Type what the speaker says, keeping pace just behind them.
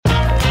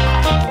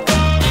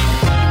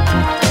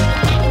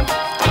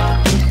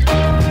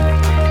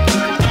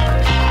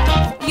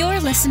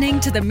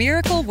listening to the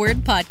Miracle Word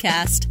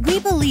Podcast. We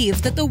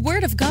believe that the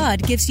Word of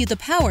God gives you the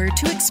power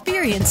to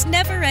experience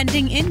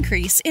never-ending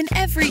increase in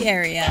every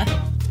area.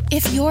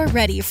 If you're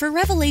ready for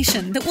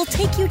revelation that will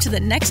take you to the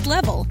next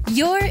level,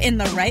 you're in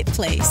the right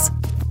place.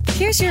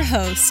 Here's your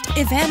host,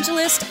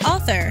 evangelist,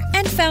 author,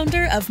 and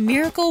founder of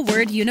Miracle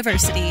Word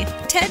University,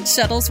 Ted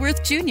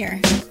Shuttlesworth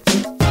Jr.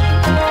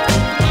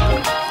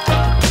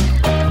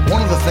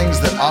 One of the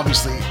things that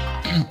obviously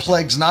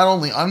plagues not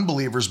only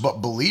unbelievers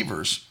but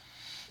believers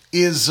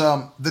is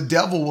the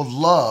devil would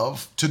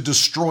love to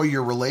destroy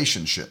your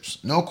relationships.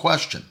 No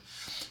question.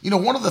 You know,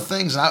 one of the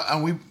things,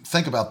 and we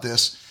think about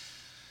this,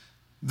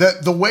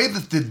 that the way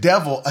that the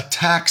devil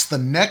attacks the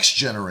next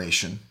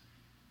generation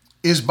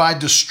is by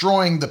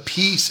destroying the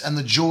peace and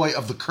the joy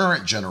of the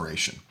current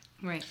generation.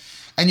 Right.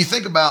 And you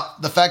think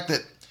about the fact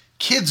that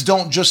kids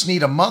don't just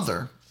need a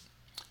mother,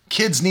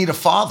 kids need a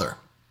father.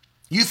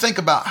 You think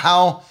about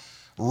how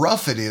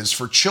rough it is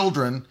for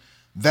children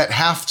that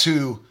have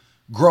to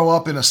grow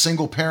up in a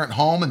single parent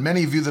home. And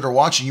many of you that are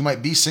watching, you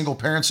might be single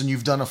parents and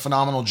you've done a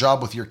phenomenal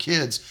job with your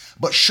kids,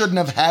 but shouldn't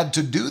have had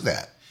to do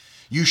that.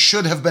 You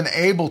should have been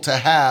able to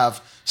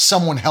have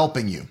someone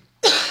helping you.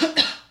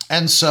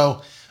 And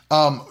so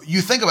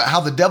you think about how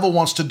the devil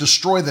wants to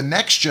destroy the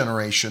next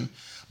generation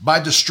by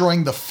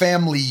destroying the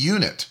family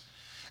unit.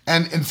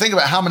 And think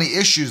about how many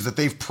issues that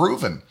they've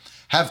proven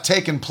have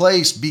taken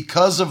place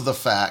because of the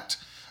fact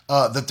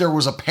that there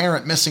was a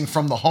parent missing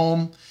from the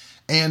home,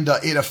 and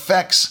it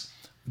affects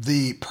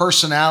the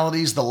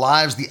personalities, the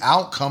lives, the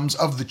outcomes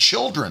of the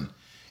children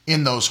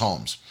in those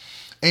homes.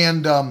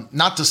 And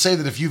not to say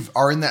that if you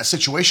are in that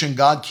situation,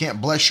 God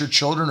can't bless your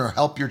children or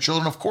help your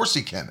children. Of course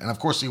he can, and of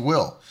course he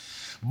will.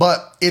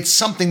 But it's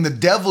something the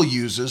devil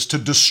uses to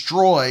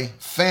destroy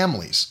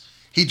families.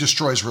 He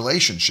destroys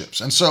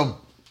relationships. And so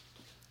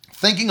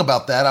thinking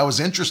about that, I was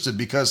interested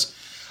because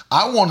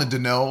I wanted to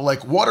know,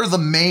 like, what are the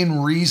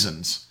main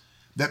reasons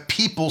that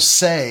people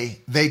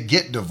say they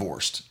get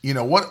divorced? You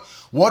know,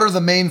 what are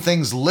the main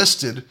things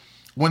listed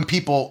when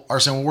people are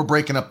saying, well, we're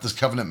breaking up this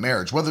covenant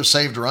marriage, whether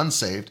saved or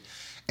unsaved?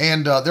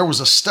 And there was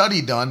a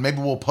study done. Maybe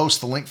we'll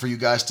post the link for you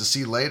guys to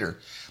see later.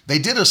 They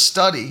did a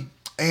study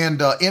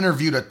and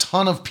interviewed a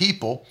ton of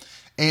people.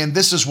 And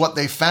this is what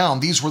they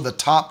found. These were the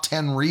top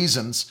 10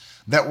 reasons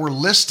that were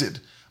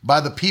listed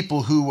by the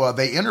people who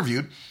they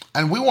interviewed.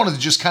 And we wanted to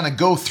just kind of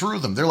go through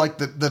them. They're like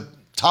the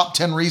top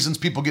 10 reasons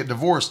people get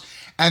divorced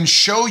and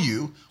show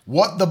you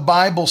what the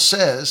Bible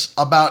says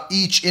about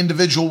each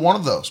individual one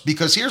of those.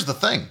 Because here's the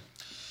thing,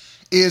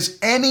 is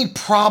any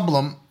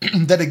problem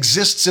that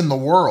exists in the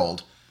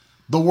world,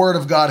 the Word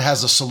of God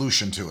has a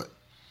solution to it.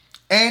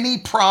 Any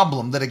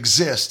problem that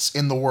exists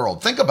in the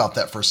world. Think about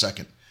that for a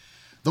second.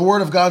 The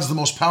Word of God is the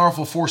most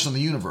powerful force in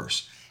the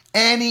universe.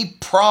 Any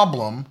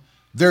problem,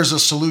 there's a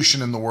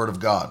solution in the Word of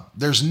God.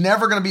 There's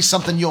never going to be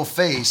something you'll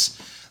face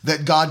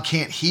that God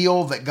can't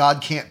heal, that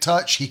God can't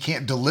touch, He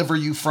can't deliver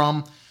you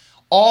from.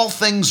 All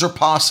things are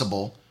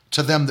possible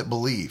to them that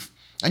believe.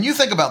 And you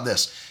think about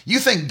this. You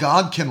think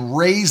God can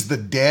raise the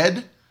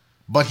dead,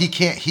 but He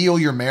can't heal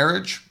your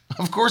marriage?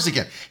 Of course He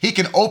can. He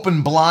can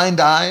open blind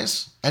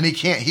eyes, and He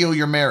can't heal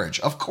your marriage.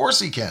 Of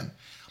course He can.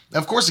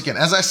 Of course He can.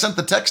 As I sent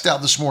the text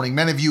out this morning,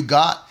 many of you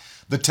got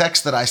the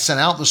text that I sent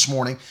out this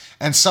morning,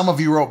 and some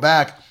of you wrote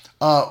back,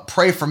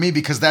 pray for me,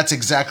 because that's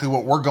exactly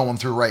what we're going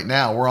through right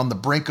now. We're on the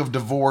brink of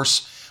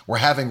divorce. We're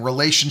having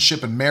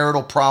relationship and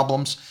marital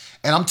problems.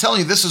 And I'm telling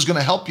you, this is going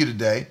to help you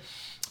today.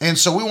 And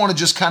so we want to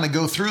just kind of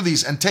go through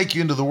these and take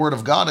you into the Word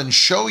of God and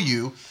show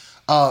you,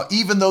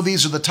 even though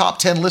these are the top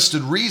 10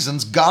 listed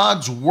reasons,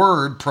 God's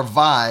Word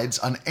provides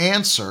an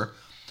answer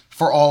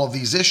for all of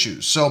these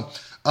issues. So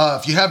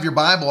if you have your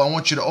Bible, I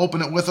want you to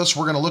open it with us.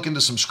 We're going to look into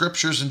some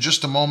scriptures in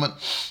just a moment.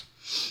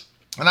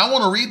 And I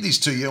want to read these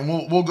to you,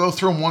 and we'll go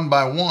through them one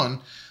by one.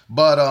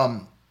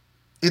 But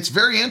it's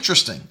very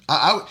interesting.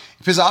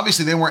 Because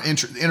obviously they weren't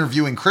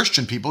interviewing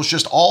Christian people. It's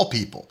just all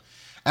people.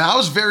 And I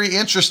was very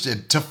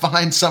interested to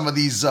find some of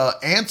these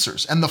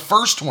answers. And the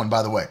first one,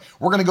 by the way,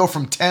 we're going to go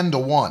from 10 to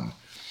 1.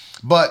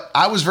 But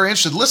I was very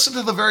interested. Listen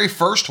to the very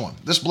first one.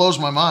 This blows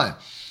my mind.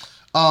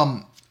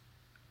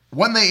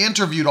 When they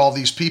interviewed all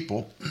these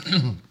people,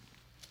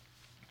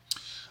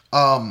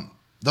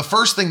 the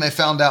first thing they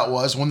found out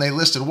was when they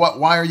listed,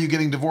 why are you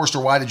getting divorced,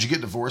 or why did you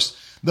get divorced?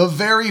 The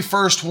very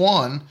first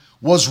one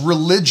was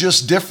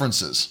religious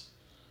differences.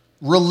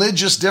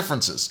 Religious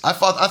differences. I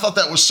thought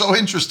that was so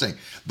interesting.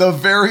 The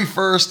very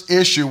first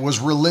issue was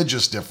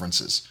religious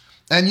differences.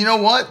 And you know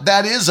what?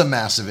 That is a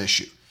massive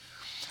issue.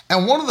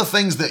 And one of the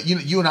things that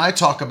you and I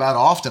talk about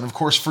often, of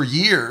course, for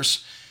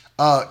years,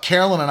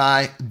 Carolyn and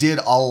I did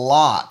a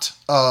lot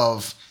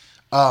of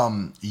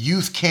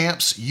youth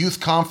camps, youth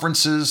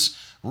conferences,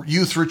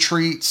 youth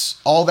retreats,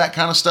 all that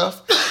kind of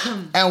stuff.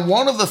 And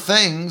one of the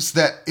things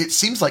that it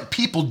seems like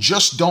people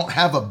just don't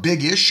have a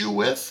big issue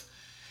with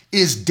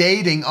is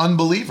dating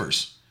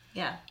unbelievers.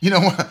 Yeah. You know,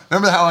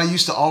 remember how I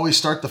used to always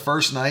start the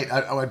first night?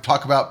 I would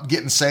talk about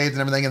getting saved and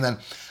everything, and then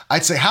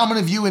I'd say, how many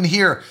of you in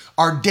here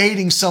are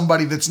dating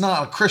somebody that's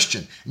not a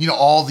Christian? You know,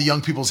 all the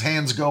young people's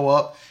hands go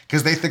up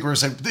because they think we're going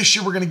to say, this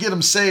year we're going to get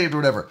them saved or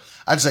whatever.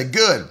 I'd say,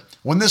 good.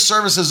 When this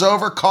service is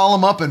over, call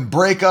them up and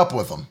break up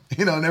with them.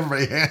 You know, and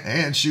everybody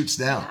hand shoots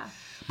down. Yeah.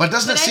 But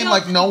doesn't it seem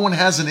like no one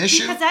has an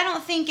issue? Because I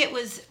don't think it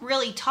was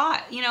really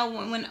taught. You know,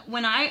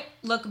 when I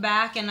look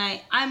back, and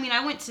I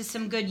went to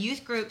some good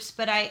youth groups,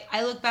 but I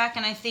look back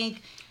and I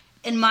think,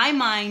 in my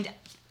mind,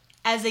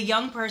 as a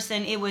young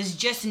person, it was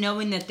just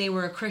knowing that they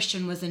were a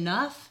Christian was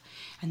enough,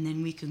 and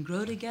then we can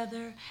grow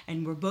together,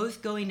 and we're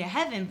both going to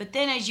heaven. But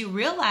then as you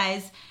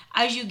realize,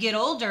 as you get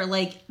older,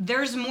 like,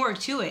 there's more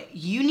to it.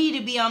 You need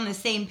to be on the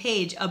same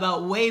page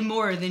about way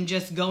more than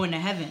just going to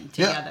heaven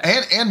together.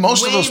 Yeah, and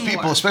most of those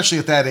people, especially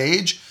at that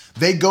age,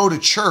 they go to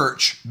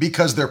church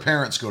because their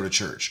parents go to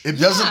church. It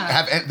doesn't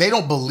have, they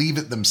don't believe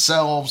it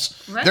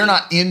themselves. Right. They're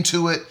not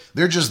into it.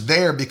 They're just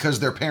there because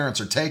their parents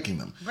are taking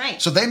them.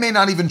 Right. So they may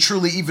not even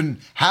truly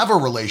even have a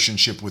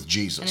relationship with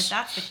Jesus. And if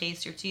that's the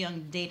case, you're too young to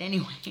date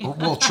anyway.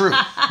 Well, true.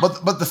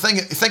 But the thing,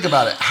 think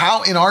about it.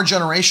 How, in our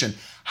generation,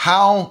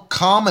 how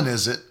common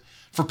is it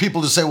for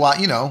people to say, well,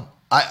 you know,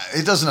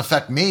 it doesn't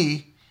affect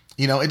me.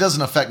 You know, it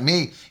doesn't affect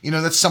me. You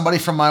know, that's somebody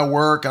from my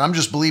work, and I'm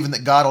just believing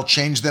that God will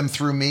change them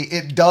through me.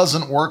 It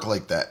doesn't work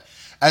like that.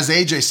 As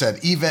AJ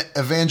said,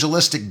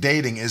 evangelistic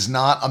dating is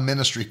not a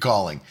ministry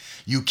calling.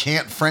 You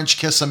can't French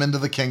kiss them into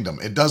the kingdom.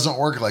 It doesn't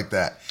work like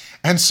that.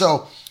 And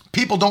so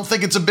people don't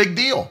think it's a big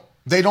deal.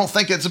 They don't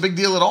think it's a big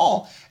deal at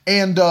all.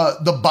 And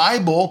the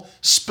Bible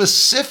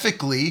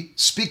specifically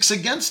speaks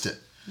against it.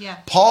 Yeah.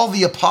 Paul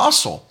the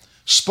Apostle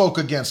spoke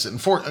against it.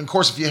 And of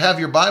course, if you have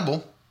your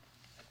Bible,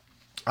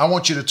 I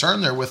want you to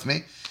turn there with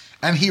me.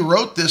 And he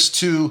wrote this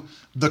to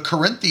the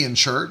Corinthian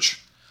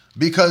church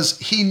because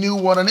he knew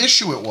what an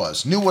issue it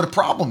was, knew what a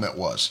problem it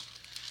was.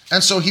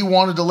 And so he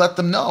wanted to let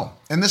them know.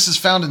 And this is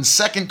found in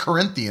 2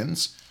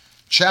 Corinthians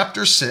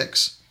chapter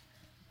 6.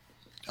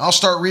 I'll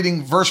start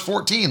reading verse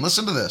 14.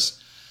 Listen to this.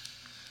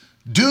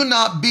 Do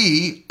not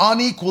be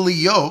unequally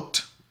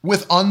yoked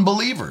with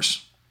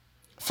unbelievers.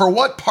 For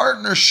what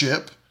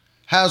partnership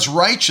has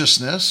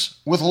righteousness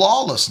with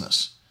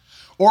lawlessness?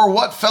 Or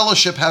what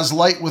fellowship has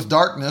light with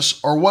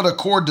darkness? Or what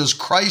accord does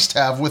Christ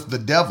have with the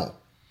devil?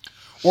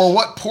 Or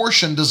what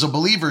portion does a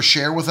believer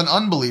share with an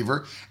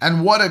unbeliever?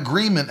 And what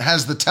agreement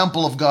has the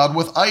temple of God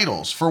with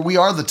idols? For we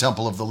are the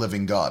temple of the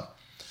living God.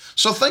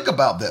 So think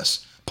about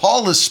this.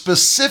 Paul is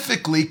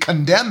specifically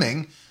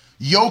condemning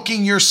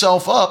yoking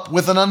yourself up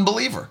with an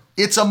unbeliever.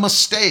 It's a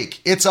mistake.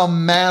 It's a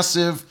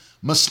massive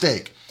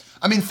mistake.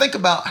 I mean, think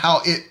about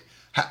how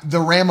the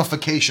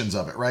ramifications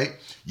of it, right?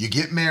 You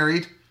get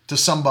married to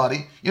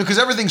somebody, you know, because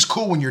everything's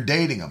cool when you're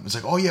dating them. It's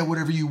like, oh yeah,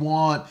 whatever you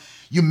want.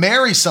 You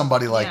marry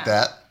somebody like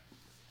that,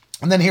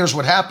 and then here's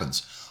what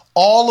happens.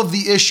 All of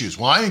the issues.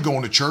 Well, I ain't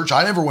going to church.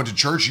 I never went to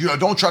church. You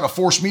don't try to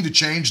force me to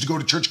change to go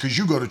to church because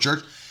you go to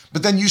church.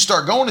 But then you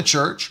start going to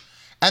church,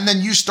 and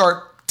then you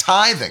start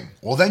tithing.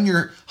 Well, then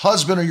your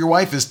husband or your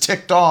wife is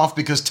ticked off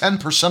because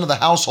 10% of the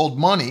household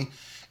money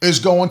is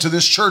going to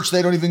this church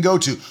they don't even go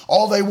to.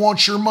 All they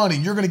want your money.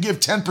 You're going to give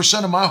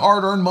 10% of my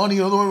hard-earned money.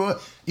 You know,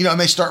 and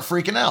they start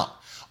freaking out.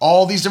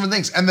 All these different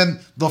things. And then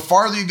the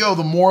farther you go,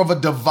 the more of a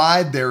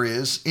divide there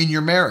is in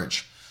your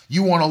marriage.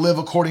 You want to live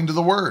according to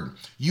the word.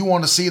 You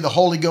want to see the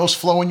Holy Ghost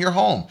flow in your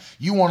home.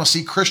 You want to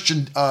see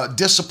Christian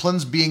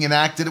disciplines being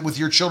enacted with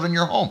your children in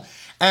your home.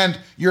 And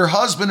your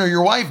husband or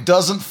your wife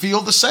doesn't feel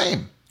the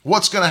same.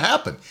 What's going to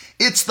happen?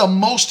 It's the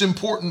most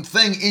important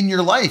thing in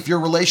your life, your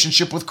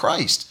relationship with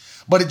Christ.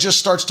 But it just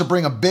starts to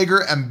bring a bigger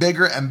and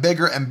bigger and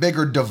bigger and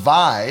bigger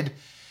divide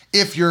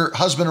if your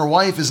husband or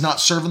wife is not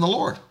serving the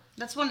Lord.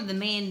 That's one of the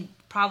main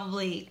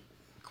probably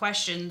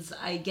questions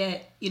I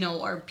get, you know,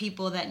 or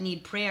people that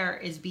need prayer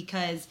is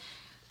because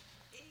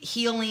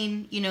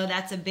healing, you know,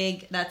 that's a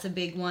big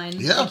one.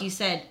 Yeah. Like you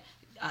said,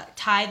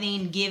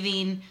 tithing,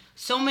 giving,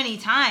 so many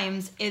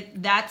times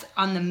that's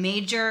on the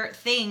major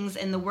things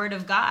in the Word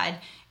of God.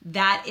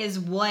 That is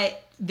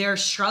what they're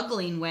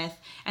struggling with.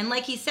 And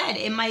like he said,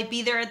 it might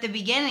be there at the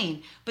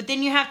beginning, but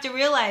then you have to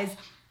realize,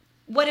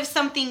 what if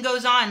something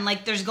goes on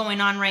like there's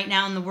going on right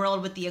now in the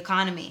world with the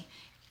economy?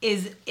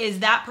 Is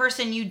that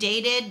person you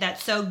dated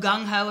that's so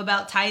gung-ho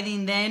about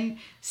tithing then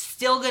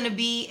still going to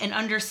be and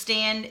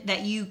understand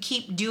that you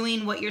keep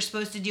doing what you're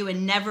supposed to do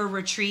and never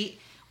retreat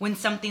when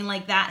something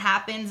like that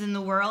happens in the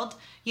world?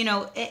 You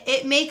know,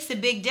 it makes a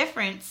big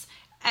difference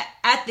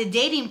at the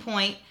dating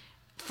point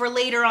for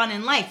later on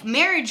in life.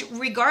 Marriage,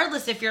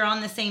 regardless if you're on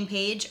the same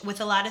page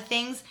with a lot of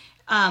things,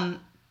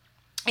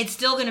 it's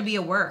still going to be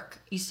a work.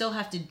 We still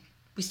have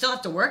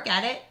to work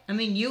at it. I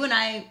mean, you and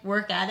I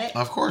work at it.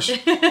 Of course.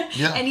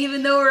 Yeah. And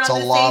even though we're on the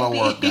same page. It's a lot of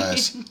work,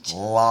 guys. A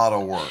lot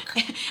of work.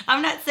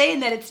 I'm not saying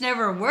that it's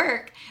never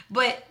work,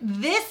 but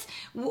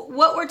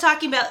what we're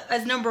talking about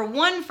as number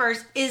one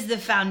first is the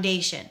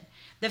foundation.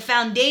 The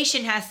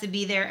foundation has to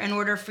be there in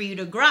order for you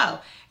to grow.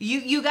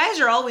 You guys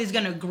are always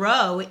going to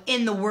grow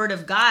in the Word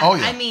of God. Oh,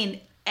 yeah. I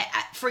mean,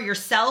 for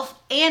yourself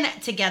and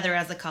together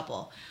as a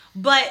couple.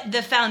 But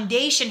the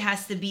foundation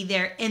has to be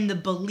there in the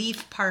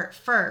belief part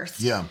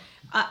first. Yeah.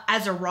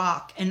 as a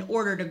rock in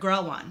order to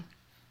grow on.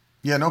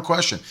 Yeah, no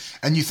question.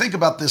 And you think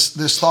about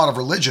this thought of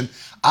religion.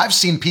 I've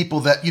seen people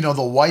that,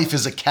 the wife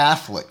is a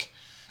Catholic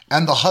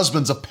and the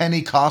husband's a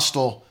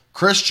Pentecostal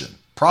Christian,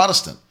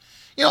 Protestant.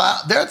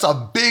 There's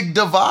a big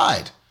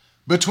divide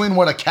between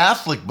what a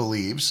Catholic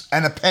believes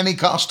and a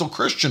Pentecostal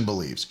Christian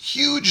believes.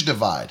 Huge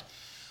divide.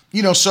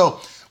 So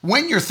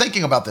when you're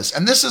thinking about this,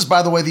 and this is,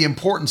 by the way, the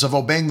importance of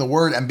obeying the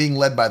word and being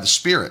led by the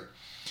Spirit,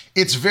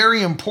 it's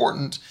very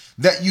important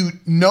that you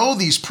know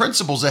these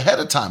principles ahead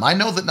of time. I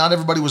know that not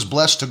everybody was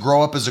blessed to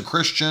grow up as a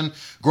Christian,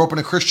 grow up in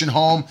a Christian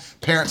home.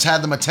 Parents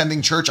had them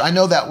attending church. I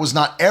know that was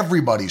not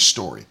everybody's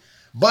story.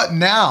 But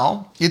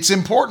now it's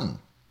important.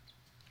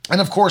 And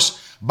of course,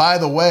 by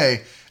the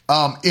way,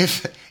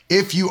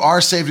 if you are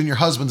saved and your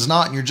husband's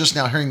not, and you're just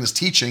now hearing this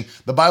teaching,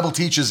 the Bible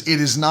teaches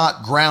it is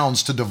not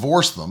grounds to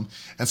divorce them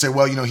and say,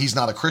 well, he's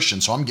not a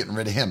Christian, so I'm getting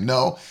rid of him.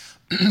 No.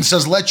 It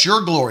says, let your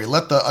glory,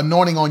 let the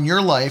anointing on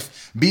your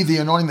life be the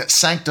anointing that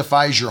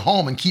sanctifies your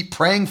home, and keep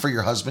praying for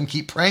your husband,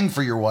 keep praying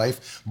for your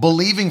wife,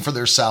 believing for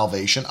their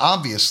salvation,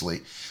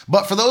 obviously.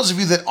 But for those of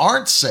you that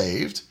aren't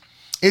saved,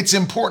 it's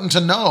important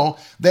to know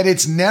that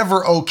it's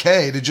never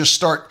okay to just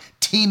start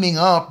teaming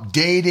up,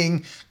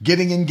 dating,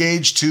 getting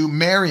engaged to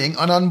marrying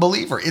an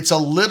unbeliever. It's a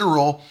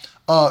literal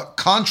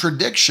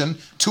contradiction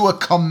to a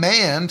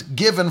command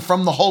given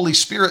from the Holy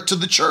Spirit to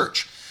the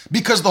church.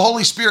 Because the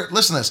Holy Spirit,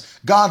 listen to this,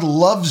 God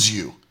loves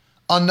you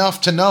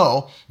enough to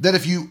know that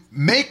if you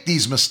make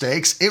these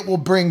mistakes, it will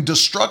bring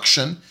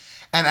destruction,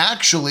 and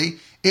actually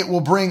it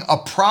will bring a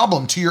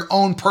problem to your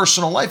own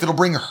personal life. It'll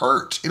bring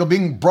hurt. It'll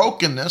bring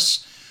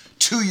brokenness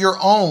to your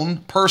own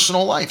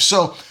personal life.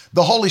 So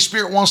the Holy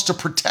Spirit wants to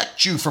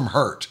protect you from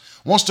hurt,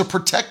 wants to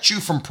protect you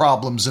from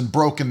problems and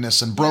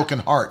brokenness and broken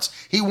hearts.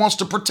 He wants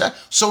to protect,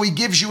 so he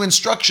gives you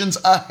instructions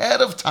ahead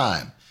of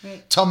time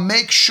to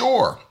make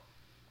sure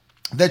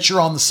that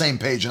you're on the same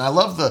page. And I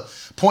love the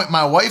point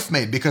my wife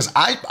made, because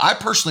I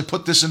personally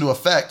put this into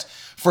effect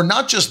for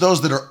not just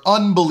those that are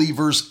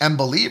unbelievers and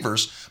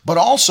believers, but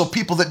also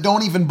people that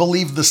don't even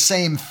believe the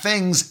same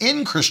things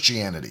in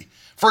Christianity.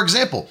 For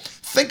example,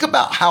 think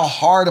about how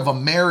hard of a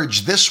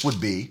marriage this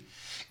would be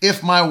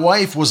if my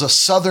wife was a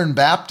Southern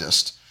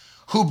Baptist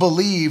who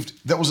believed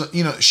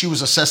that she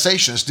was a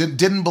cessationist,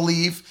 didn't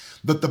believe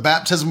that the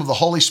baptism of the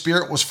Holy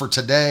Spirit was for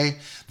today,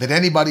 that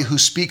anybody who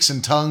speaks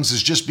in tongues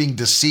is just being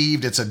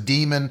deceived. It's a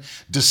demon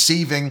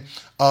deceiving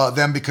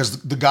them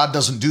because the God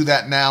doesn't do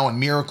that now, and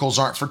miracles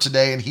aren't for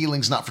today and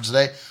healing's not for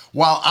today.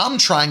 While I'm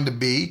trying to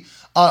be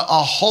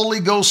a Holy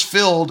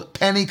Ghost-filled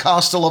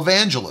Pentecostal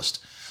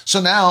evangelist.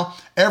 So now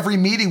every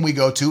meeting we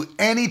go to,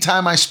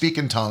 anytime I speak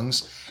in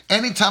tongues,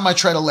 anytime I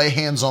try to lay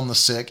hands on the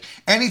sick,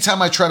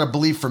 anytime I try to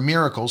believe for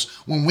miracles,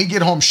 when we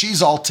get home,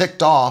 she's all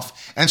ticked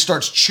off and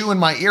starts chewing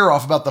my ear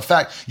off about the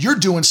fact you're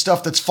doing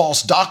stuff that's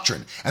false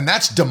doctrine and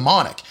that's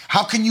demonic.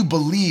 How can you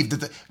believe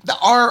that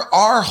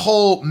our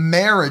whole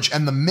marriage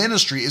and the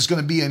ministry is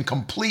going to be in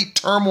complete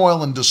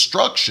turmoil and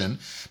destruction?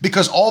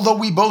 Because although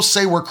we both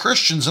say we're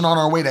Christians and on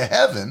our way to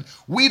heaven,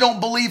 we don't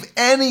believe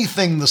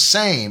anything the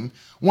same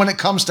when it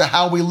comes to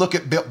how we look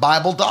at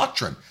Bible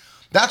doctrine.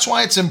 That's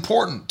why it's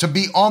important to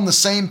be on the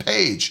same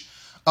page.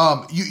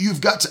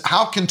 You've got to,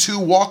 how can two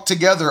walk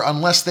together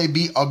unless they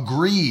be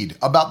agreed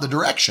about the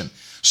direction?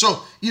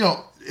 So,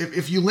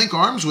 if you link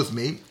arms with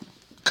me,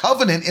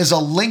 covenant is a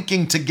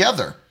linking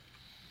together.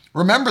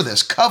 Remember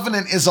this,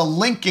 covenant is a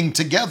linking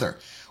together.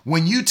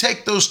 When you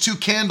take those two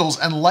candles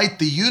and light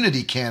the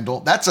unity candle,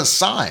 that's a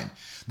sign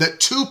that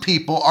two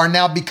people are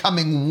now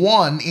becoming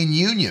one in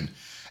union.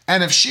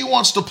 And if she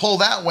wants to pull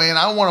that way and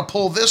I want to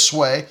pull this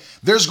way,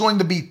 there's going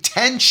to be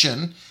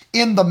tension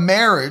in the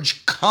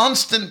marriage,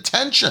 constant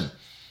tension.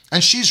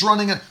 And she's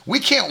running it. We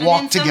can't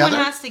walk together.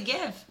 Someone has to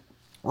give.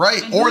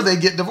 Right. Or they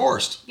get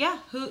divorced. Yeah.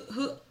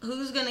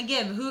 Who's going to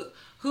give?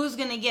 Who's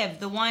going to give?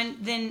 The one,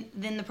 then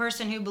the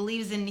person who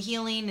believes in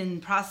healing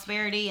and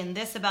prosperity and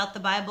this about the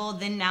Bible,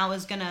 then now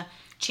is going to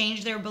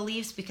change their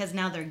beliefs because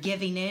now they're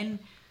giving in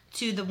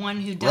to the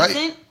one who doesn't.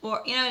 Right.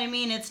 Or, you know what I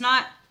mean? It's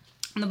not,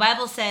 the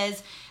Bible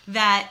says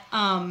that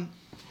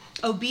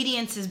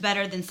obedience is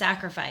better than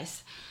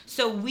sacrifice.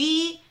 So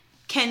we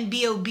can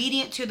be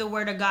obedient to the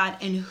word of God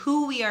and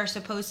who we are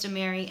supposed to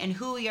marry and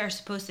who we are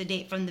supposed to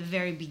date from the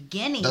very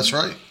beginning. That's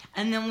right.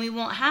 And then we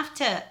won't have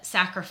to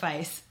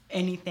sacrifice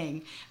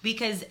anything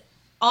because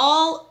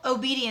all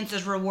obedience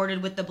is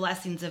rewarded with the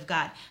blessings of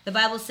God. The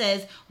Bible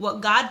says,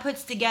 what God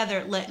puts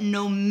together, let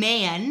no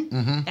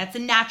man, that's a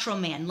natural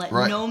man, let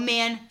no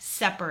man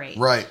separate.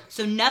 Right.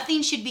 So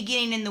nothing should be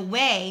getting in the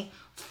way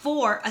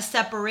for a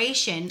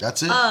separation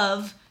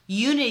of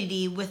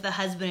unity with the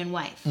husband and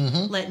wife.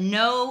 Let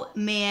no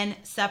man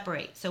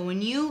separate. So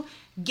when you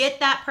get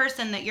that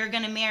person that you're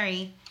going to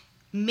marry,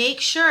 make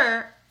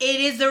sure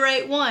it is the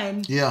right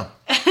one. Yeah.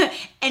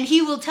 And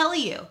he will tell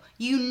you.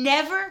 You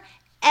never,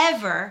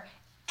 ever,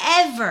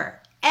 ever,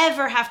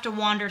 ever have to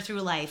wander through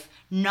life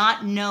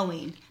not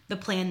knowing the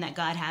plan that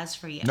God has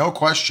for you. No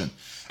question.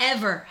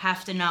 Never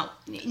have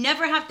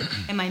to,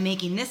 am I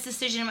making this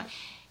decision?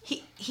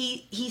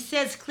 He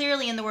says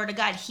clearly in the Word of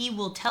God, he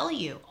will tell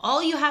you.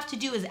 All you have to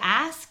do is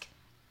ask,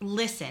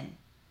 listen,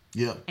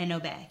 and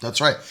obey.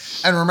 That's right.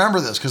 And remember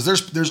this, because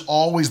there's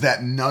always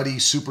that nutty,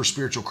 super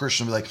spiritual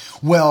Christian who be like,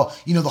 well,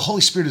 the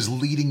Holy Spirit is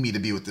leading me to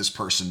be with this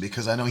person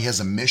because I know he has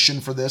a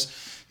mission for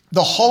this.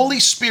 The Holy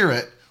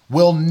Spirit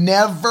will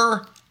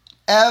never,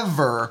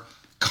 ever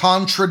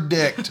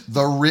contradict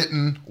the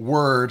written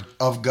Word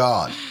of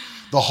God.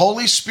 The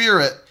Holy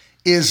Spirit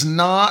is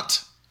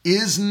not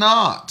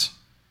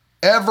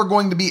ever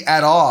going to be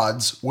at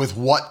odds with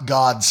what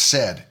God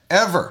said.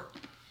 Ever.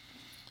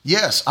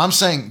 Yes, I'm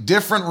saying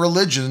different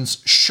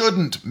religions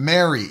shouldn't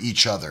marry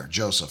each other,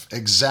 Joseph.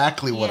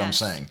 Exactly what I'm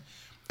saying.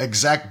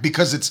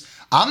 Because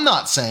I'm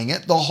not saying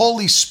it. The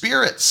Holy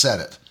Spirit said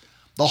it.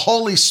 The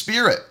Holy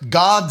Spirit,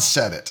 God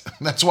said it.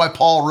 That's why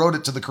Paul wrote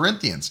it to the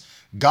Corinthians.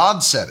 God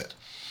said it.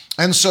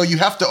 And so you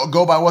have to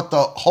go by what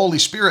the Holy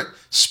Spirit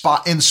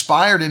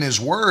inspired in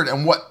his word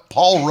and what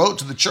Paul wrote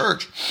to the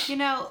church.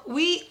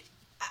 We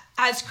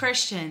as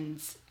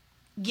Christians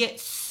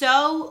get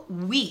so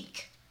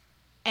weak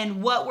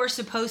in what we're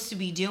supposed to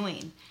be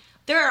doing.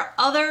 There are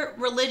other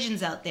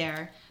religions out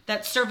there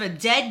that serve a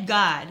dead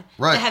God,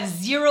 that have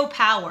zero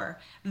power,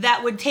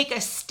 that would take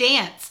a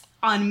stance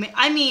on,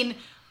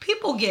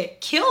 people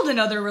get killed in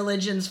other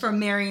religions for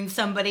marrying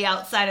somebody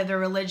outside of their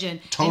religion.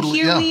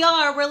 Totally, and here we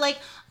are, we're like,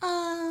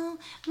 oh,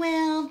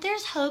 well,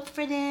 there's hope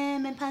for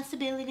them and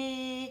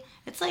possibility.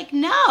 It's like,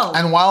 no.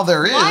 And while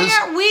there is... Why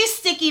aren't we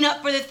sticking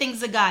up for the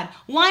things of God?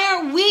 Why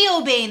aren't we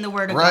obeying the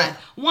Word of God?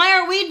 Why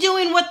aren't we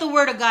doing what the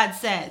Word of God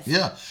says?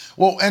 Yeah.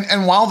 Well,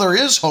 and while there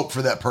is hope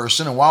for that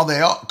person and while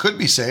they could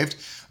be saved,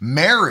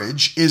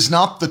 marriage is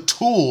not the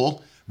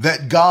tool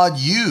that God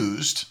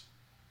used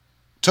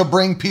to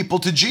bring people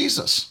to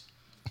Jesus.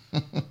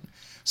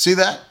 See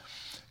that?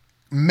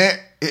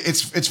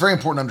 It's very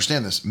important to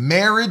understand this.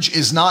 Marriage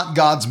is not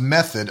God's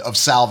method of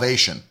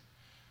salvation.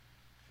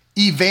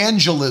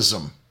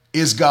 Evangelism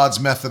is God's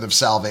method of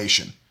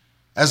salvation.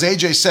 As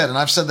AJ said, and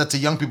I've said that to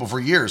young people for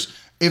years,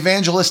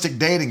 evangelistic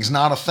dating is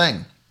not a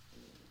thing.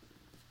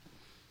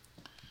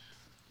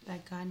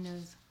 That God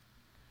knows.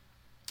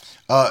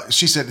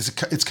 She said,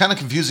 it's kind of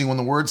confusing when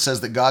the word says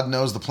that God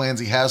knows the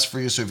plans he has for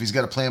you. So if he's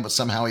got a plan, but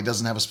somehow he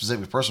doesn't have a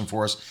specific person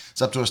for us,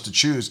 it's up to us to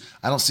choose.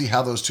 I don't see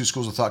how those two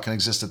schools of thought can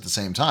exist at the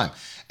same time.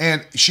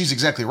 And she's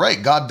exactly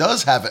right. God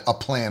does have a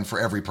plan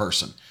for every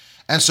person.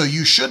 And so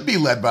you should be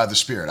led by the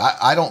Spirit.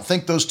 I don't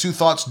think those two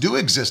thoughts do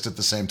exist at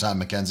the same time,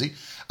 Mackenzie.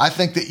 I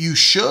think that you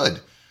should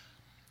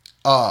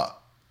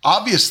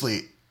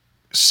obviously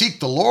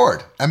seek the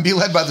Lord and be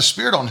led by the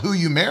Spirit on who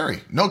you marry.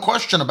 No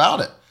question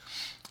about it.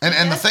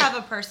 And the thing, have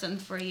a person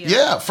for you.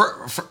 Yeah,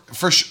 for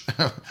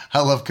I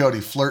love Cody,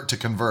 flirt to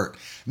convert.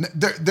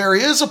 There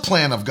is a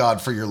plan of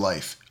God for your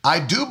life. I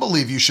do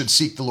believe you should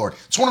seek the Lord.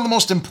 It's one of the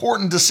most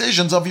important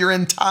decisions of your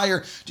entire...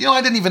 Do you know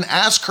I didn't even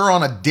ask her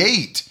on a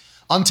date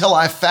until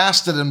I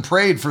fasted and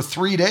prayed for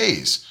 3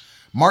 days.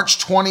 March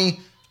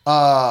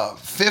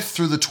 25th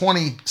through the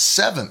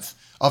 27th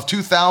of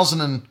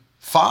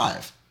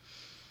 2005.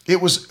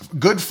 It was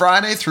Good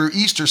Friday through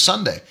Easter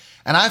Sunday.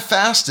 And I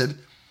fasted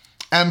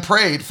and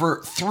prayed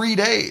for 3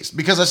 days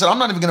because I said, I'm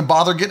not even going to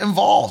bother getting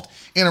involved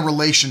in a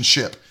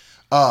relationship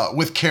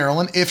with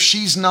Carolyn if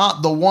she's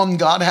not the one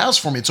God has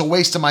for me. It's a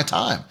waste of my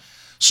time.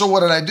 So what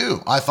did I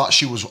do? I thought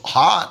she was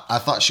hot. I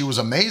thought she was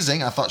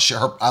amazing. I thought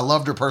I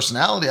loved her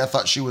personality. I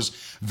thought she was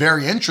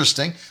very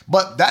interesting,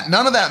 but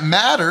none of that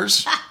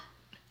matters.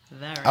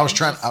 I was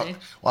trying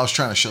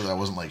to show that I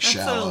wasn't like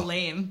shallow. That's so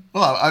lame.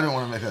 Well, I didn't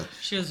want to make a...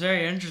 She was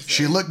very interesting.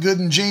 She looked good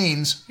in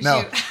jeans.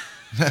 No.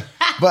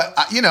 But,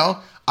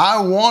 I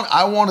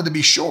wanted to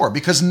be sure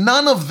because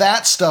none of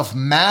that stuff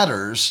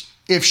matters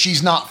if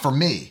she's not for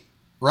me,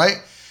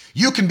 right?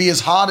 You can be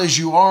as hot as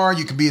you are.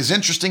 You can be as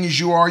interesting as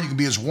you are. You can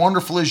be as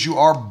wonderful as you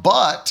are.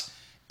 But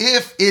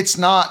if it's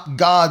not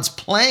God's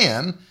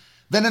plan,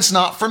 then it's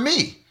not for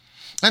me.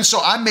 And so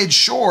I made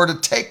sure to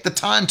take the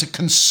time to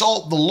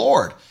consult the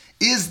Lord.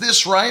 Is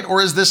this right or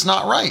is this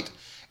not right?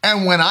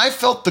 And when I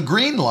felt the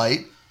green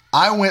light,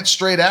 I went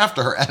straight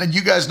after her. And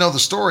you guys know the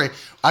story.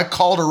 I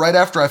called her right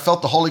after I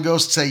felt the Holy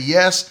Ghost say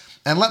yes.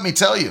 And let me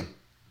tell you,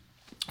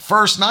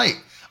 first night,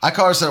 I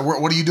called her and said,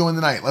 what are you doing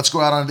tonight? Let's go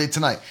out on a date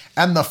tonight.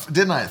 And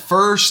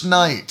first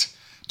night,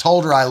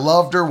 told her I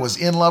loved her, was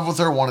in love with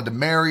her, wanted to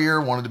marry her,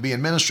 wanted to be in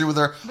ministry with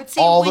her, but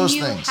see, all those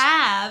things. When you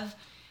have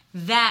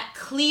that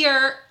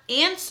clear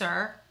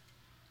answer,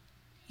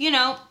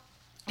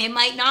 it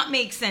might not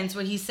make sense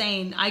what he's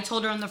saying. I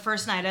told her on the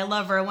first night, I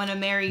love her, I want to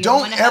marry you.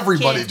 Don't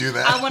everybody do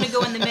that. I want to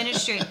go in the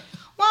ministry.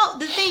 Well,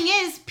 the thing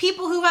is,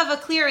 people who have a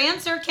clear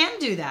answer can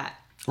do that.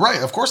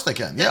 Right, of course they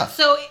can, yeah.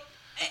 So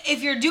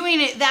if you're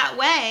doing it that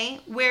way,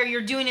 where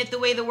you're doing it the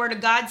way the Word of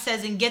God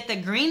says and get the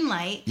green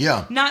light,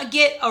 yeah, not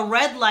get a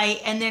red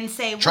light and then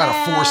say, try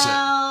to force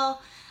it.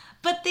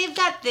 but they've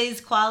got these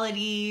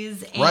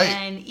qualities, and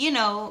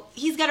Right.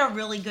 He's got a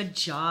really good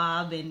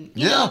job, and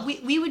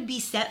we would be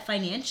set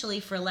financially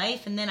for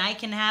life, and then I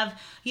can have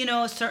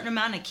a certain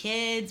amount of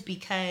kids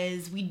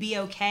because we'd be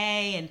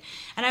okay, and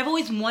I've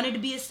always wanted to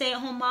be a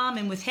stay-at-home mom,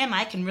 and with him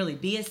I can really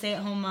be a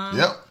stay-at-home mom.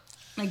 Yep.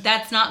 Like,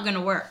 that's not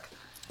gonna work.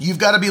 You've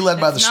got to be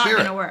led by the That's not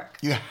Spirit. gonna work.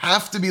 You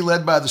have to be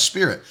led by the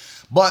Spirit.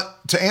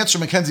 But to answer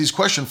Mackenzie's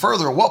question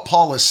further, what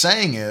Paul is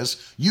saying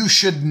is you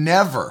should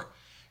never,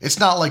 it's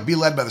not like be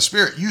led by the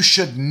Spirit. You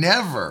should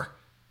never,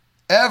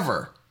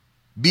 ever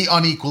be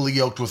unequally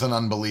yoked with an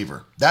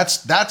unbeliever. That's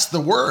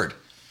the word.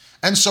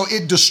 And so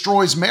it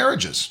destroys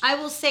marriages. I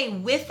will say,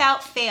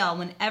 without fail,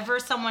 whenever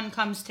someone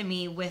comes to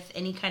me with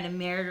any kind of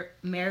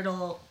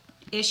marital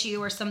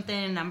issue or something,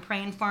 and I'm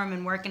praying for them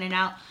and working it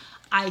out,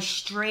 I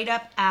straight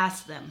up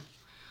ask them.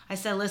 I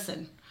said,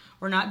 listen,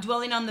 we're not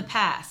dwelling on the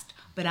past,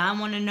 but I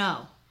want to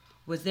know,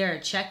 was there a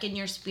check in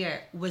your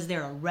spirit? Was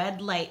there a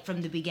red light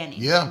from the beginning?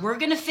 Yeah. We're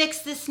going to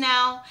fix this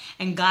now,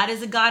 and God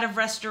is a God of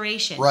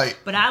restoration. Right.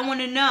 But I want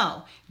to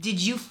know,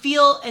 did you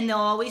feel, and they'll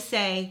always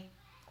say,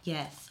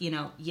 yes,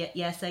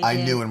 yes, I did.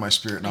 I knew in my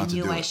spirit not to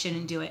do it. I knew I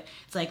shouldn't do it.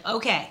 It's like,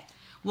 okay,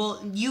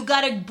 well, you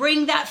got to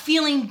bring that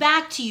feeling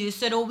back to you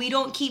so that we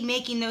don't keep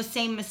making those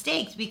same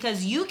mistakes,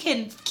 because you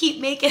can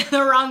keep making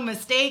the wrong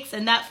mistakes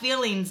and that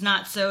feeling's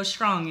not so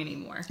strong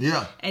anymore.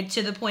 Yeah. And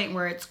to the point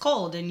where it's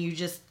cold and you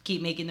just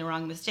keep making the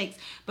wrong mistakes.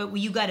 But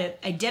you got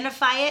to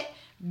identify it.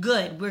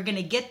 Good. We're going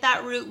to get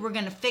that root. We're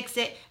going to fix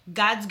it.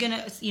 God's going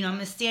to, I'm going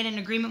to stand in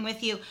agreement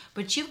with you.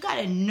 But you've got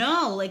to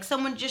know, like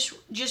someone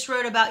just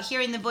wrote about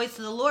hearing the voice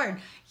of the Lord.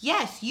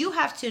 Yes, you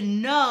have to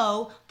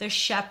know the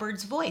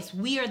shepherd's voice.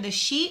 We are the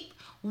sheep.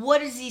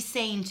 What is he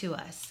saying to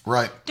us?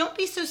 Right. Don't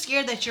be so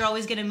scared that you're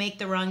always going to make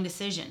the wrong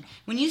decision.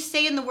 When you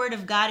stay in the Word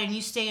of God and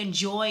you stay in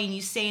joy and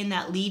you stay in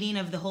that leading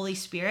of the Holy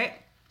Spirit,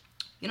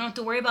 you don't have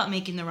to worry about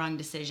making the wrong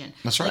decision.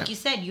 That's right. Like you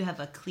said, you have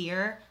a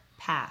clear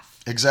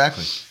path.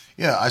 Exactly.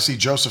 Yeah, I see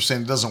Joseph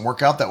saying it doesn't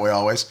work out that way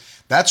always.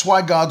 That's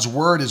why God's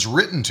word is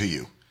written to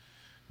you,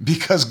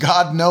 because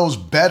God knows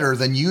better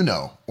than you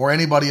know or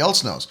anybody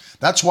else knows.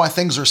 That's why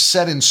things are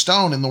set in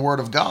stone in the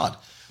Word of God.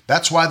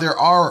 That's why there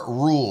are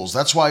rules.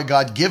 That's why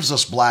God gives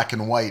us black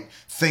and white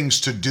things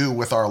to do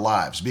with our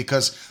lives,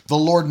 because the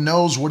Lord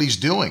knows what he's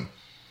doing.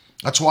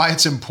 That's why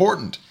it's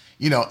important.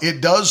 It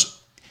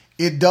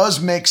does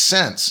make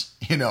sense.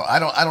 I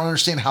don't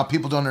understand how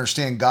people don't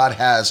understand God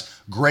has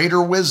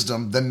greater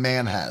wisdom than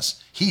man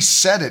has. He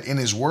said it in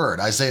his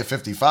word, Isaiah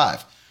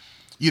 55.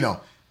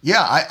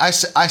 I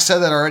said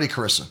that already,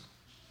 Carissa.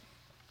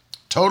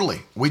 Totally.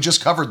 We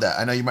just covered that.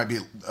 I know you might be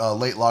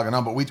late logging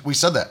on, but we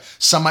said that.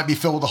 Some might be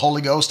filled with the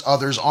Holy Ghost,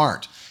 others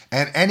aren't.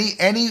 And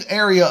any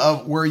area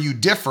of where you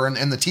differ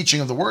in the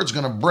teaching of the word is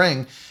going to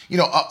bring,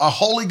 a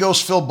Holy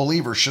Ghost filled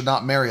believer should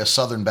not marry a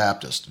Southern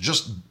Baptist.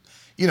 Just,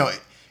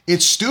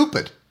 it's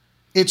stupid.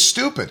 It's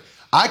stupid.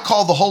 I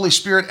call the Holy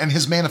Spirit and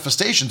his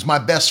manifestations my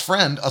best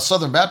friend. A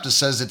Southern Baptist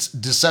says it's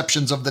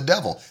deceptions of the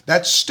devil.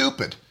 That's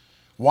stupid.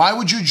 Why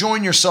would you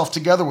join yourself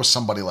together with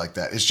somebody like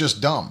that? It's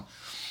just dumb.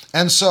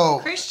 And so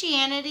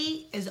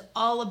Christianity is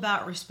all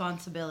about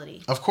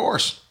responsibility. Of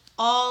course.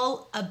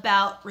 All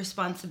about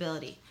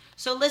responsibility.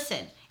 So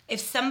listen, if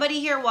somebody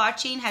here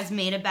watching has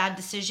made a bad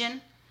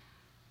decision,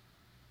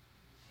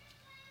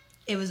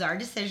 it was our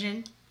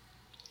decision.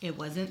 It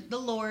wasn't the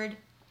Lord.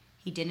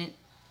 He didn't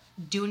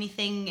do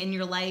anything in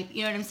your life.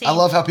 You know what I'm saying? I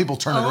love how people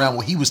turn it around.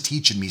 Well, he was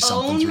teaching me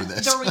something through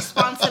this. Own the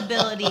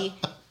responsibility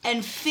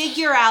and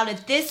figure out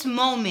at this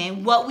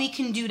moment what we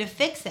can do to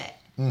fix it.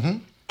 Mm-hmm.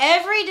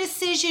 Every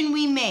decision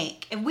we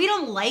make, if we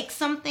don't like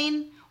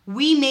something,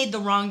 we made the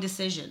wrong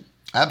decision.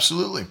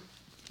 Absolutely.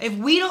 If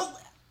we don't,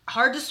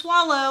 hard to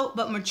swallow,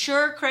 but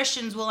mature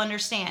Christians will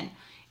understand.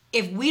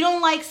 If we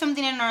don't like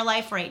something in our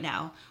life right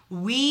now,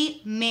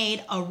 we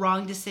made a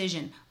wrong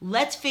decision.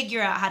 Let's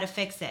figure out how to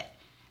fix it.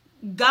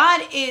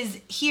 God is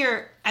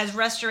here as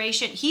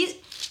restoration. He's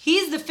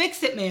the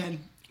fix-it man.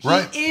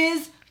 Right. He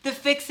is the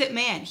fix-it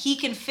man. He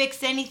can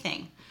fix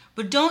anything.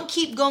 But don't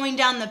keep going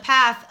down the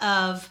path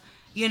of,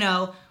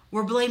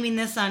 we're blaming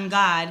this on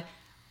God.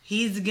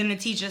 He's going to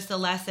teach us the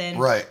lesson.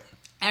 Right.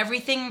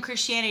 Everything in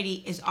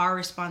Christianity is our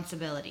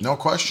responsibility. No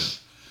question.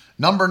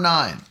 Number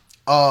 9.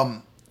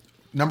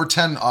 Number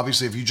 10,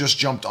 obviously, if you just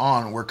jumped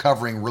on, we're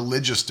covering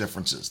religious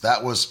differences.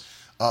 That was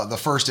the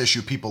first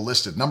issue people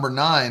listed. Number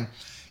 9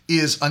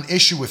 is an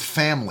issue with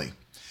family.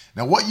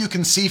 Now, what you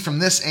can see from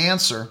this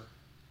answer,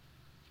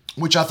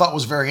 which I thought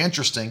was very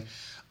interesting,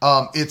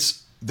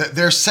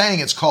 they're saying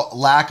it's called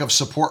lack of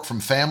support from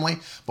family,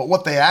 but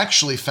what they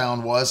actually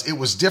found was it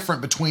was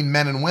different between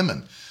men and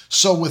women.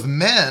 So with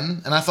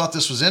men, and I thought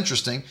this was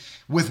interesting,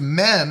 with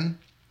men,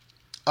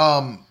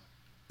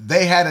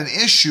 they had an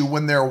issue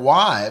when their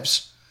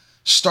wives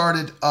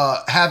started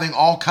having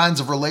all kinds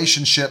of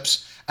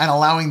relationships and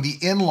allowing the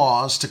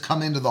in-laws to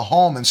come into the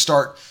home and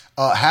start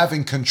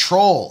having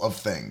control of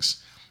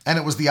things. And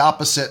it was the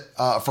opposite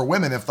for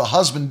women. If the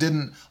husband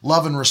didn't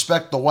love and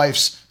respect the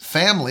wife's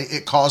family,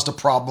 it caused a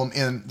problem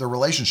in the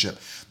relationship.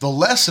 The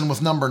lesson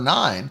with number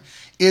 9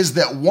 is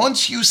that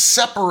once you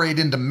separate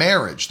into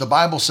marriage, the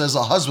Bible says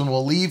a husband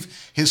will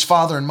leave his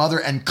father and mother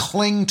and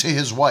cling to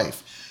his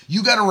wife.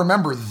 You got to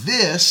remember,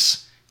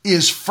 this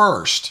is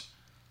first.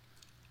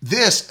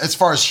 This, as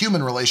far as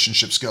human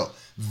relationships go,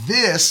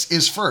 this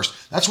is first.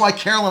 That's why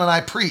Carolyn and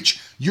I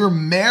preach, your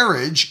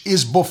marriage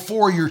is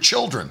before your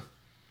children.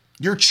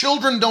 Your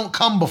children don't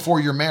come before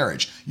your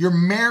marriage. Your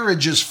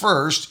marriage is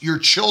first. Your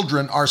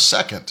children are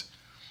second.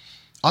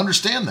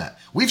 Understand that.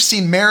 We've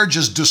seen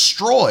marriages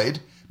destroyed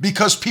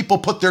because people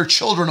put their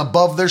children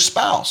above their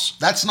spouse.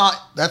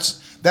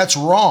 That's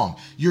wrong.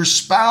 Your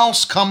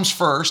spouse comes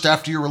first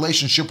after your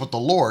relationship with the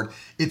Lord.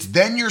 It's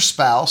then your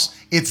spouse,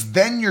 it's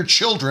then your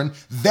children,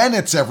 then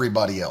it's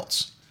everybody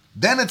else.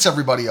 Then it's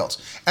everybody else.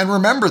 And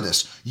remember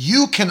this,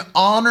 you can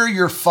honor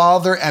your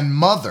father and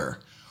mother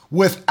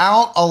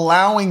without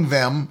allowing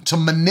them to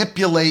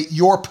manipulate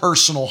your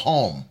personal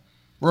home.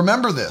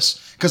 Remember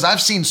this, because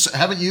I've seen,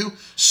 haven't you,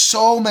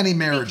 so many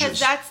marriages.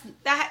 Because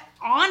that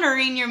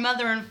honoring your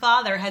mother and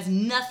father has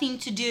nothing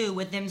to do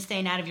with them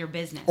staying out of your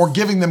business. Or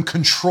giving them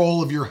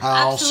control of your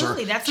house.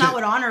 Absolutely. That's not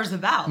what honor is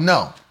about.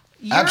 No.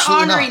 You're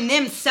absolutely honoring not.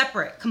 them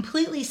separate,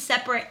 completely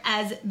separate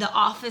as the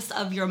office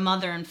of your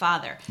mother and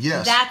father.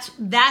 Yes.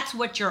 That's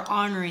what you're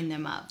honoring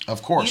them of.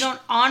 Of course. You don't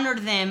honor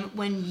them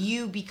when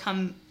you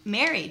become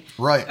married.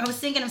 Right. I was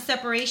thinking of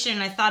separation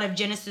and I thought of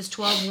Genesis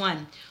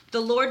 12:1.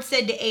 The Lord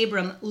said to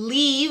Abram,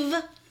 leave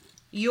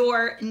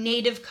your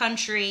native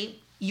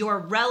country, your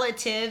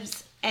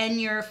relatives,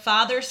 and your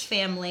father's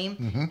family,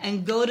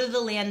 and go to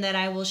the land that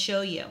I will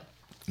show you.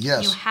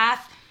 Yes. You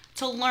have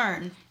to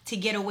learn to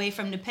get away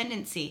from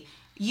dependency.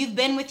 You've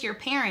been with your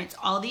parents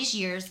all these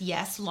years,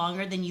 yes,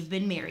 longer than you've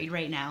been married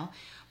right now,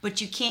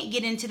 but you can't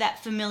get into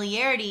that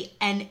familiarity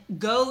and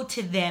go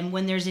to them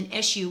when there's an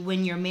issue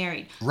when you're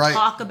married. Right.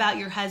 Talk about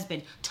your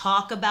husband.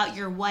 Talk about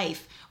your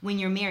wife when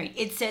you're married.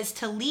 It says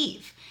to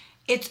leave.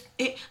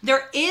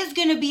 There is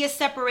going to be a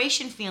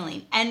separation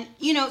feeling. And,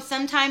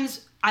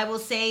 sometimes I will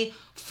say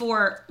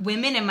for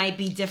women, it might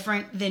be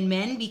different than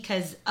men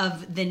because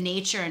of the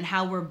nature and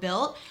how we're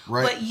built.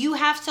 Right. But you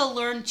have to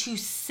learn to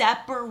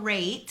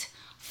separate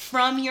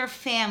from your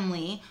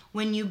family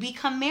when you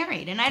become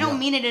married. And I don't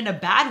mean it in a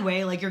bad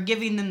way, like you're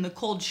giving them the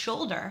cold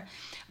shoulder.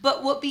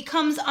 But what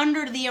becomes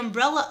under the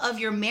umbrella of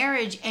your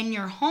marriage and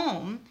your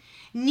home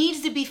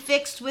needs to be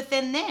fixed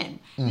within then.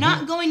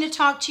 Not going to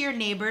talk to your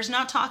neighbors,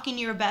 not talking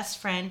to your best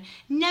friend.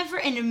 Never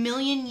in a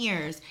million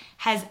years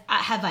have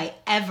I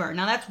ever,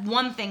 now that's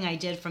one thing I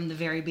did from the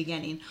very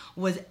beginning,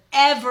 was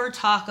ever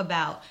talk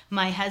about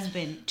my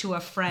husband to a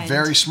friend.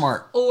 Very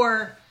smart.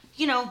 Or,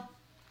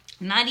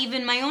 not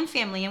even my own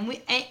family.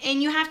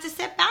 And you have to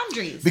set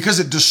boundaries. Because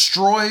it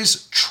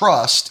destroys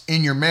trust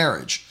in your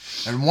marriage.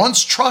 And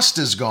once trust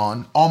is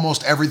gone,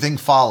 almost everything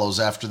follows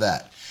after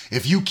that.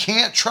 If you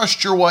can't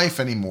trust your wife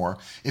anymore,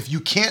 if you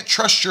can't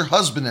trust your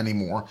husband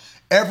anymore,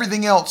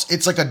 everything else,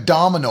 it's like a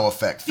domino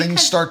effect.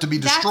 Things start to be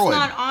destroyed.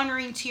 That's not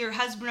honoring to your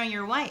husband or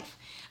your wife.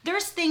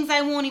 There's things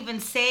I won't even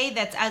say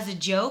that's as a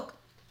joke.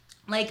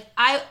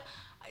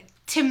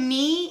 To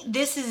me,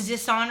 this is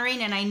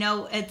dishonoring, and I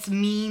know it's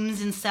memes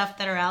and stuff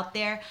that are out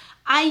there.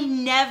 I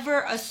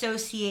never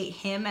associate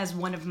him as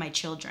one of my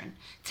children.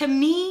 To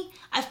me,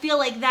 I feel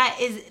like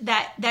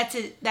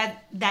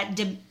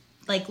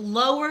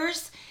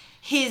lowers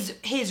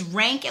his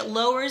rank. It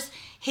lowers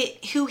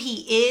who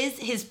he is,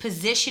 his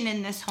position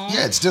in this home.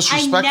 Yeah, it's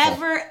disrespectful. I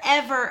never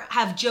ever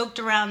have joked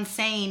around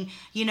saying,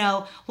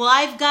 I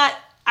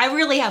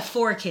really have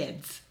 4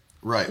 kids.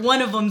 Right.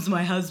 One of them's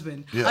my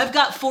husband. Yeah. I've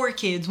got 4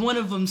 kids. One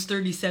of them's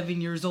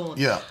 37 years old.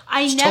 Yeah.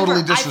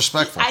 Totally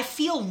disrespectful. I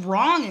feel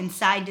wrong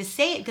inside to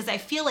say it because I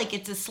feel like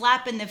it's a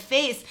slap in the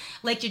face,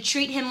 like to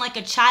treat him like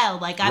a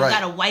child. Like I've got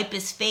to wipe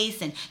his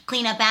face and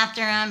clean up after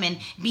him and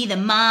be the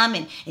mom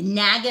and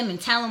nag him and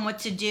tell him what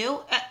to do.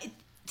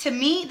 To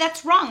me,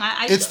 that's wrong.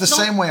 It's the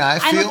same way I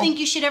feel. I don't think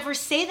you should ever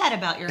say that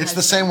about your husband. It's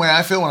the same way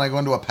I feel when I go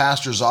into a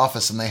pastor's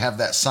office and they have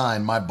that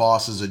sign, my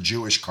boss is a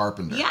Jewish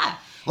carpenter. Yeah.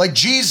 Like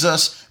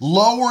Jesus,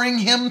 lowering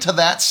him to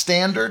that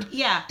standard,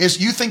 yeah,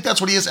 you think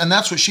that's what he is, and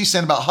that's what she's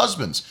saying about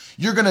husbands.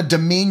 You're going to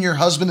demean your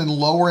husband and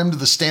lower him to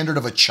the standard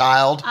of a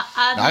child.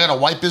 I got to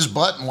wipe his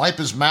butt and wipe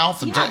his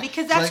mouth. And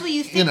because that's what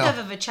you think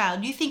of a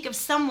child. You think of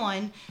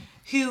someone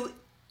who's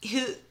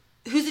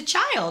a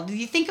child.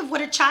 You think of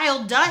what a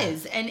child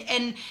does,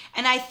 and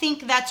I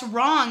think that's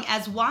wrong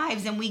as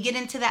wives. And we get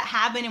into that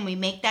habit and we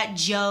make that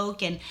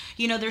joke, and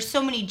there's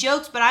so many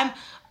jokes, but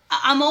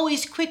I'm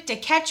always quick to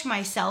catch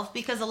myself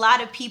because a lot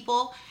of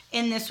people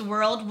in this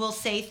world will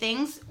say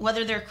things,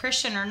 whether they're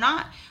Christian or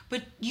not,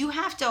 but you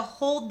have to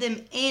hold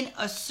them in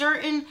a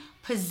certain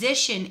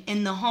position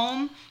in the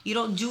home. You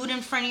don't do it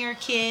in front of your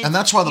kids. And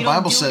that's why the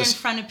Bible says, in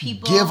front of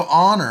people. Give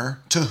honor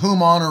to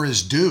whom honor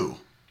is due.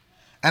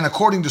 And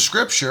according to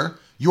Scripture,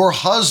 your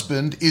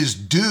husband is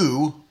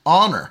due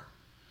honor.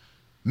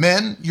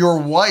 Men, your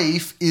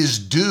wife is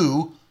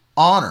due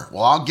honor.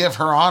 Well, I'll give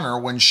her honor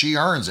when she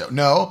earns it.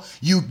 No,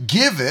 you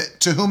give it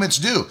to whom it's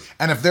due.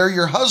 And if they're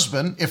your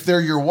husband, if they're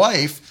your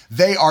wife,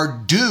 they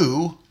are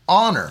due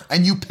honor,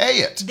 and you pay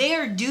it. They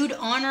are due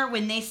honor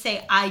when they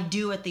say "I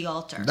do" at the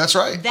altar. That's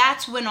right.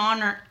 That's when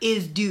honor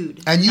is due,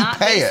 and you not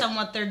pay based it on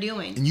what they're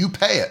doing. And you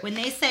pay it when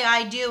they say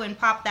 "I do" and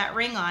pop that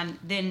ring on.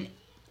 Then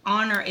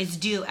honor is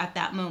due at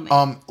that moment.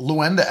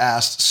 Luenda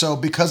asked, so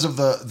because of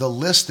the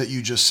list that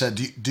you just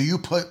said, do you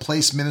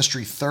place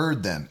ministry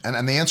third then?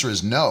 And the answer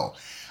is no.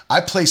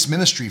 I place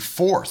ministry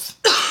fourth.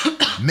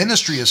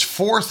 Ministry is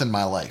fourth in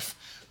my life.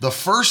 The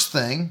first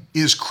thing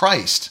is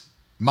Christ,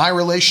 my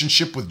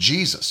relationship with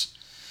Jesus.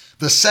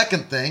 The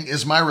second thing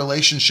is my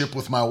relationship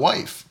with my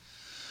wife.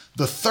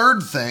 The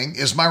third thing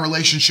is my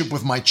relationship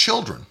with my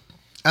children.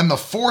 And the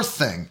fourth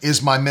thing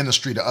is my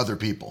ministry to other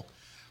people.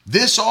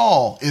 This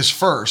all is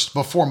first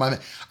before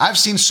I've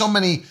seen so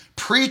many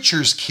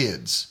preachers'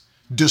 kids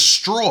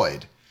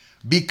destroyed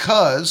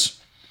because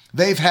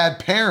they've had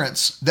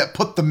parents that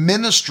put the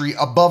ministry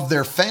above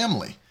their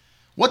family.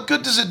 What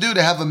good does it do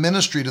to have a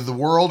ministry to the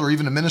world, or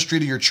even a ministry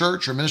to your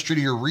church or ministry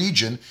to your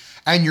region,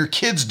 and your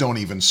kids don't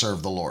even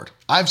serve the Lord?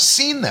 I've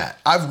seen that.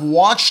 I've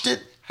watched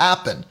it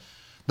happen.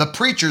 The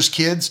preacher's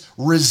kids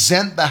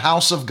resent the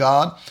house of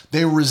God.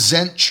 They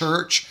resent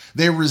church.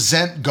 They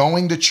resent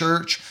going to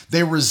church.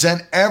 They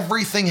resent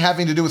everything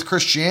having to do with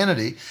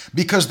Christianity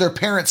because their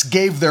parents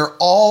gave their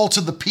all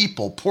to the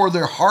people, poured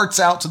their hearts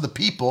out to the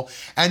people,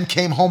 and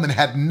came home and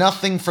had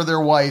nothing for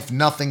their wife,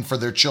 nothing for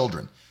their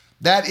children.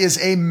 That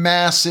is a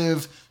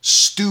massive,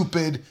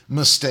 stupid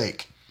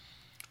mistake.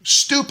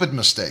 Stupid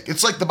mistake.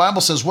 It's like the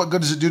Bible says, what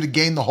good does it do to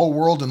gain the whole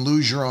world and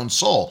lose your own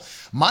soul?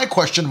 My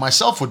question to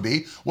myself would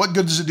be, what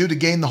good does it do to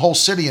gain the whole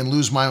city and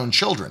lose my own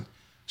children?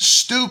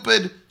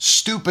 Stupid,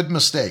 stupid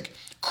mistake.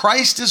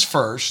 Christ is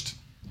first.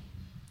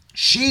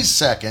 She's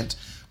second.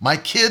 My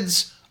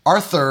kids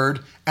are third.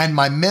 And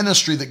my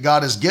ministry that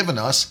God has given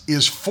us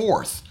is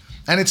fourth.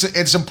 And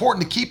it's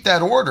important to keep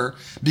that order,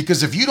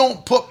 because if you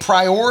don't put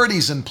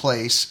priorities in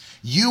place,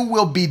 you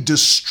will be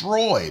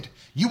destroyed.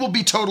 You will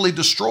be totally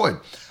destroyed.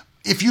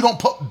 If you don't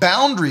put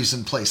boundaries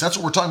in place, that's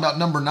what we're talking about.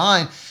 Number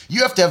 9,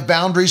 you have to have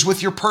boundaries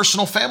with your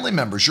personal family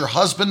members. Your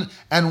husband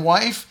and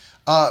wife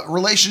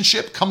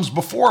relationship comes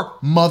before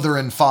mother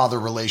and father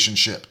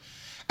relationship.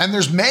 And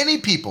there's many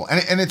people,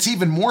 and it's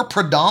even more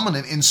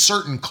predominant in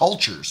certain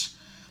cultures.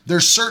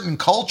 There's certain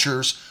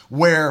cultures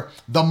where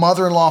the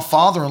mother-in-law,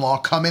 father-in-law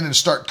come in and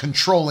start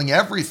controlling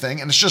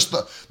everything. And it's just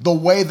the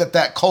way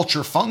that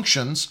culture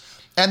functions.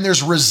 And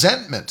there's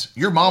resentment.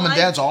 Your mom and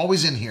dad's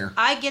always in here.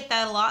 I get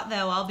that a lot,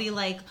 though. I'll be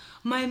like,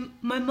 my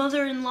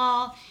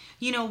mother-in-law,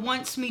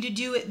 wants me to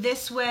do it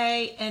this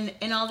way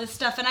and all this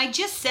stuff. And I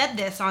just said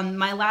this on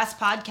my last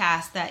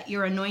podcast, that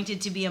you're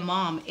anointed to be a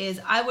mom,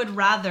 is I would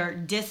rather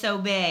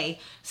disobey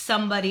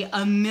somebody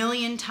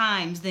 1,000,000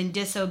 times than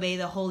disobey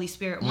the Holy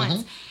Spirit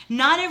once.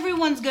 Not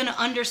everyone's going to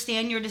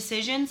understand your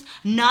decisions.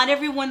 Not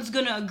everyone's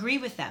going to agree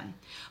with them.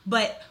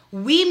 But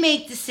we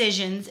make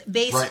decisions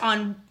based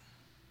on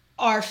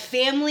our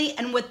family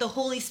and what the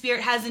Holy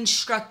Spirit has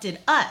instructed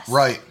us.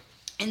 Right.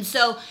 And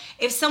so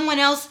if someone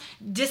else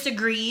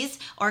disagrees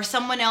or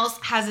someone else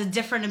has a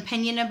different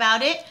opinion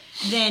about it,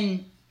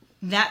 then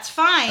that's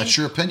fine. That's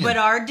your opinion. But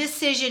our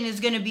decision is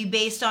going to be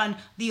based on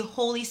the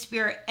Holy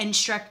Spirit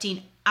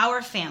instructing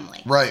our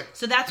family. Right.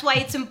 So that's why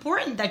it's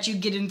important that you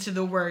get into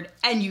the Word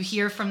and you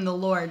hear from the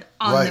Lord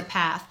on the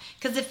path.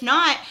 Because if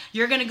not,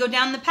 you're going to go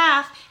down the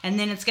path, and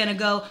then it's going to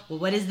go, well,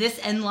 what does this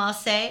in-law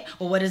say?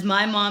 Well, what does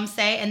my mom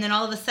say? And then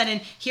all of a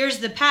sudden, here's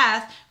the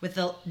path with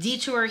a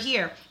detour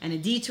here and a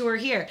detour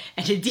here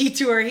and a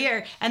detour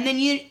here. And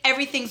then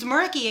everything's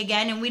murky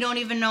again, and we don't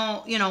even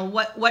know,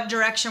 what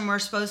direction we're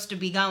supposed to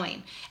be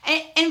going.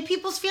 And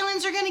people's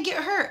feelings are going to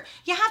get hurt.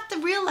 You have to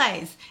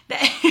realize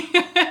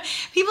that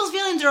people's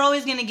feelings are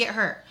always going to get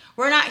hurt.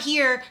 We're not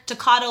here to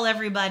coddle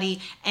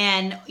everybody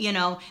and,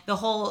 the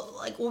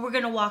whole, we're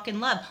going to walk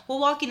in love. Well,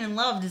 walking in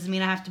love doesn't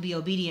mean I have to be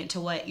obedient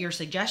to what your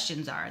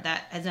suggestions are.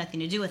 That has nothing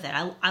to do with it.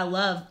 I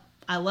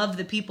love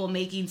the people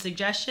making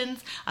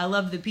suggestions. I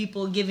love the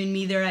people giving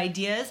me their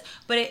ideas.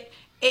 But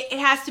it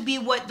has to be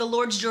what the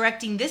Lord's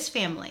directing this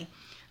family.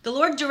 The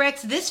Lord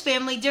directs this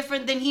family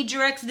different than he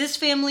directs this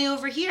family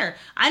over here.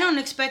 I don't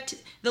expect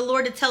the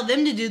Lord to tell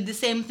them to do the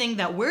same thing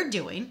that we're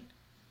doing.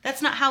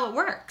 That's not how it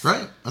works.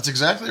 Right. That's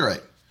exactly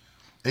right.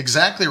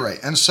 Exactly right.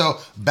 And so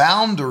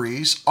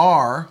boundaries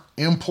are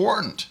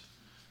important.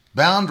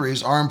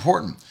 Boundaries are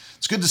important.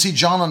 It's good to see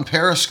John on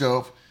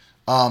Periscope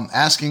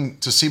asking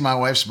to see my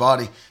wife's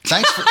body.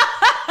 Thanks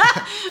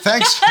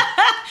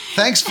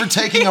for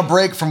taking a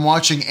break from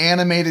watching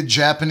animated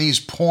Japanese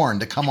porn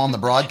to come on the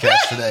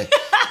broadcast today.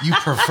 You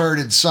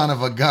perverted son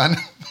of a gun.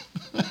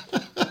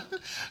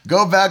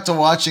 Go back to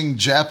watching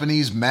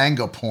Japanese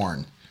manga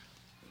porn.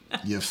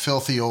 You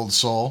filthy old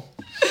soul.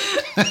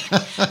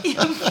 You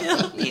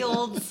filthy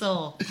old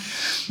soul.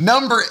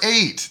 Number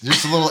 8.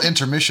 Just a little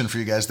intermission for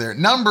you guys there.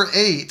 Number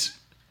 8.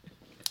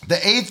 The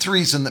 8th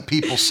reason that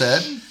people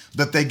said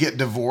that they get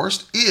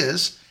divorced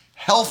is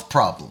health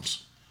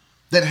problems.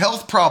 That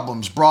health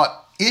problems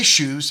brought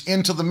issues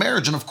into the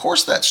marriage. And of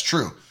course that's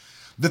true.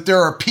 That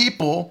there are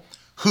people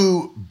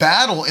who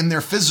battle in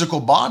their physical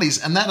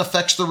bodies, and that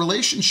affects the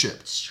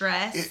relationship.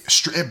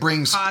 Stress. It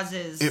brings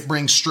causes. It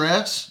brings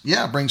stress.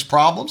 Yeah, it brings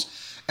problems.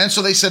 And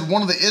so they said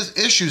one of the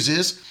issues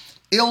is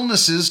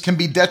illnesses can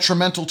be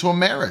detrimental to a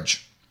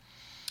marriage.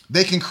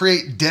 They can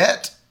create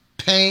debt,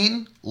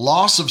 pain,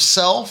 loss of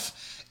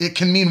self. It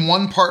can mean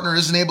one partner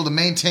isn't able to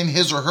maintain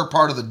his or her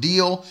part of the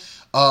deal.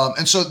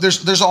 And so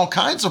there's all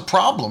kinds of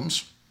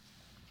problems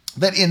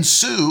that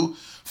ensue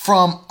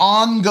from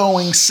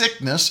ongoing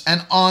sickness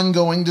and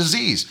ongoing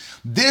disease.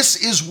 This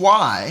is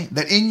why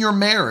that in your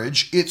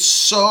marriage, it's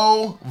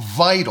so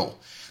vital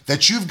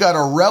that you've got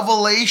a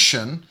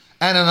revelation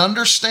and an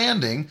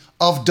understanding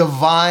of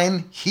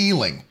divine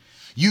healing.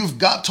 You've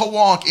got to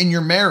walk in your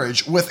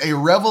marriage with a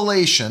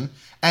revelation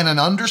and an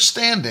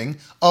understanding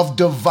of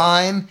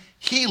divine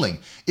healing.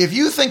 If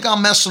you think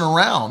I'm messing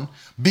around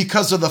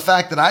because of the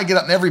fact that I get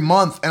up every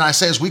month and I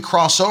say, as we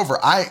cross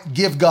over, I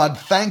give God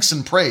thanks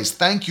and praise.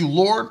 Thank you,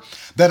 Lord,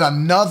 that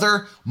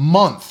another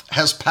month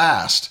has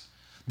passed,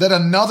 that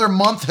another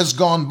month has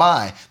gone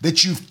by,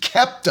 that you've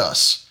kept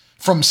us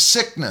from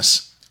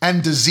sickness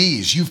and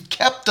disease. You've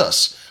kept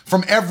us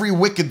from every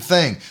wicked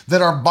thing,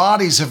 that our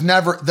bodies have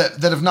never,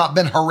 that have not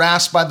been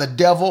harassed by the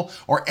devil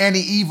or any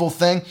evil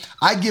thing.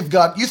 I give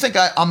God, you think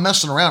I'm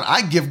messing around?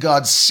 I give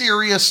God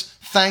serious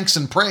thanks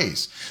and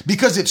praise,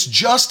 because it's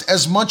just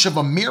as much of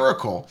a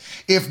miracle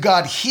if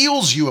God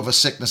heals you of a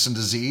sickness and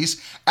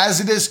disease as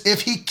it is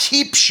if he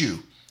keeps you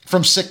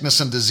from sickness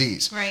and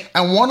disease. Right.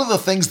 And one of the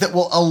things that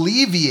will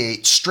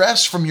alleviate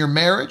stress from your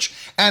marriage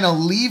and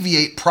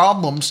alleviate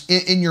problems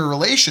in your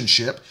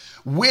relationship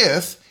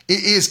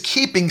is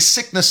keeping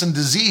sickness and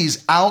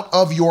disease out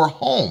of your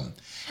home.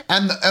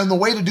 And the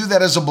way to do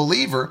that as a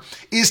believer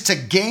is to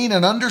gain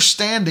an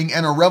understanding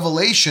and a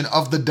revelation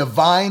of the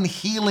divine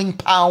healing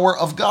power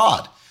of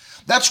God.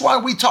 That's why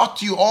we talk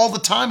to you all the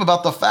time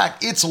about the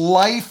fact it's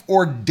life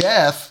or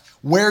death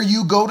where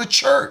you go to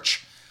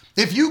church.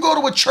 If you go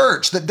to a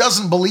church that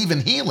doesn't believe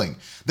in healing,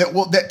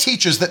 that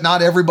teaches that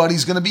not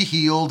everybody's going to be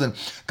healed and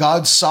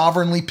God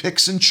sovereignly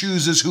picks and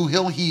chooses who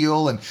he'll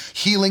heal and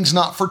healing's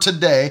not for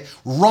today,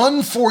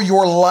 run for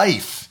your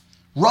life.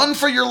 Run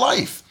for your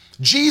life.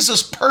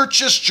 Jesus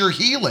purchased your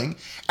healing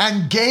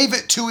and gave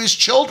it to his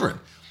children,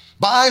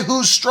 by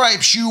whose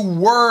stripes you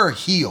were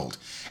healed.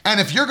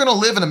 And if you're going to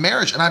live in a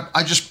marriage, and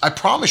I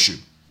promise you,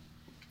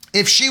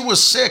 if she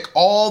was sick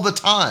all the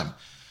time,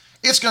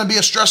 it's going to be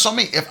a stress on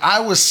me. If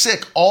I was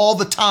sick all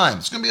the time,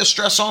 it's going to be a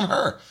stress on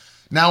her.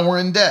 Now we're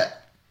in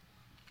debt.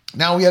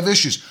 Now we have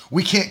issues.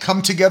 We can't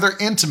come together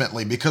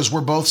intimately because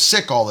we're both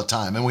sick all the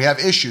time and we have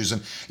issues.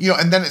 And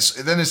then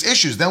it's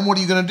issues. Then what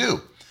are you going to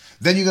do?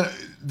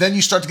 Then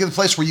you start to get to the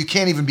place where you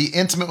can't even be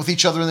intimate with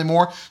each other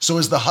anymore. So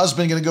is the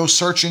husband going to go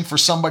searching for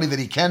somebody that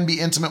he can be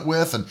intimate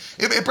with? And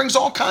it brings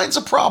all kinds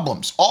of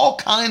problems.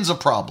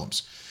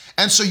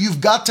 And so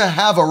you've got to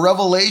have a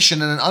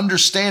revelation and an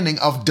understanding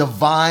of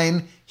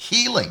divine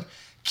healing.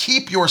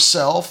 Keep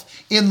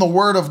yourself in the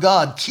Word of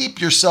God. Keep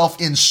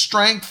yourself in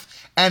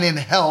strength and in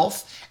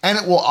health. And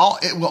it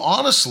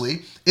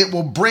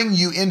will bring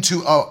you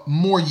into a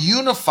more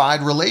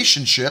unified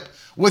relationship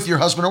with your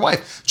husband or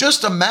wife.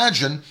 Just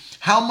imagine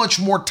how much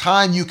more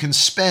time you can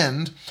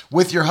spend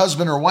with your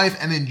husband or wife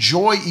and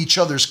enjoy each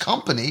other's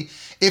company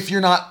if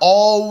you're not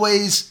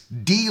always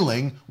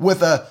dealing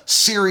with a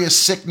serious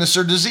sickness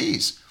or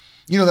disease.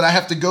 That I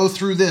have to go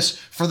through this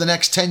for the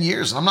next 10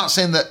 years. And I'm not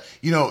saying that,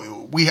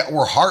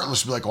 we're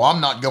heartless to be like, well,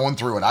 I'm not going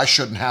through it. I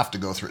shouldn't have to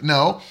go through it.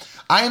 No,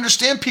 I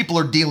understand people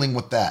are dealing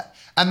with that.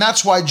 And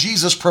that's why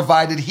Jesus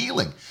provided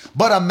healing.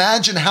 But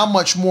imagine how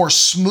much more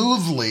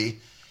smoothly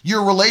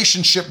your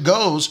relationship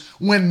goes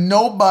when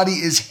nobody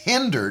is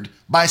hindered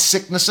by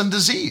sickness and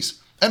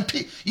disease. And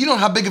you know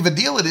how big of a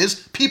deal it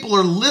is. People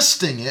are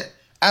listing it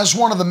as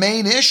one of the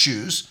main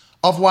issues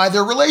of why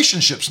their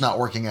relationship's not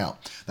working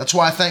out. That's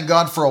why I thank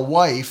God for a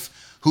wife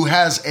who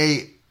has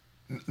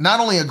not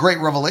only a great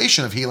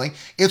revelation of healing,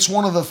 it's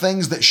one of the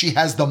things that she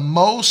has the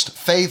most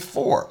faith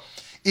for,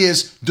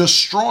 is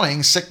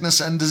destroying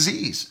sickness and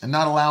disease and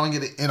not allowing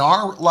it in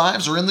our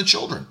lives or in the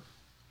children.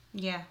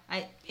 Yeah,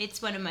 it's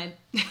one of my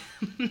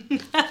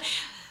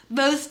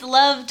most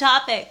loved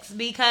topics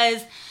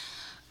because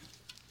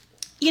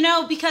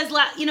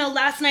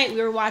last night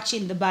we were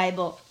watching the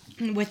Bible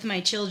with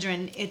my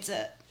children. It's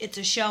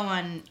a show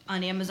on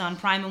Amazon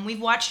Prime, and we've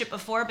watched it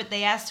before, but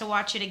they asked to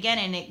watch it again,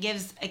 and it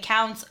gives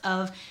accounts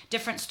of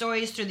different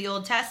stories through the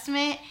Old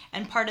Testament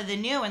and part of the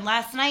New. And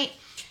last night,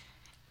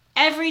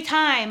 every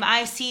time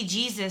I see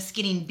Jesus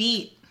getting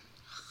beat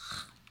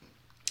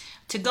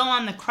to go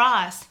on the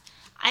cross,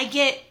 I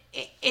get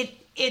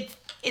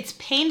it's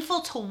painful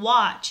to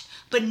watch,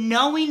 but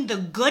knowing the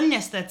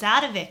goodness that's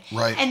out of it.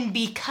 Right. And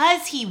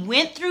because he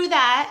went through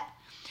that,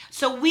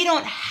 so we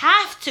don't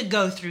have to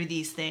go through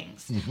these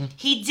things. Mm-hmm.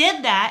 He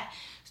did that,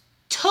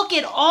 took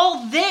it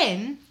all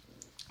then,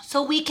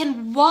 so we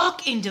can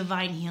walk in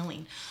divine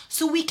healing.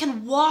 So we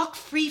can walk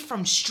free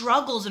from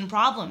struggles and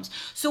problems.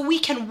 So we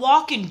can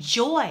walk in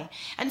joy.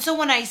 And so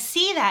when I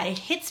see that, it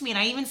hits me. And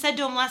I even said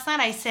to him last night,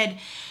 I said,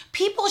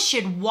 people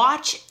should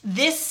watch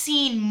this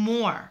scene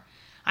more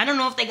I don't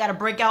know if they got to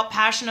break out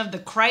Passion of the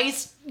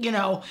Christ,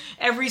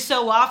 every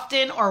so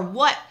often or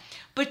what.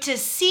 But to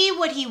see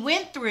what he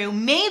went through,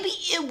 maybe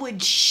it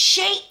would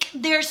shake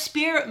their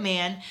spirit,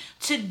 man,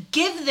 to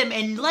give them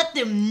and let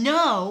them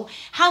know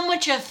how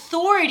much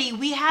authority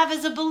we have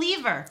as a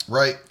believer.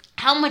 Right.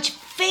 How much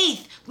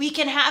faith we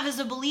can have as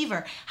a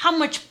believer. How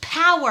much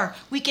power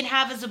we can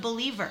have as a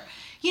believer.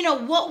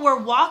 What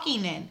we're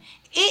walking in.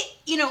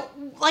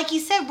 Like he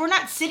said, we're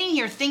not sitting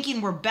here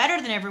thinking we're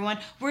better than everyone.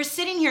 We're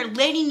sitting here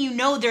letting you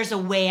know there's a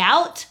way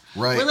out.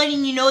 Right. We're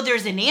letting you know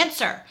there's an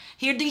answer.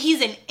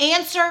 He's an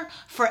answer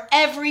for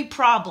every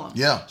problem.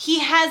 Yeah. He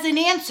has an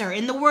answer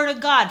in the Word of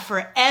God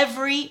for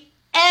every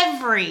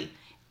problem.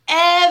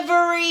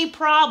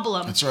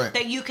 That's right.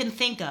 That you can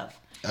think of.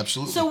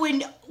 Absolutely. So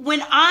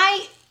when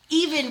I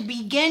even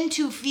begin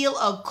to feel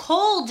a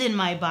cold in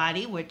my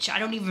body, which I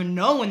don't even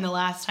know when the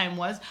last time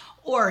was,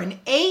 or an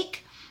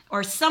ache,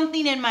 or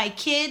something in my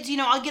kids,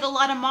 I'll get a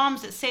lot of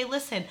moms that say,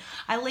 listen,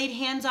 I laid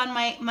hands on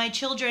my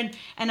children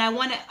and I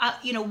want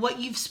to, what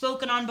you've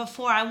spoken on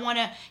before, I want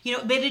to,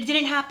 but it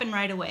didn't happen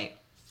right away.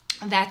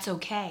 That's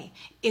okay.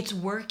 It's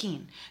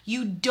working.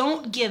 You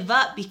don't give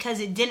up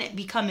because it didn't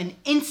become an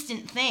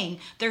instant thing.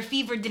 Their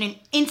fever didn't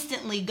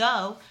instantly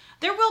go.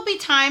 There will be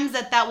times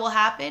that will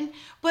happen,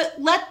 but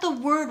let the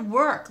word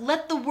work.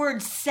 Let the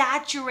word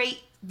saturate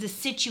the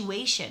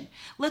situation.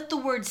 Let the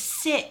word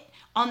sit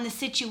on the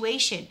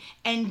situation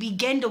and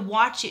begin to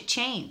watch it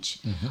change.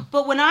 Mm-hmm.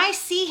 But when I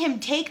see him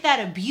take that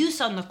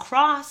abuse on the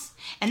cross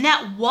and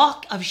that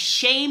walk of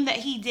shame that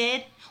he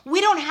did,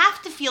 we don't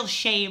have to feel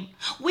shame.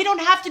 We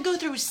don't have to go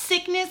through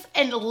sickness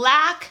and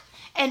lack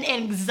and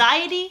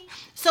anxiety.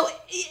 So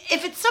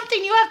if it's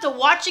something you have to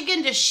watch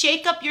again to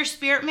shake up your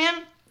spirit,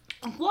 man,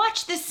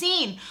 watch the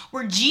scene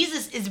where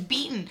Jesus is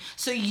beaten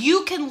so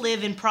you can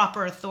live in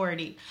proper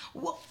authority.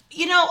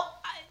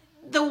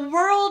 The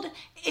world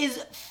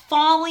is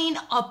falling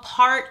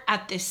apart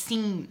at the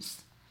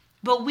seams,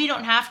 but we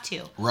don't have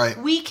to. Right.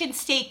 We can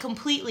stay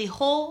completely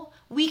whole.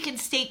 We can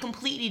stay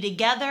completely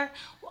together.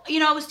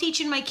 I was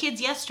teaching my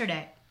kids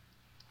yesterday.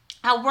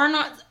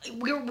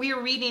 We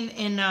were reading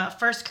in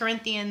 1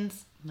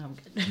 Corinthians. No, I'm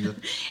good. Yep.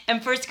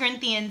 And 1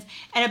 Corinthians,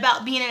 and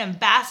about being an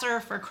ambassador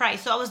for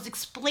Christ. So I was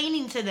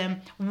explaining to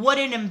them what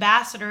an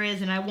ambassador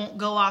is, and I won't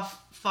go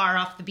far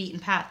off the beaten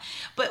path,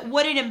 but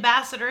what an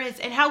ambassador is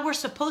and how we're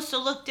supposed to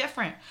look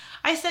different.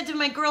 I said to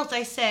my girls,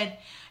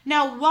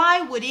 now why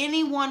would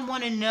anyone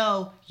want to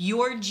know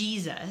your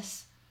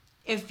Jesus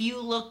if you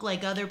look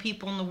like other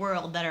people in the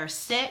world that are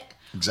sick,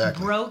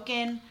 exactly,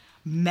 broken,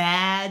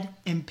 mad,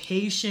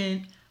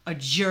 impatient, a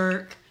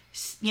jerk,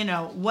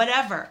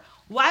 whatever?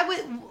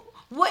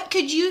 What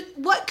could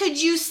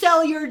you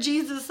sell your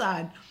Jesus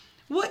on?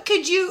 What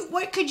could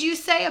you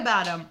say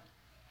about him?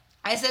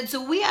 I said,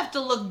 so we have to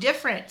look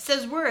different. It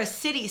says we're a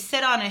city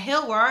set on a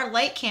hill where our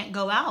light can't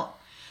go out.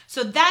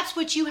 So that's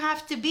what you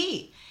have to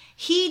be.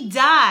 He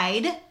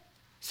died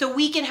so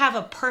we can have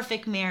a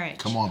perfect marriage.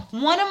 Come on.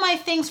 One of my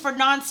things for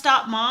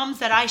Nonstop Moms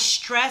that I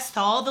stress to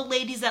all the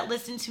ladies that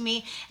listen to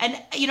me,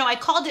 and I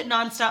called it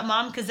Nonstop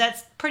Mom because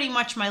that's pretty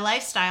much my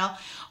lifestyle,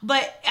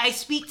 but I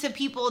speak to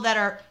people that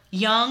are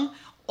young,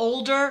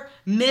 older,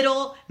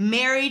 middle,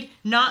 married,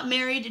 not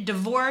married,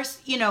 divorced,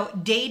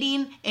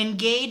 dating,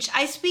 engaged.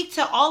 I speak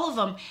to all of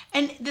them.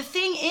 And the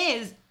thing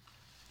is,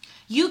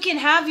 you can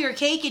have your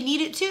cake and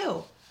eat it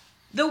too.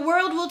 The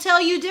world will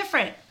tell you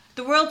different.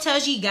 The world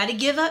tells you got to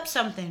give up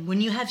something. When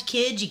you have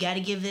kids, you got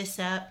to give this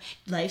up.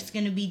 Life's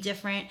going to be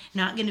different,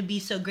 not going to be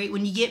so great.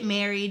 When you get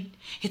married,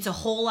 it's a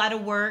whole lot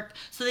of work.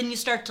 So then you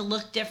start to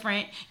look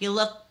different.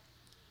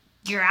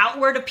 Your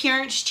outward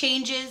appearance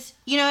changes.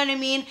 You know what I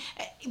mean?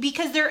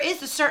 Because there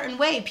is a certain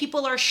way.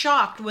 People are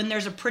shocked when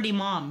there's a pretty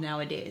mom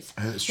nowadays.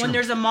 It's true. When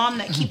there's a mom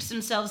that keeps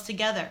themselves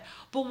together.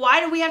 But why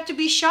do we have to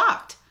be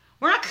shocked?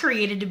 We're not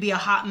created to be a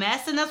hot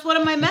mess, and that's one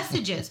of my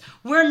messages.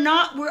 We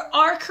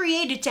are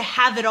created to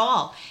have it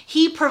all.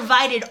 He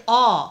provided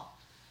all.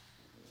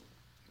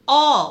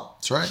 All.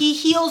 That's right. He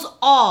heals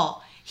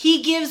all.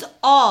 He gives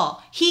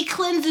all. He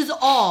cleanses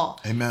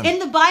all. Amen. In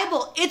the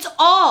Bible, it's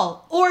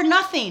all or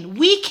nothing.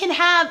 We can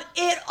have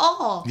it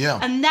all. Yeah.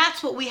 And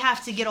that's what we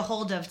have to get a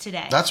hold of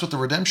today. That's what the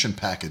redemption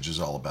package is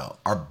all about.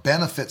 Our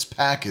benefits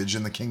package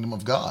in the kingdom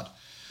of God.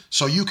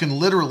 So you can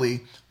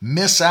literally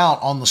miss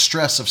out on the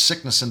stress of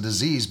sickness and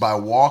disease by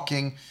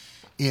walking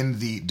in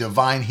the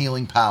divine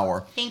healing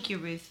power. Thank you,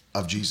 Ruth.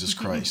 Of Jesus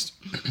Christ.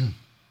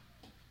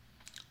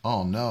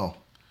 Oh, no.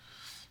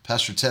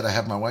 Pastor Ted, I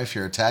have my wife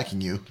here attacking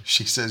you.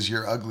 She says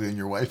you're ugly and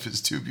your wife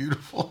is too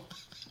beautiful.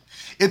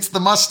 It's the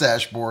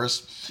mustache,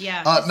 Boris.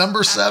 Yeah.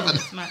 Number 7.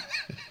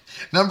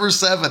 Number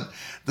 7.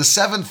 The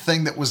 7th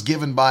thing that was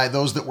given by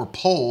those that were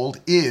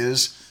polled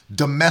is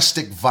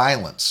domestic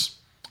violence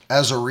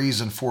as a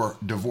reason for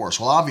divorce.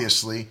 Well,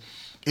 obviously,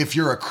 if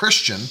you're a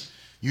Christian,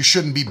 you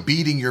shouldn't be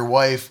beating your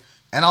wife.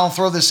 And I'll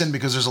throw this in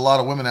because there's a lot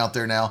of women out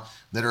there now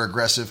that are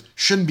aggressive.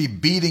 Shouldn't be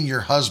beating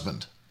your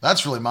husband.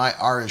 That's really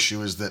our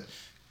issue, is that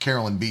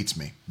Carolyn beats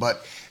me.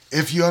 But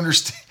if you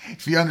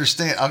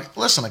understand,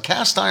 listen, a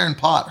cast iron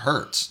pot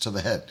hurts to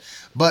the head.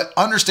 But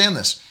understand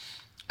this.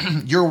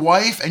 Your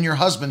wife and your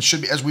husband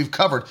should be, as we've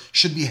covered,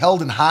 should be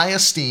held in high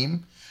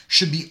esteem,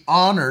 should be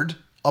honored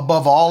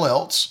above all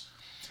else.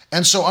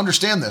 And so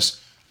understand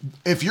this.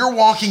 If you're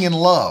walking in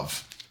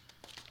love,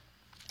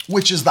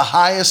 which is the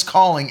highest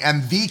calling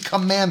and the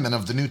commandment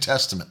of the New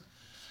Testament,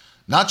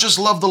 not just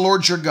love the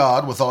Lord your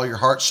God with all your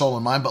heart, soul,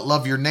 and mind, but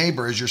love your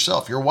neighbor as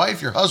yourself. Your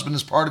wife, your husband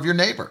is part of your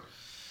neighbor.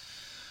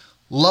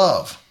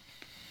 Love.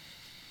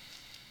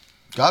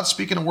 God's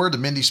speaking a word to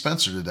Mindy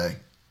Spencer today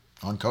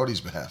on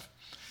Cody's behalf.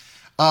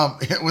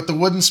 With the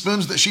wooden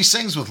spoons that she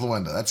sings with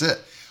Luenda. That's it.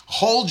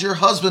 Hold your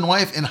husband and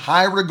wife in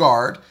high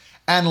regard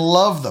and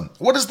love them.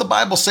 What does the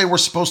Bible say we're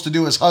supposed to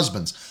do as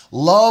husbands?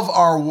 Love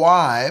our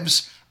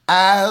wives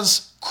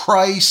as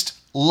Christ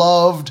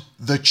loved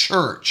the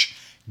church,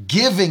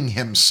 giving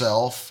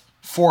himself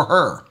for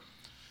her.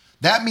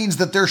 That means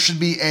that there should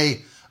be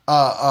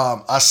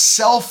a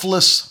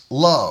selfless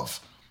love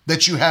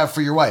that you have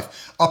for your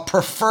wife, a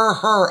prefer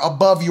her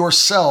above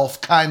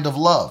yourself kind of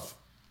love.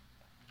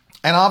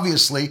 And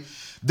obviously,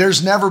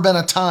 there's never been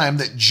a time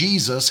that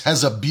Jesus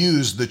has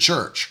abused the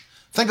church.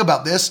 Think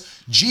about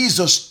this.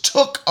 Jesus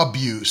took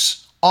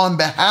abuse on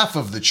behalf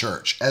of the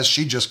church, as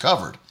she just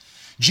covered.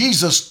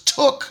 Jesus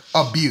took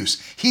abuse.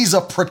 He's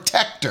a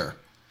protector.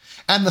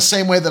 And the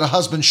same way that a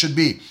husband should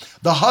be.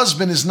 The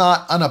husband is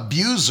not an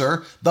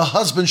abuser. The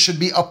husband should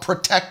be a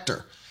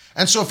protector.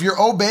 And so if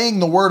you're obeying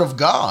the word of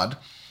God,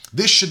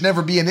 this should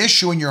never be an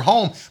issue in your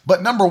home.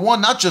 But number one,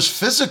 not just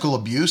physical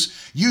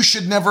abuse, you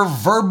should never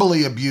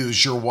verbally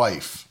abuse your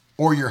wife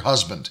or your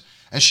husband.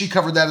 And she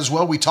covered that as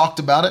well. We talked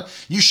about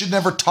it. You should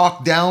never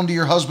talk down to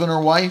your husband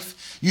or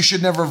wife. You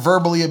should never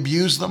verbally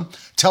abuse them.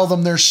 Tell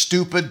them they're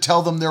stupid.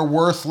 Tell them they're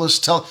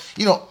worthless.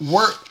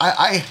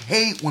 I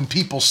hate when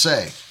people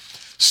say,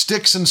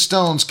 sticks and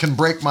stones can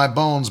break my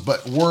bones,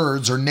 but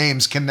words or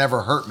names can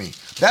never hurt me.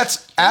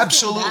 That's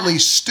absolutely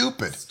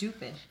stupid.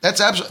 That's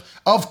absolutely.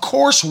 Of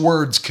course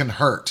words can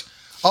hurt.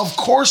 Of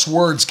course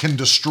words can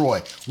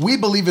destroy. We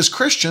believe as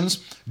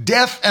Christians,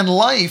 death and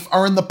life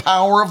are in the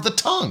power of the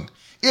tongue.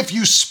 If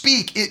you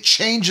speak, it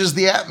changes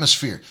the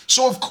atmosphere.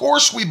 So of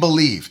course we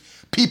believe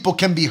people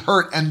can be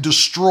hurt and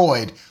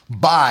destroyed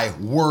by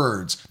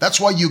words.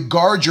 That's why you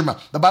guard your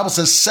mouth. The Bible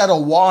says, set a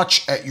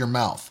watch at your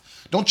mouth.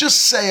 Don't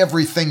just say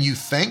everything you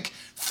think.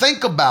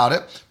 Think about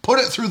it, put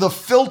it through the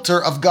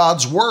filter of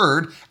God's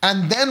word,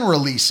 and then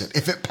release it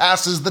if it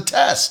passes the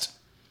test.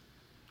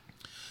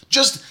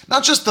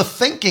 Not just the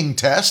thinking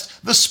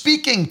test, the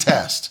speaking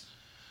test.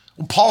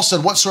 Paul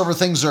said, whatsoever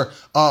things are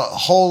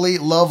holy,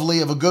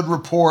 lovely, of a good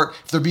report,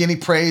 if there be any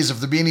praise, if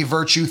there be any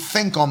virtue,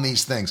 think on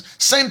these things.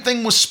 Same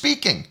thing with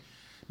speaking.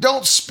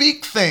 Don't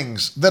speak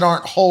things that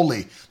aren't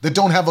holy, that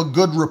don't have a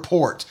good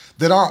report,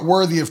 that aren't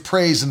worthy of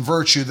praise and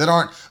virtue, that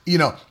aren't,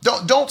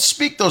 don't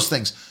speak those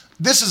things.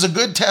 This is a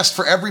good test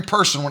for every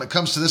person when it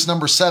comes to this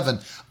number 7,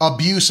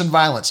 abuse and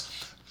violence.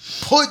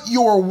 Put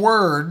your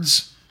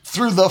words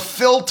through the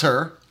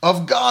filter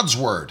of God's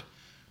word.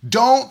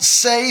 Don't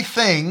say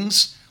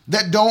things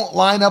that don't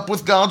line up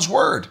with God's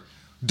word.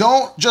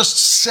 Don't just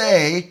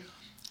say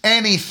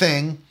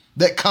anything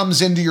that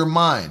comes into your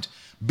mind.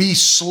 Be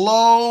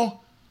slow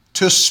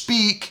to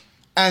speak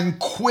and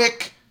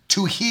quick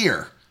to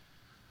hear.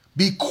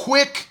 Be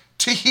quick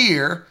to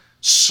hear,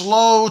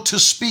 slow to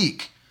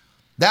speak.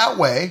 That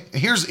way,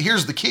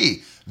 here's the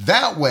key.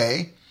 That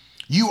way,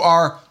 you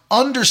are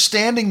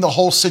understanding the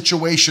whole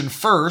situation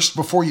first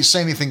before you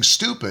say anything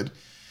stupid.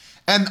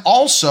 And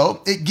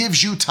also, it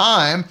gives you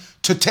time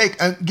to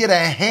get a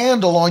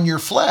handle on your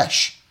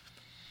flesh.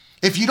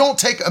 If you don't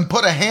take and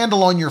put a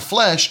handle on your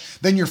flesh,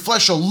 then your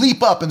flesh will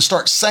leap up and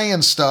start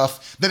saying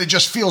stuff that it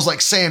just feels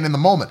like saying in the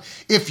moment.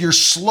 If you're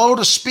slow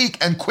to speak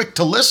and quick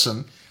to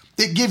listen,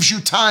 it gives you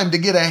time to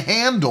get a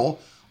handle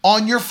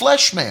on your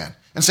flesh man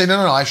and say,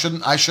 no, I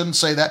shouldn't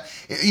say that.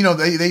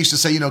 They used to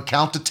say,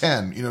 count to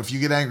 10. If you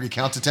get angry,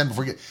 count to 10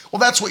 before you get,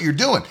 well, that's what you're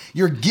doing.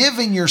 You're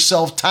giving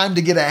yourself time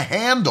to get a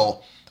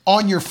handle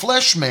on your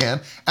flesh man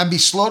and be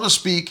slow to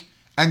speak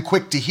and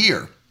quick to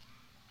hear.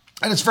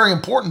 And it's very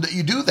important that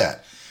you do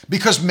that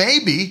because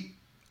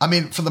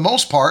for the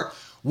most part,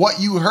 what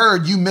you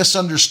heard, you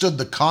misunderstood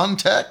the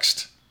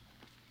context.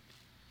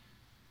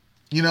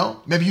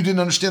 Maybe you didn't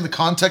understand the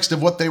context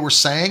of what they were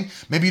saying.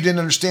 Maybe you didn't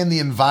understand the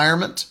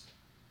environment.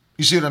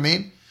 You see what I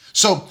mean?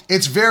 So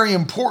it's very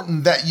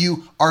important that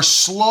you are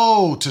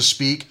slow to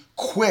speak,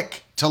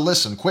 quick to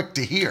listen, quick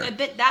to hear.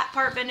 But that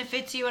part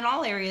benefits you in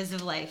all areas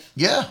of life.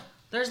 Yeah.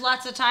 There's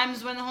lots of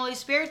times when the Holy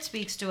Spirit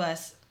speaks to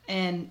us.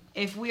 And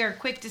if we are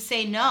quick to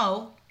say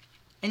no,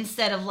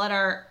 instead of let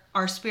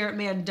our spirit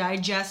man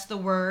digest the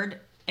word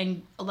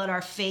and let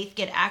our faith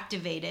get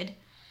activated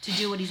to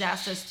do what he's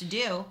asked us to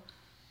do,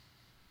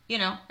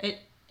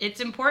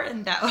 it's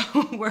important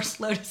that we're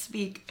slow to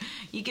speak.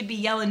 You could be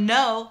yelling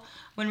no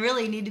when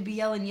really you need to be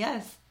yelling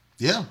yes.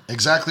 Yeah,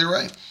 exactly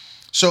right.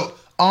 So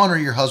honor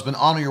your husband,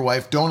 honor your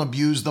wife. Don't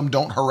abuse them.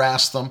 Don't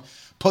harass them.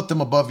 Put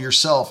them above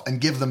yourself and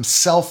give them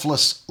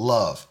selfless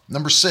love.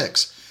 Number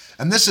 6,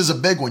 and this is a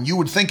big one. You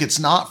would think it's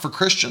not for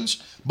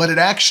Christians, but it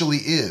actually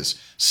is.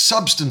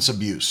 Substance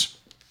abuse.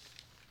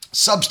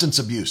 Substance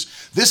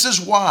abuse. This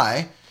is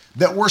why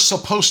that we're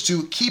supposed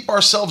to keep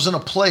ourselves in a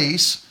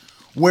place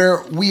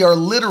where we are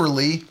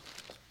literally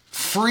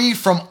free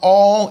from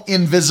all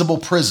invisible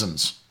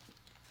prisons.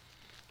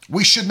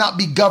 We should not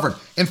be governed.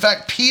 In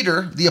fact,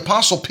 Peter, the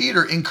Apostle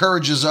Peter,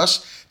 encourages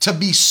us to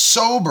be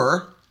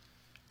sober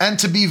and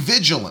to be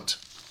vigilant.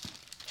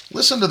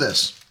 Listen to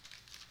this.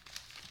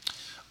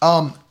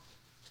 1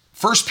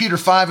 Peter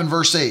 5 and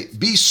verse 8.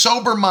 Be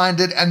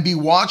sober-minded and be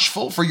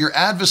watchful, for your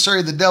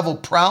adversary the devil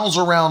prowls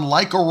around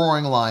like a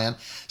roaring lion,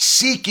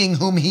 seeking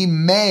whom he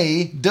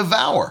may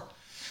devour.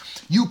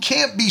 You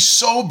can't be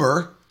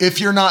sober if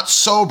you're not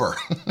sober.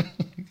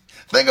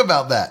 Think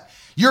about that.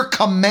 You're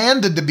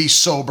commanded to be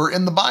sober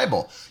in the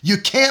Bible. You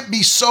can't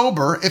be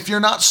sober if you're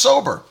not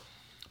sober.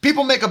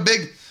 People make a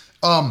big,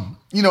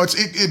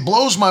 it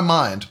blows my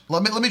mind.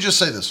 Let me just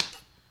say this.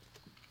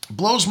 It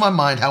blows my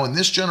mind how in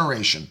this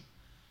generation,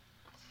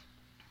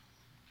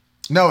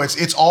 no,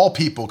 it's all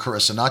people,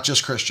 Carissa, not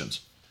just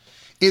Christians.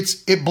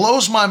 It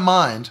blows my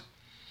mind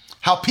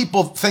how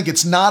people think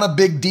it's not a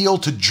big deal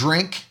to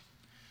drink.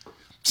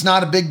 It's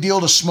not a big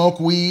deal to smoke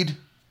weed.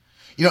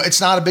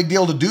 It's not a big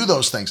deal to do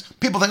those things.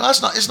 People think,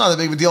 it's not a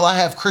big deal. I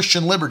have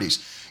Christian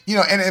liberties.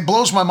 And it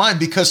blows my mind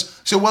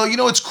because,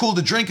 it's cool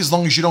to drink as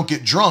long as you don't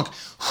get drunk.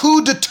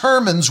 Who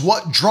determines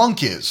what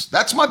drunk is?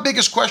 That's my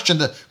biggest question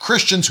to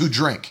Christians who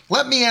drink.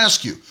 Let me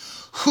ask you,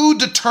 who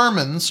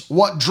determines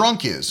what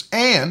drunk is?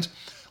 And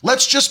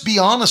let's just be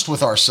honest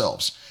with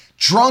ourselves.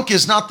 Drunk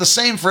is not the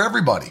same for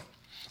everybody.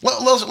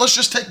 Let's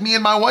just take me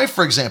and my wife,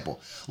 for example.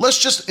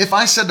 If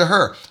I said to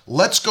her,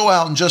 let's go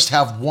out and just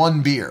have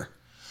one beer.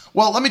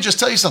 Well, let me just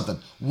tell you something.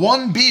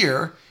 One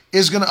beer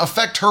is going to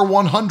affect her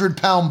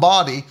 100-pound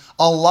body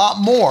a lot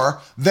more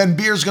than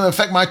beer is going to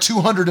affect my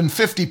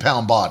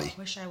 250-pound body.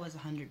 Wish I was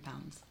 100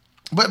 pounds.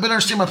 But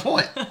understand my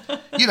point.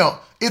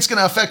 It's going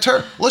to affect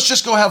her. Let's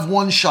just go have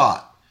one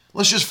shot.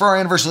 For our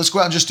anniversary, let's go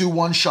out and just do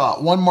one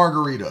shot, one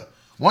margarita.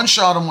 One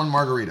shot and one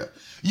margarita.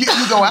 You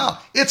go out.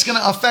 It's going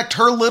to affect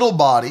her little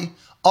body.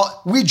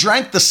 We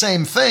drank the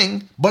same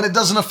thing, but it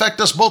doesn't affect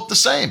us both the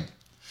same.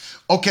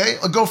 Okay,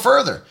 I'll go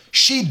further.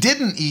 She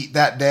didn't eat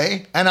that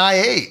day, and I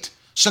ate.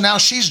 So now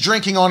she's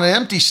drinking on an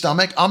empty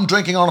stomach, I'm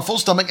drinking on a full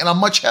stomach, and I'm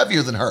much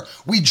heavier than her.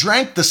 We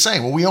drank the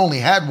same. Well, we only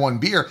had one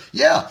beer.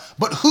 Yeah,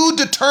 but who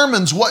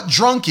determines what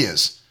drunk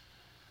is?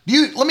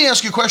 Let me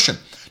ask you a question.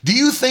 Do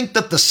you think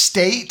that the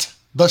state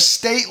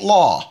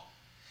law,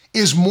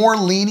 is more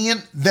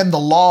lenient than the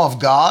law of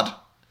God?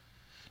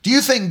 Do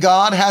you think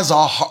God has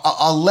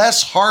a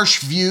less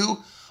harsh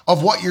view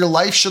of what your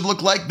life should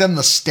look like than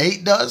the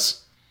state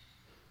does?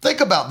 Think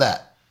about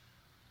that.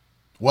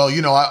 Well,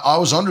 I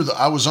was under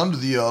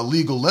the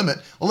legal limit.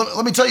 Well,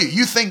 let me tell you,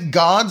 you think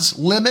God's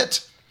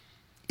limit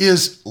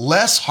is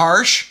less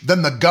harsh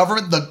than the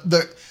government,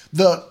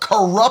 the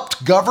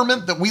corrupt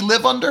government that we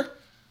live under?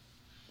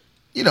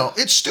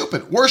 It's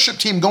stupid. Worship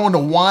team going to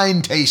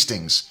wine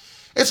tastings.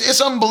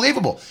 It's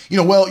unbelievable.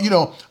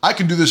 I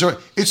can do this.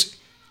 It's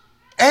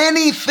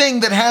anything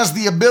that has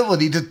the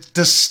ability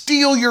to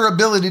steal your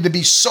ability to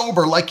be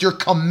sober like you're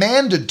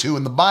commanded to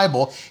in the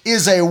Bible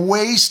is a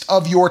waste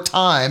of your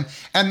time.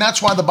 And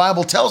that's why the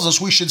Bible tells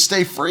us we should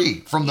stay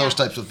free from those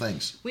types of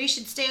things. We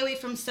should stay away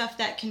from stuff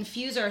that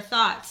confuse our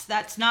thoughts.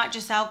 That's not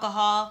just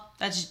alcohol.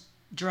 That's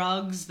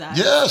drugs.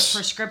 That's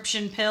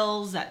prescription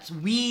pills. That's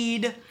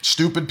weed.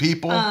 Stupid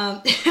people.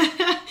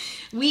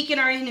 Weaken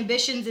our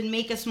inhibitions and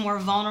make us more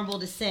vulnerable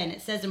to sin.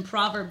 It says in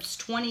Proverbs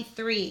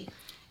 23.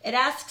 It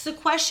asks a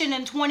question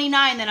in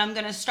 29 that I'm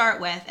going to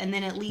start with, and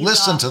then it leads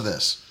Listen off. to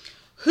this.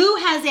 Who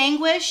has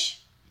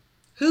anguish?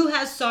 Who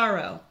has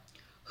sorrow?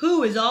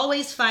 Who is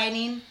always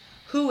fighting?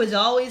 Who is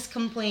always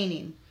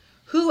complaining?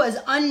 Who has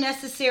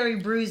unnecessary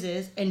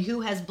bruises? And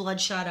who has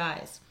bloodshot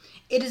eyes?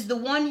 It is the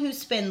one who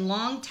spends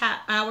long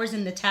hours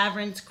in the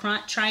taverns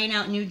trying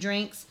out new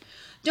drinks.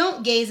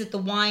 Don't gaze at the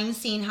wine,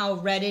 seeing how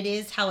red it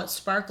is, how it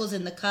sparkles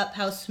in the cup,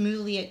 how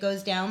smoothly it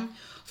goes down.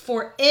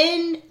 For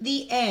in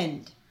the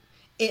end,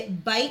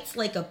 it bites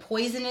like a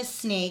poisonous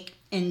snake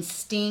and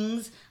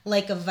stings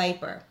like a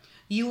viper.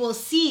 You will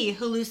see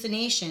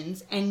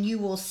hallucinations and you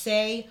will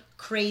say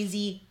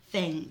crazy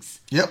things.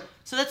 Yep.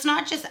 So that's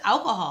not just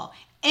alcohol.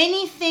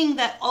 Anything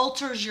that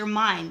alters your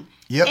mind.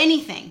 Yep.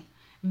 Anything.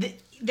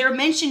 They're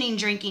mentioning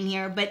drinking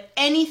here, but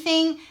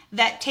anything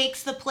that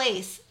takes the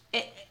place.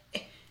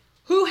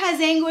 Who has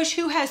anguish?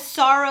 Who has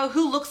sorrow?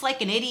 Who looks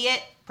like an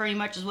idiot? Pretty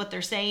much is what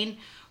they're saying.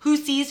 Who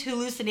sees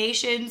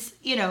hallucinations?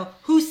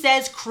 Who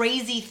says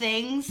crazy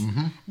things?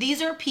 Mm-hmm.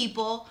 These are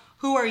people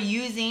who are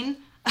using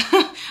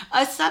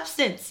a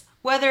substance,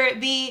 whether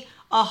it be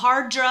a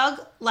hard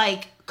drug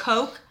like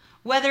Coke,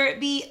 whether it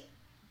be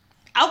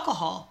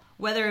alcohol,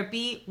 whether it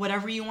be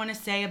whatever you want to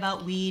say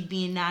about weed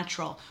being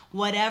natural,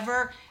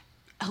 whatever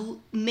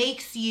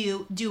makes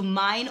you do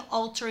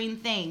mind-altering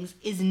things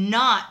is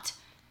not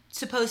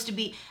supposed to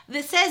be.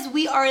 This says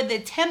we are the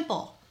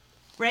temple,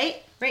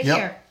 right? Right. Yep.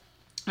 Here.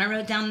 I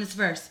wrote down this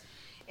verse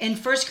in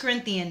 1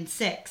 Corinthians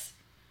 6.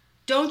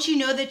 Don't you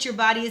know that your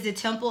body is a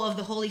temple of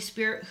the Holy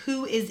Spirit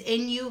who is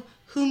in you,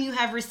 whom you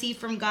have received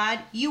from God?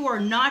 You are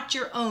not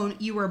your own.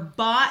 You were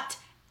bought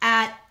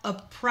at a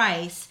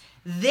price.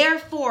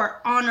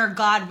 Therefore, honor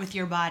God with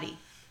your body.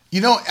 You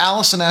know,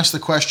 Allison asked the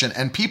question,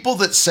 and people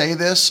that say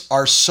this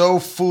are so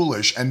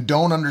foolish and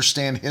don't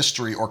understand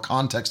history or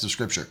context of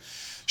Scripture.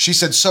 She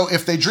said, so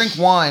if they drink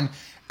wine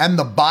and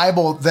the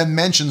Bible then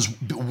mentions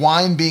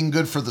wine being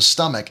good for the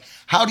stomach,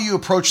 how do you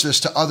approach this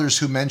to others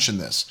who mention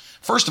this?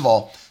 First of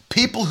all,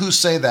 people who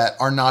say that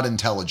are not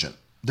intelligent.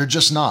 They're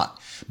just not.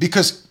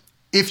 Because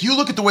if you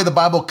look at the way the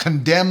Bible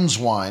condemns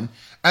wine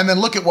and then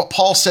look at what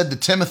Paul said to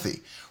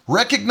Timothy,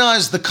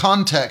 recognize the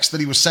context that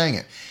he was saying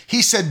it.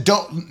 He said,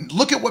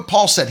 look at what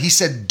Paul said. He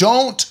said,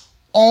 don't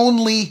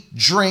only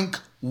drink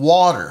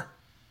water.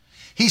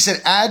 He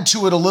said, add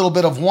to it a little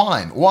bit of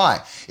wine.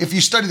 Why? If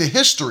you study the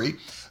history,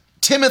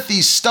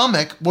 Timothy's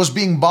stomach was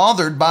being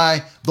bothered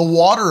by the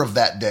water of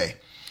that day.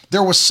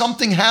 There was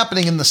something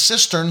happening in the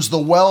cisterns,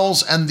 the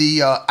wells, and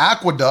the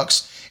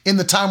aqueducts in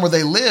the time where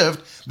they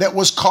lived that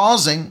was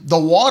causing, the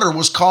water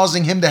was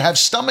causing him to have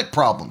stomach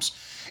problems.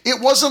 It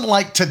wasn't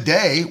like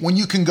today when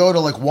you can go to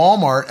like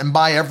Walmart and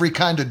buy every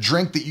kind of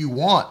drink that you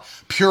want.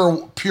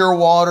 Pure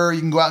water,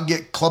 you can go out and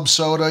get club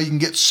soda, you can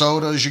get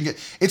sodas,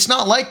 it's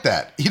not like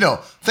that. You know,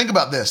 think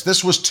about this.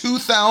 This was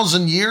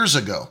 2,000 years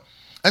ago.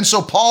 And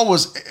so Paul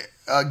was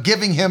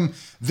giving him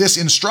this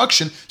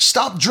instruction.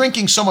 Stop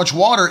drinking so much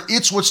water.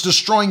 It's what's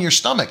destroying your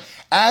stomach.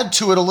 Add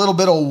to it a little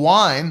bit of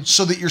wine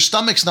so that your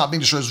stomach's not being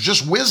destroyed. It's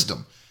just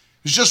wisdom.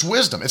 It's just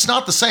wisdom. It's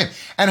not the same.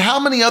 And how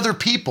many other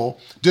people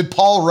did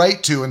Paul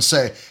write to and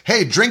say,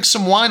 hey, drink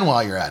some wine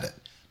while you're at it?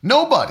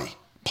 Nobody.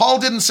 Paul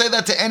didn't say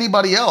that to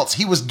anybody else.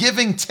 He was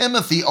giving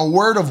Timothy a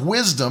word of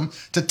wisdom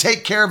to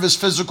take care of his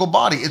physical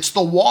body. It's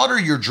the water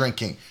you're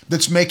drinking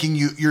that's making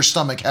your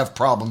stomach have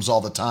problems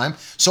all the time.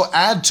 So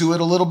add to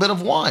it a little bit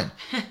of wine.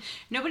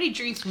 Nobody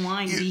drinks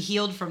wine to be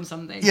healed from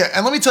something. Yeah,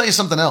 and let me tell you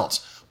something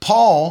else.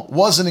 Paul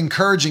wasn't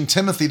encouraging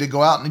Timothy to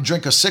go out and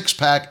drink a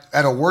six-pack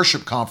at a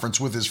worship conference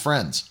with his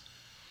friends.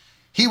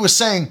 He was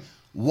saying,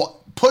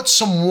 put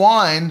some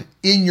wine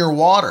in your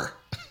water.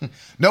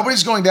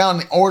 Nobody's going down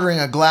and ordering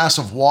a glass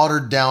of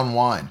watered down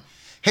wine.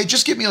 Hey,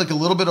 just give me like a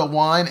little bit of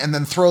wine and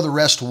then throw the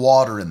rest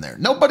water in there.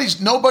 Nobody's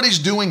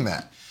doing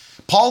that.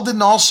 Paul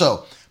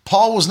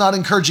was not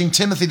encouraging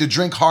Timothy to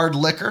drink hard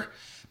liquor.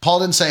 Paul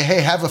didn't say,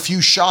 hey, have a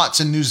few shots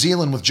in New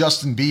Zealand with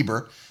Justin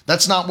Bieber.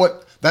 That's not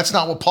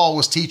what Paul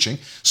was teaching.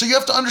 So you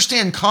have to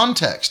understand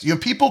context. You know,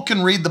 people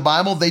can read the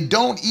Bible. They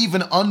don't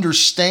even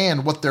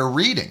understand what they're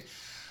reading.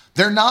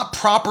 They're not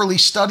properly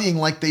studying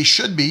like they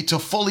should be to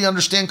fully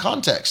understand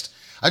context.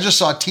 I just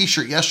saw a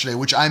t-shirt yesterday,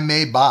 which I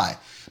may buy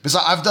because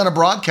I've done a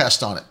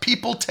broadcast on it.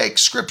 People take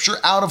scripture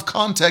out of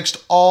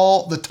context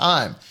all the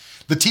time.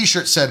 The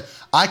t-shirt said,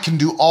 I can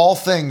do all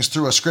things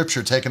through a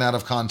scripture taken out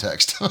of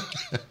context.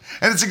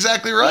 And it's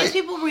exactly right. These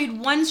people read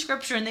one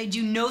scripture and they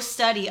do no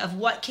study of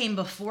what came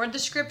before the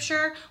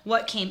scripture,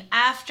 what came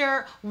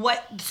after,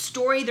 what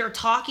story they're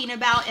talking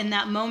about in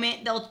that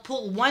moment. They'll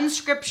pull one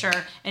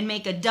scripture and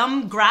make a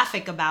dumb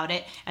graphic about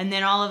it, and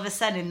then all of a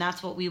sudden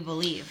that's what we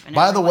believe. And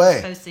by the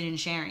way, posting and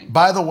sharing.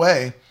 By the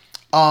way,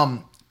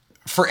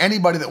 for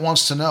anybody that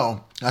wants to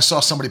know, I saw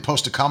somebody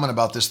post a comment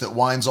about this that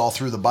wine's all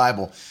through the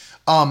Bible.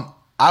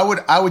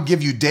 I would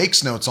give you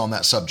Dake's notes on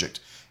that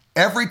subject.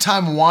 Every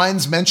time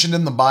wine's mentioned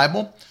in the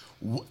Bible,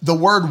 the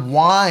word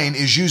wine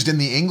is used in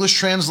the English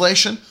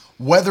translation,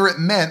 whether it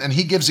meant, and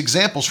he gives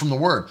examples from the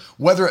word,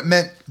 whether it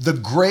meant the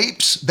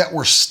grapes that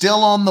were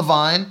still on the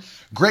vine,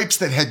 grapes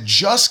that had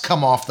just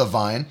come off the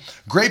vine,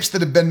 grapes that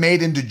had been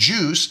made into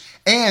juice,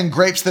 and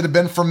grapes that had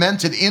been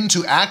fermented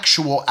into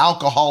actual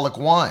alcoholic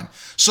wine.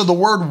 So the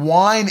word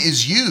wine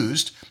is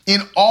used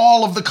in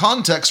all of the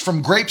context,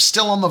 from grapes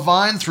still on the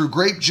vine, through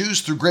grape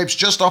juice, through grapes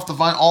just off the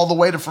vine, all the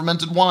way to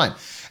fermented wine.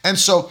 And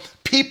so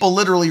people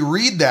literally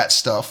read that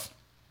stuff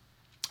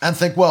and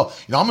think, well,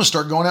 I'm going to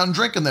start going out and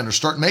drinking then, or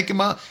start making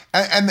my,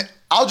 and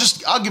I'll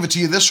give it to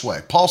you this way.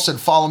 Paul said,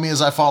 follow me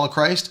as I follow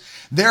Christ.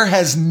 There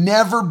has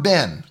never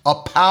been a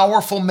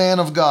powerful man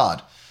of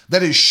God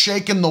that has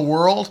shaken the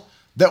world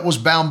that was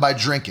bound by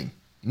drinking.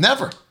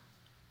 Never.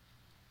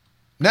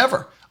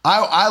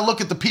 I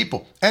look at the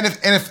people, and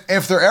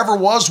if there ever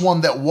was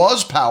one that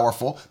was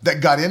powerful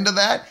that got into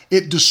that,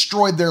 it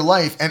destroyed their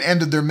life and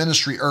ended their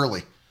ministry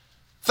early.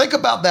 Think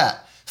about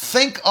that.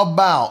 Think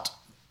about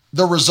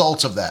the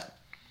results of that.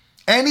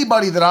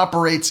 Anybody that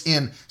operates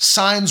in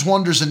signs,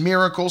 wonders, and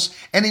miracles,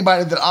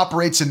 anybody that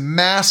operates in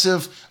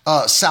massive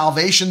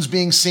salvations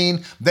being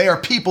seen, they are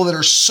people that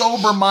are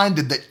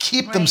sober-minded, that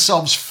keep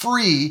themselves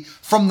free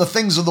from the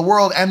things of the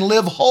world and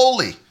live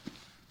holy.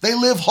 They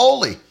live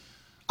holy.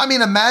 I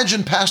mean,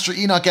 imagine Pastor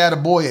Enoch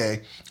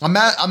Adeboye,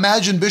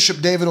 imagine Bishop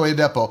David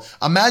Oyedepo,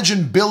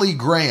 imagine Billy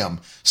Graham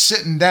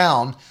sitting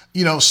down,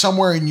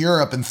 somewhere in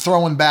Europe and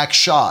throwing back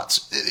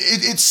shots.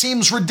 It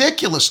seems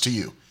ridiculous to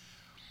you.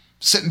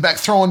 Sitting back,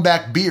 throwing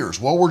back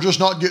beers. Well, we're just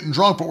not getting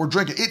drunk, but we're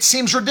drinking. It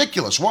seems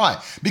ridiculous.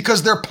 Why?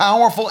 Because they're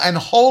powerful and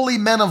holy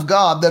men of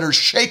God that are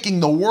shaking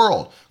the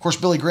world. Of course,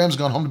 Billy Graham's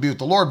gone home to be with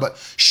the Lord, but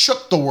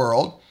shook the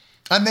world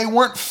And they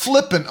weren't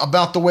flippant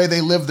about the way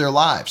they lived their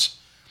lives.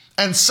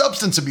 And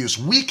substance abuse.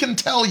 We can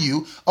tell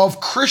you of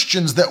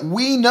Christians that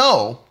we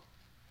know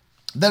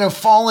that have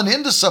fallen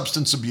into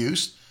substance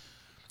abuse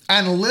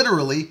and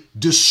literally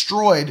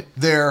destroyed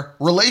their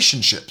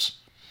relationships.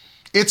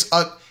 It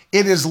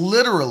is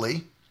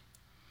literally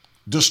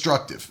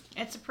destructive.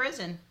 It's a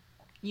prison.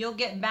 You'll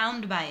get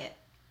bound by it.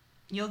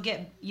 You'll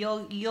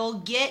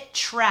get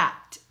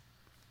trapped.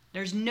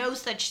 There's no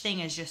such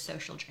thing as just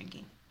social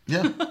drinking.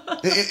 Yeah.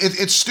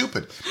 It's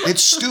stupid.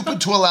 It's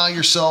stupid to allow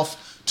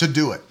yourself to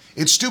do it.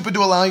 It's stupid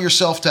to allow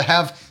yourself to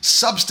have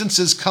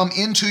substances come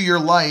into your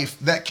life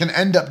that can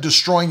end up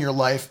destroying your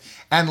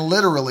life and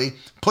literally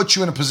put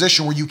you in a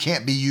position where you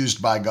can't be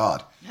used by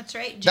God. That's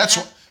right. That's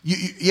what.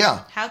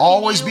 Yeah. How can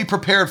always you be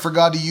prepared for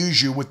God to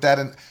use you with that.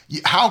 And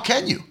how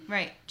can you?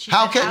 Right.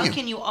 How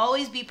can you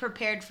always be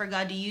prepared for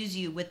God to use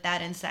you with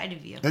that inside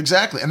of you?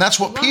 Exactly. And that's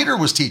what Peter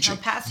was teaching.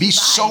 Be Be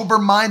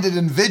sober-minded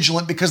and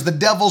vigilant because the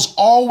devil's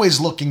always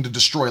looking to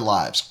destroy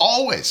lives.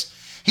 Always.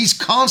 He's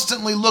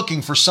constantly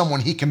looking for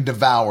someone he can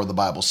devour, the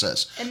Bible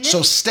says.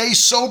 So stay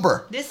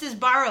sober. This is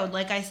borrowed,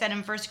 like I said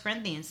in 1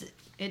 Corinthians.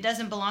 It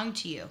doesn't belong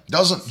to you.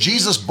 Doesn't.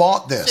 Jesus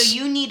bought this. So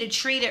you need to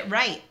treat it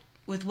right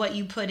with what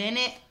you put in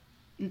it.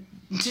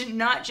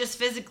 Not just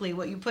physically,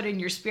 what you put in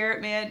your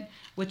spirit, man,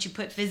 what you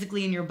put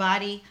physically in your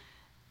body,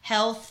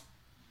 health,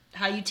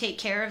 how you take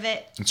care of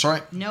it. That's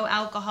right. No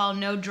alcohol,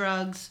 no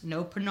drugs,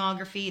 no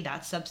pornography.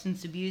 That's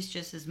substance abuse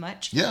just as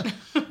much. Yeah.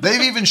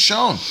 They've even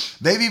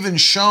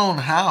shown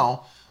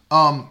how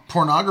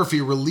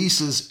pornography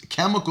releases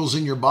chemicals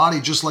in your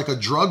body just like a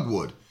drug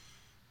would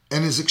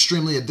and is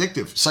extremely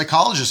addictive.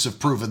 Psychologists have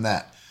proven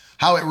that.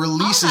 How it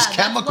releases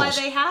chemicals. That's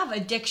why they have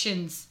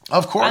addictions.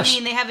 Of course. I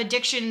mean, they have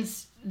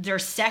addictions. They're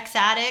sex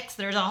addicts.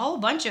 There's a whole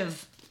bunch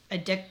of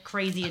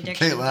crazy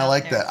addictions. Caitlin, I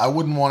like that. I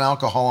wouldn't want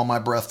alcohol on my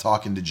breath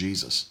talking to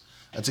Jesus.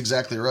 That's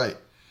exactly right.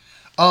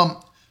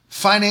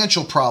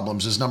 Financial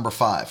problems is number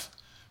 5.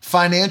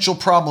 Financial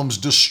problems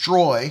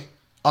destroy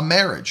a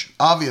marriage,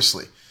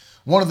 obviously.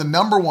 One of the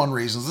number one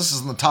reasons, this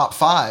is in the top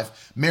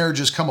 5,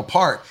 marriages come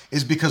apart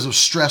is because of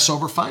stress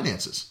over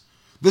finances.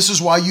 This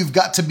is why you've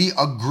got to be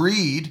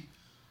agreed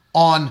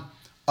on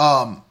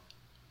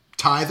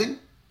tithing,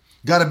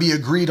 got to be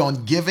agreed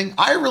on giving.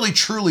 I really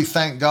truly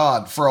thank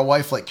God for a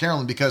wife like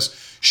Carolyn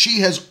because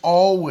she has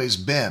always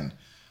been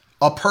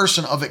a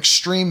person of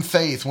extreme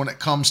faith when it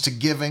comes to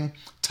giving,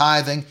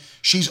 tithing.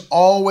 She's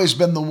always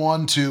been the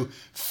one to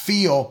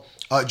feel,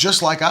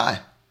 just like I,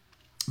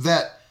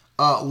 that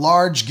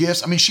large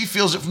gifts. I mean, she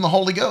feels it from the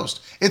Holy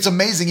Ghost. It's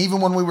amazing.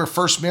 Even when we were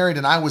first married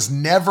and I was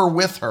never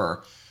with her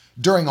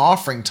during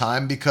offering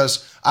time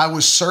because I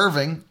was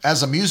serving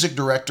as a music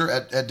director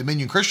at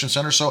Dominion Christian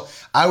Center. So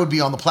I would be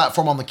on the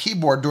platform on the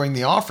keyboard during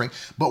the offering,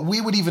 but we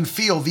would even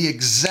feel the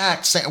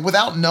exact same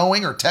without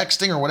knowing or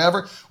texting or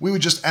whatever. We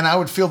would just, and I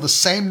would feel the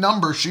same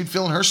number she'd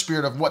feel in her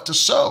spirit of what to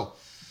sow.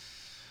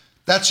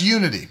 That's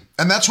unity.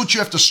 And that's what you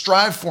have to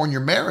strive for in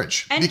your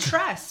marriage. And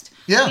trust.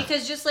 Yeah.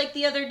 Because just like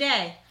the other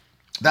day.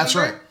 That's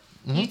right.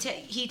 Mm-hmm.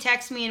 He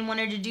texted me and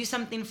wanted to do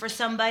something for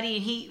somebody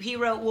and he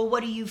wrote, well,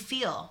 what do you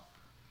feel?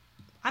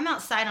 I'm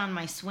outside on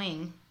my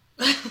swing.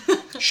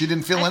 She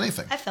didn't feel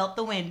anything. I felt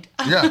the wind.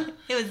 Yeah.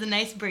 It was a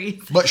nice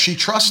breeze. But she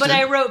trusted. But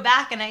I wrote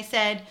back and I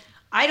said,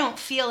 I don't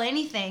feel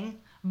anything,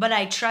 but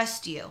I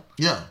trust you.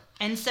 Yeah.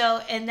 And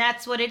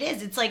that's what it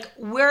is. It's like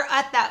we're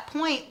at that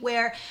point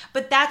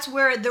but that's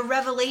where the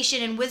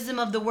revelation and wisdom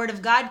of the Word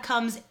of God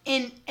comes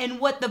in and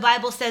what the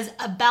Bible says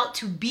about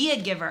to be a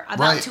giver,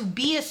 about to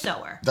be a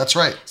sower. That's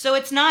right. So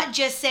it's not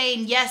just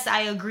saying, yes,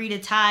 I agree to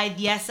tithe.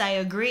 Yes, I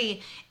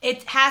agree.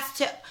 It has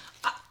to,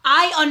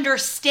 I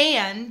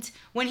understand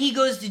when he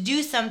goes to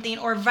do something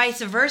or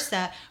vice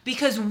versa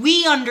because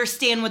we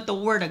understand what the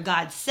Word of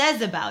God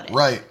says about it.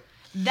 Right.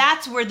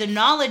 That's where the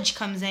knowledge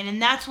comes in.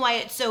 And that's why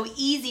it's so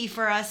easy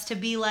for us to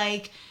be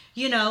like,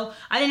 I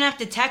didn't have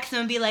to text him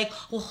and be like,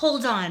 well,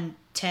 hold on,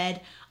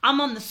 Ted. I'm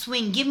on the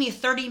swing. Give me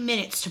 30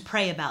 minutes to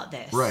pray about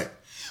this. Right.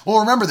 Well,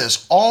 remember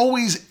this.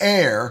 Always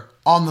err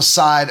on the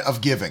side of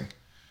giving.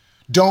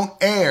 Don't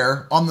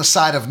err on the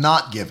side of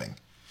not giving.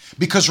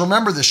 Because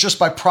remember this, just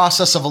by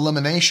process of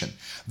elimination,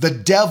 the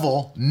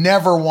devil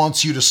never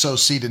wants you to sow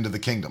seed into the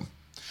kingdom.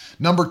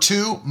 Number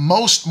 2,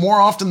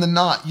 more often than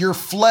not, your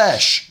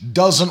flesh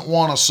doesn't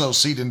want to sow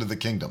seed into the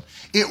kingdom.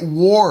 It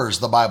wars,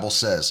 the Bible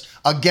says,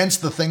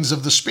 against the things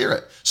of the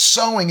Spirit.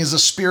 Sowing is a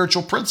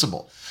spiritual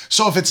principle.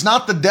 So if it's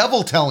not the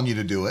devil telling you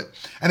to do it,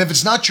 and if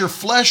it's not your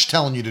flesh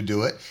telling you to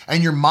do it,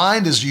 and your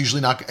mind is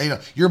usually not,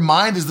 your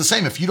mind is the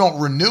same. If you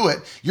don't renew it,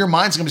 your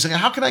mind's going to be saying,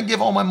 how can I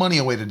give all my money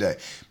away today?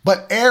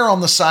 But err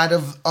on the side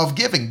of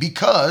giving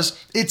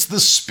because it's the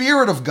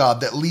Spirit of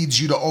God that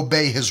leads you to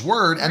obey His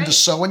word and to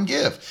sow and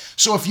give.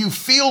 So if you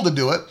feel to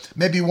do it,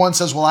 maybe one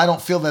says, well, I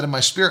don't feel that in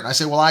my spirit. And I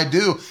say, well, I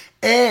do.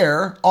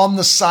 Err on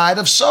the side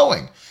of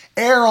sowing.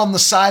 Err on the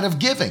side of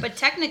giving. But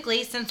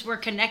technically, since we're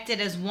connected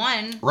as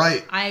one,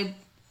 right? I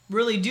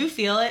really do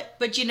feel it.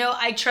 But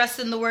I trust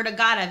in the Word of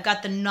God. I've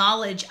got the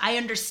knowledge. I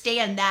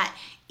understand that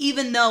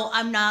even though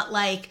I'm not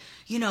like,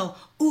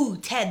 ooh,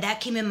 Ted,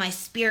 that came in my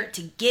spirit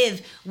to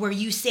give where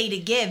you say to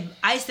give.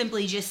 I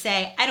simply just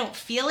say, I don't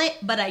feel it,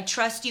 but I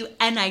trust you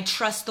and I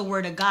trust the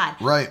word of God.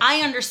 Right.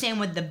 I understand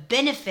what the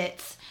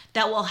benefits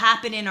that will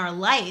happen in our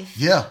life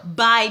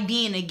by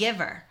being a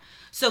giver.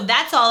 So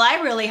that's all I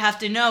really have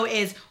to know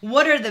is,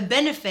 what are the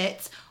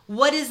benefits?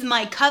 What does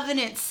my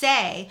covenant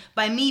say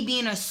by me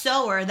being a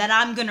sower that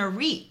I'm going to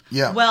reap?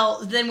 Yeah.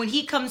 Well, then when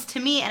he comes to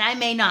me and I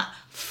may not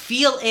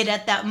feel it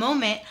at that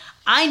moment,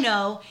 I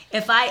know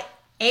if I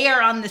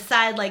err on the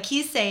side like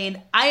he's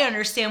saying, I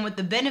understand what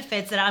the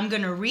benefits that I'm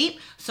going to reap,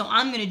 so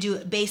I'm going to do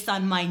it based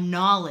on my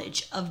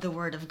knowledge of the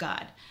word of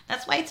God.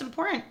 That's why it's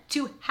important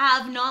to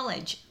have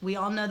knowledge. We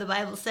all know the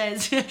Bible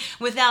says,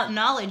 without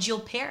knowledge, you'll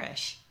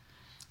perish.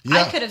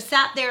 Yeah. I could have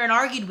sat there and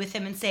argued with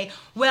him and say,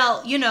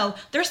 well,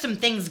 there's some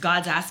things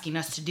God's asking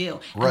us to do.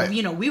 Right.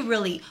 And,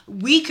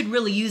 we could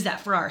really use that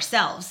for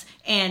ourselves.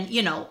 And,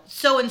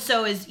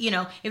 so-and-so is,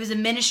 it was a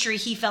ministry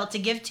he felt to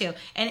give to.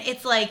 And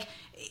it's like,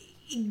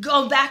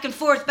 go back and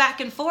forth.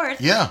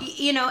 Yeah.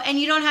 And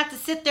you don't have to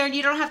sit there and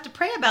you don't have to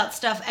pray about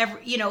stuff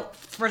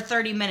for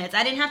 30 minutes.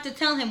 I didn't have to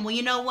tell him, well,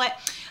 you know what?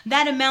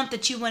 That amount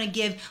that you want to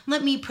give,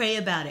 let me pray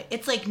about it.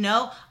 It's like,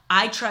 no,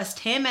 I trust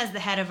him as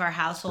the head of our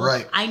household.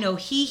 Right. I know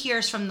he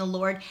hears from the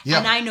Lord,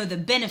 and I know the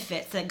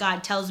benefits that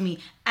God tells me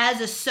as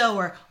a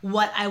sower,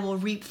 what I will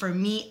reap for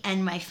me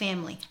and my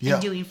family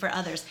and doing for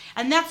others.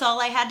 And that's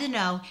all I had to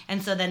know.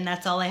 And so then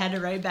that's all I had to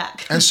write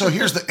back. And so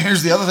here's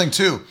the other thing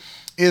too,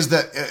 is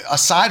that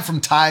aside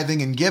from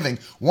tithing and giving,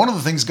 one of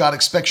the things God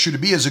expects you to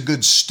be is a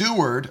good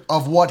steward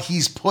of what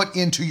he's put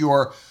into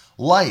your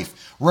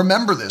life.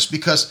 Remember this,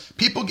 because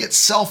people get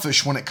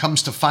selfish when it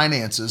comes to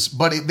finances,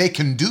 but they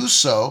can do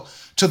so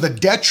to the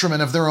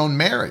detriment of their own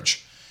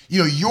marriage.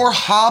 Your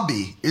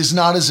hobby is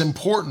not as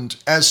important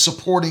as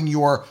supporting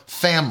your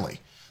family.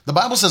 The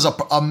Bible says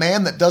a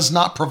man that does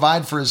not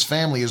provide for his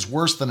family is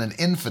worse than an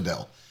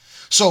infidel.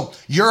 So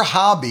your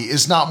hobby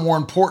is not more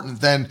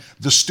important than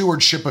the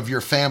stewardship of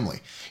your family.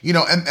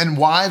 And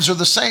wives are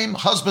the same,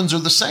 husbands are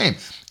the same.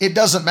 It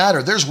doesn't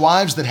matter. There's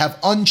wives that have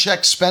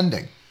unchecked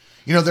spending.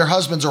 Their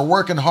husbands are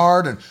working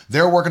hard and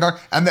they're working hard,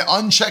 and the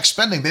unchecked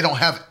spending, they don't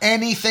have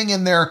anything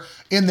in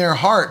their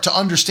heart to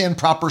understand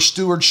proper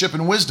stewardship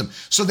and wisdom.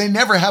 So they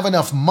never have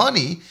enough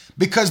money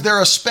because they're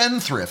a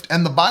spendthrift.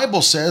 And the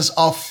Bible says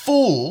a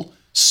fool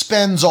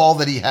spends all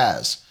that he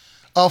has.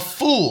 A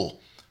fool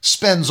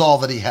spends all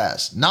that he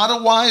has. Not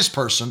a wise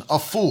person, a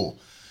fool.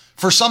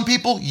 For some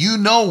people,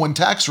 when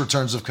tax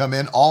returns have come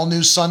in, all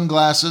new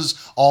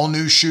sunglasses, all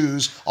new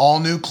shoes, all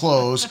new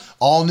clothes,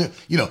 all new,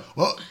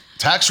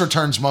 tax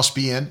returns must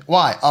be in.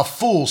 Why? A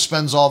fool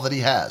spends all that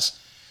he has.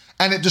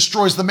 And it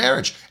destroys the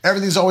marriage.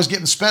 Everything's always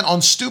getting spent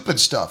on stupid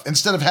stuff.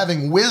 Instead of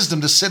having wisdom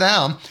to sit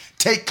down,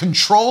 take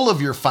control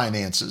of your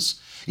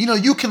finances.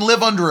 You can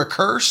live under a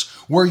curse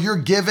where you're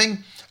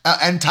giving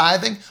and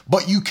tithing,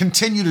 but you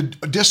continue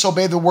to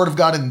disobey the word of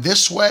God in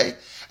this way.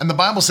 And the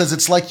Bible says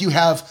it's like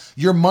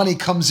your money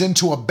comes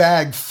into a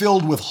bag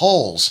filled with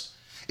holes.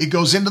 It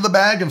goes into the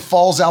bag and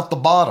falls out the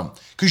bottom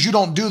because you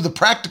don't do the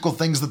practical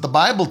things that the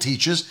Bible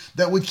teaches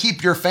that would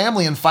keep your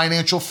family in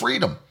financial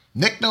freedom.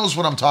 Nick knows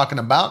what I'm talking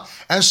about.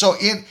 And so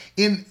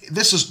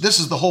this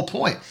is the whole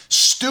point.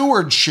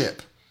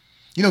 Stewardship.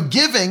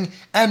 Giving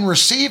and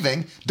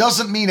receiving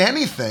doesn't mean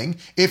anything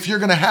if you're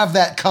going to have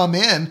that come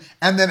in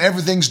and then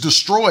everything's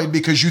destroyed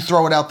because you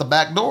throw it out the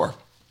back door.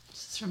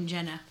 This is from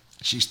Jenna.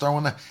 She's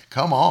throwing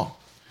come on.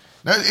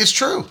 No, it's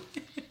true.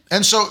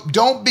 And so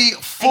don't be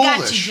foolish. I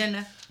got you,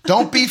 Jenna.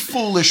 Don't be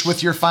foolish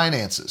with your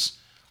finances.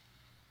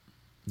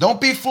 Don't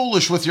be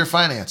foolish with your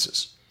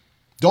finances.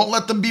 Don't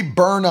let them be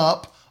burned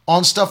up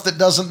on stuff that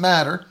doesn't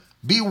matter.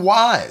 Be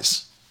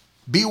wise.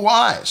 Be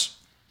wise.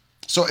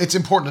 So it's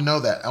important to know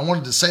that. I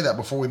wanted to say that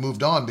before we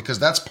moved on because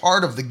that's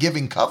part of the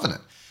giving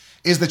covenant,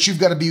 is that you've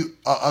got to be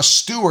a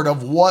steward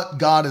of what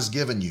God has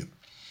given you.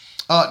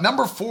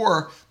 Number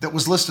 4 that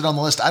was listed on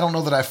the list, I don't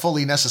know that I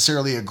fully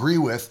necessarily agree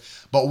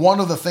with, but one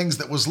of the things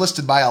that was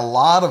listed by a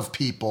lot of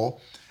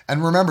people,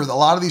 and remember, a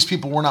lot of these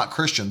people were not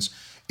Christians,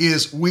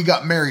 is we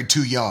got married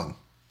too young.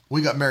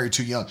 We got married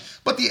too young.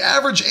 But the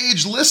average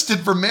age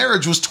listed for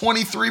marriage was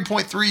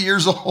 23.3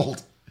 years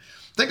old.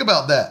 Think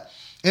about that.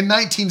 In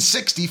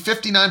 1960,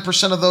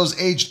 59% of those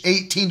aged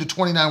 18 to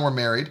 29 were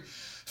married.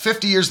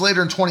 50 years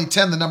later in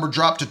 2010, the number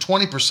dropped to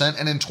 20%.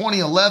 And in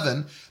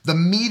 2011, the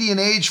median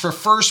age for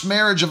first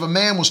marriage of a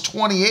man was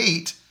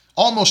 28,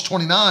 almost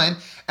 29,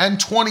 and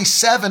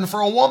 27 for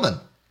a woman.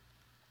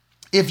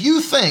 If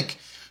you think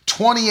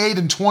 28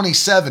 and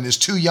 27 is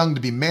too young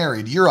to be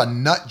married, you're a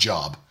nut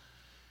job.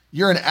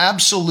 You're an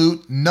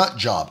absolute nut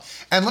job.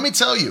 And let me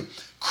tell you,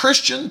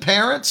 Christian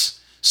parents,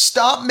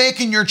 stop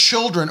making your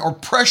children or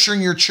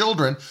pressuring your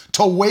children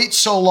to wait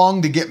so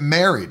long to get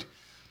married.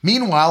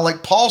 Meanwhile,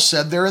 like Paul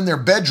said, they're in their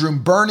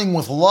bedroom burning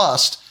with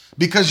lust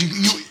because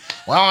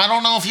well, I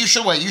don't know if you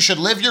should wait. You should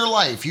live your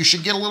life. You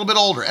should get a little bit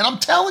older. And I'm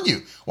telling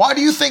you, why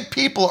do you think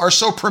people are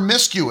so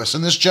promiscuous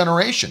in this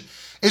generation?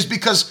 Is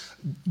because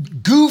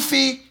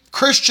goofy,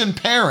 Christian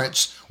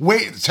parents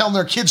telling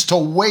their kids to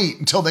wait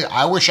until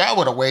I wish I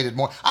would have waited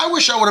more. I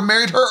wish I would have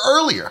married her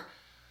earlier.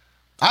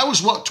 I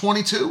was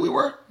 22 we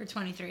were? We're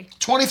 23.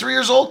 23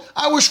 years old?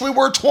 I wish we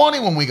were 20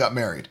 when we got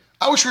married.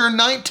 I wish we were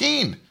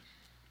 19.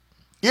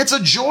 It's a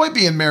joy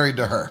being married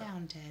to her.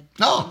 Down, Ted.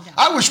 No,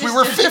 I wish we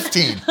were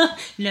 15.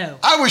 No.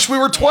 I wish we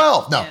were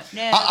 12. No.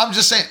 No. I'm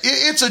just saying,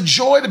 it's a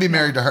joy to be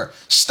married to her.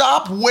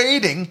 Stop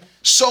waiting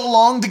so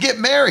long to get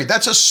married.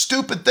 That's a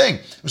stupid thing.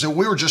 So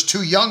we were just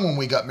too young when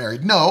we got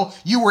married. No,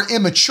 you were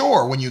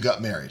immature when you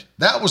got married.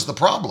 That was the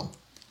problem.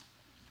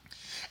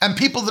 And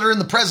people that are in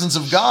the presence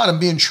of God and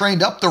being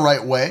trained up the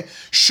right way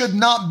should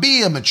not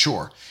be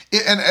immature.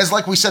 And as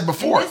like we said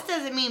before. And this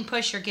doesn't mean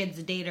push your kids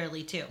to date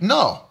early too.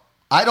 No,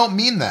 I don't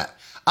mean that.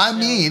 I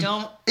mean,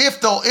 if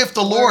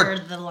the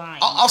Lord, the line.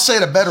 I'll say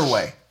it a better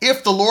way.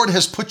 If the Lord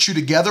has put you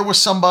together with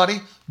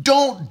somebody,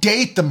 don't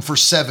date them for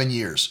 7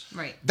 years.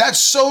 Right. That's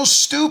so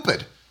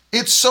stupid.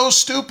 It's so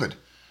stupid.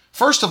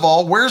 First of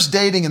all, where's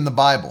dating in the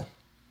Bible?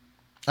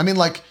 I mean,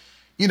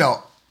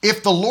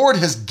 if the Lord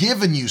has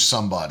given you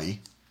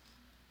somebody,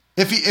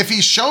 if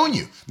he's shown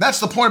you, that's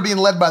the point of being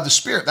led by the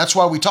Spirit. That's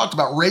why we talked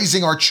about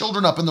raising our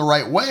children up in the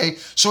right way.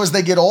 So as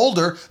they get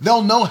older,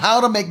 they'll know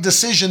how to make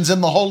decisions in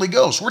the Holy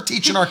Ghost. We're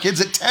teaching our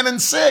kids at 10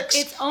 and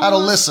 6 how to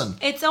listen.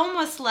 It's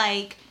almost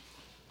like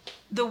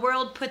the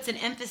world puts an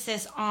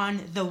emphasis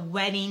on the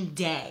wedding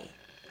day.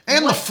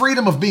 And the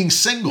freedom of being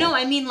single. No,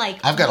 I mean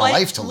I've got a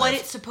life to live. What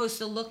it's supposed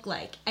to look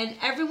like. And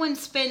everyone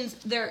spends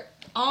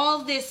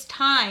all this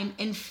time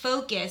and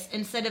focus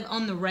instead of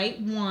on the right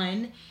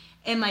one.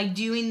 Am I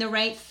doing the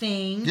right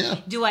thing? Yeah.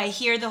 Do I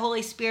hear the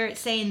Holy Spirit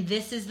saying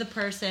this is the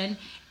person?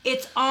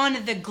 It's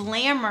on the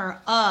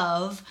glamour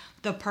of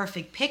the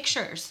perfect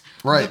pictures.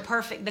 Right.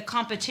 The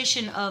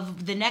competition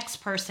of the next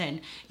person,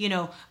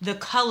 the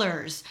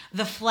colors,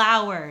 the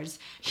flowers.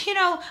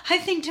 I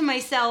think to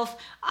myself,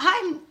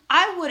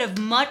 I would have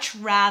much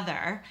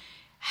rather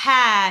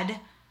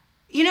had,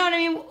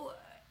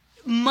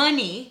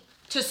 money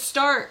to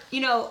start,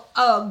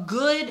 a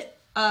good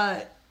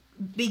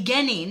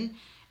beginning.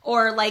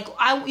 Or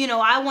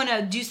I want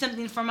to do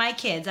something for my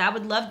kids. I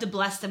would love to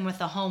bless them with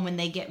a home when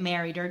they get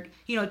married, or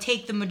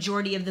take the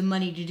majority of the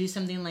money to do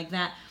something like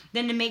that.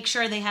 Then to make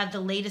sure they have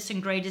the latest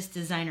and greatest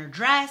designer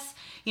dress,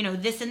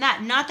 this and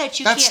that. Not that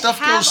you can't have all of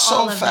that. That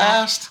stuff goes so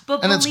fast,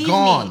 but and it's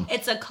gone.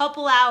 It's a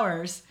couple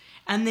hours,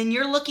 and then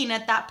you're looking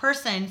at that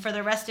person for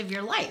the rest of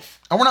your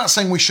life. And we're not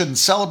saying we shouldn't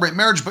celebrate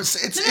marriage, but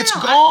it's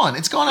gone.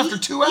 It's gone after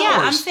 2 hours. Yeah,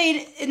 I'm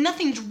saying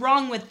nothing's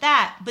wrong with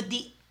that, but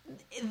the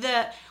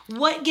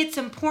what gets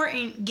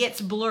important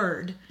gets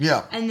blurred.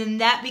 Yeah. And then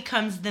that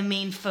becomes the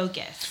main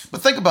focus.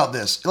 But think about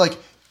this.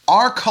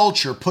 Our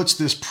culture puts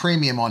this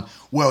premium on,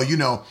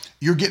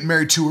 you're getting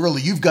married too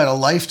early. You've got a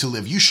life to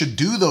live. You should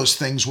do those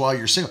things while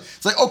you're single.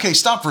 It's like, okay,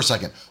 stop for a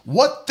second.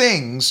 What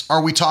things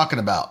are we talking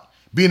about?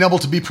 Being able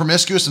to be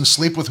promiscuous and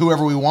sleep with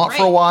whoever we want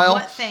for a while.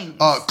 What things?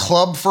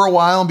 Club for a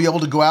while and be able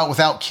to go out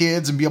without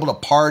kids and be able to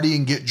party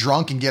and get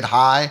drunk and get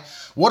high.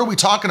 What are we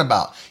talking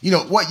about?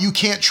 You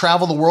can't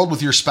travel the world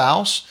with your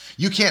spouse.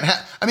 You can't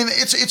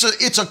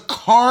it's a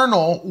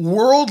carnal,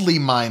 worldly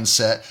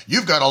mindset.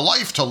 You've got a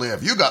life to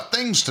live. You got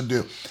things to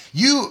do.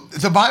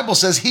 The Bible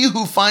says he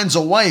who finds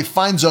a wife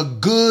finds a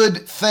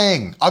good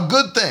thing. A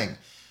good thing.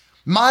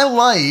 My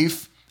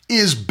life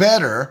is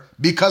better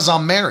because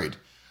I'm married.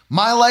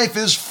 My life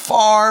is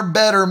far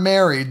better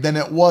married than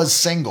it was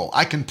single.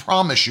 I can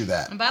promise you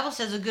that. The Bible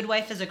says a good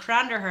wife is a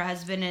crown to her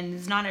husband and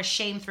is not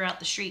ashamed throughout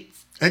the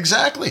streets.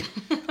 Exactly.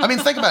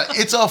 Think about it.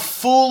 It's a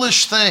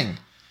foolish thing.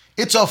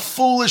 It's a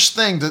foolish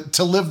thing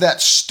to live that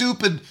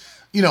stupid,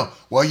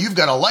 you've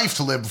got a life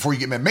to live before you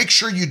get married. Make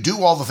sure you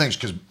do all the things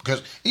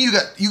because you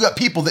got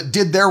people that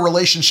did their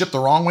relationship the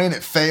wrong way and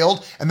it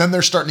failed, and then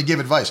they're starting to give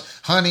advice.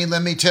 Honey,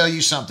 let me tell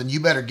you something. You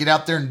better get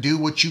out there and do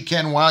what you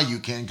can while you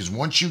can, because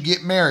once you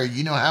get married,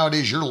 you know how it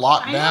is. You're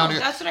locked down.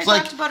 That's what I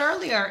talked about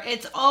earlier.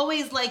 It's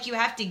always like you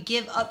have to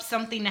give up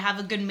something to have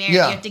a good marriage.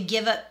 Yeah. You have to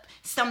give up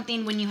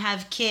something when you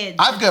have kids.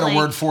 I've got a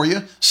word for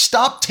you.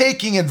 Stop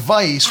taking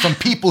advice from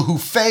people who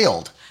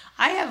failed.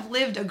 I have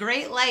lived a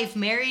great life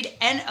married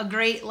and a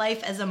great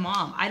life as a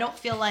mom. I don't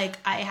feel like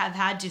I have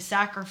had to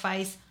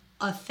sacrifice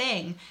a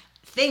thing.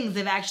 Things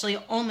have actually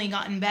only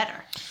gotten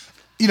better.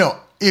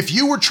 If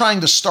you were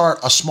trying to start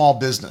a small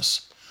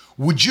business,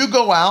 would you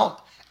go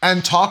out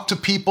and talk to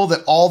people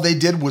that all they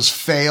did was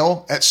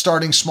fail at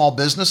starting small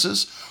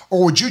businesses?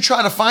 Or would you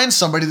try to find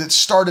somebody that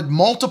started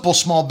multiple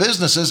small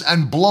businesses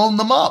and blown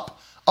them up?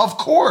 Of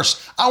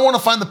course, I want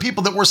to find the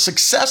people that were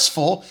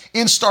successful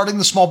in starting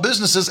the small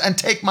businesses and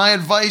take my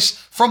advice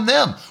from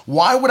them.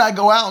 Why would I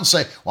go out and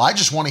say, well, I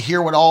just want to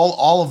hear what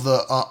all of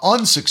the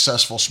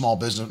unsuccessful small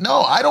business.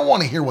 No, I don't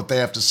want to hear what they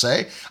have to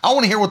say. I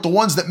want to hear what the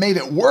ones that made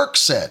it work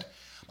said.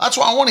 That's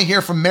why I want to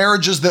hear from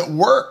marriages that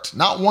worked,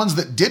 not ones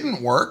that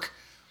didn't work.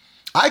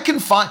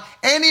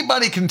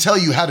 Anybody can tell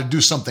you how to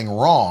do something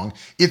wrong.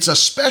 It's a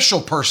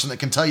special person that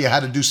can tell you how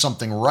to do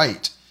something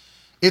right.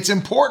 It's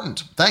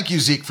important. Thank you,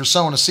 Zeke, for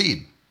sowing a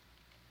seed.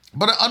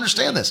 But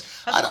understand this.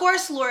 Of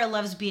course, Laura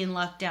loves being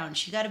locked down.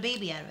 She got a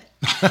baby out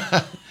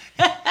of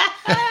it.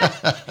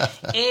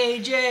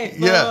 AJ.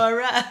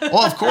 Yeah.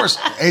 Well, of course,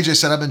 AJ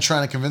said I've been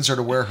trying to convince her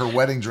to wear her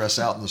wedding dress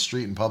out in the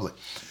street in public.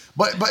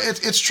 But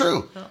it's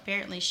true. Well,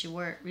 apparently she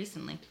wore it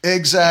recently.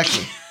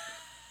 Exactly.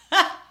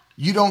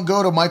 You don't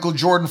go to Michael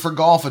Jordan for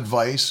golf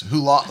advice, who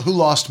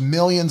lost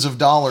millions of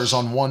dollars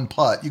on one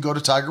putt. You go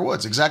to Tiger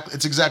Woods.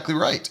 It's exactly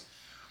right.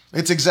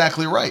 It's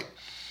exactly right.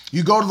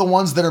 You go to the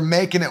ones that are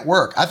making it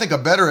work. I think a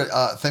better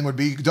thing would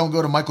be don't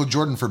go to Michael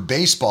Jordan for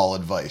baseball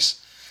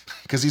advice,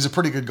 because he's a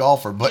pretty good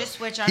golfer, but just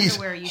which he's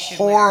underwear you should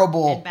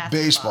horrible wear in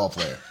basketball. baseball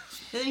player.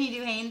 Doesn't he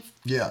do Hanes?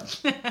 Yeah,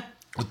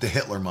 with the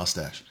Hitler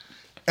mustache.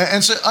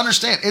 And so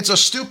understand, it's a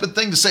stupid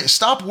thing to say.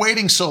 Stop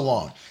waiting so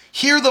long.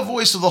 Hear the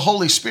voice of the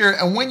Holy Spirit,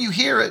 and when you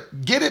hear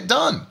it, get it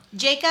done.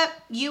 Jacob,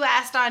 you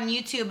asked on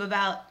YouTube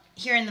about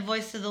hearing the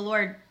voice of the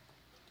Lord.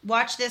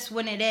 Watch this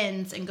when it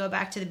ends and go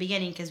back to the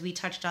beginning, because we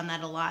touched on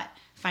that a lot,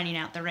 finding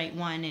out the right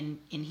one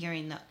and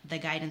hearing the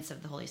guidance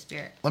of the Holy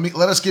Spirit.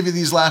 Let us give you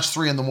these last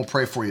three, and then we'll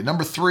pray for you.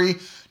 Number 3,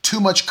 too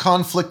much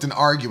conflict and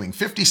arguing.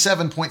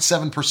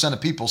 57.7%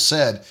 of people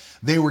said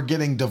they were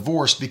getting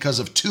divorced because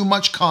of too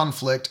much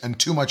conflict and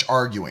too much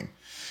arguing.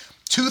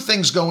 2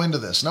 things go into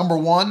this. Number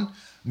 1,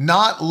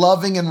 not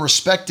loving and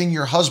respecting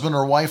your husband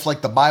or wife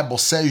like the Bible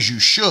says you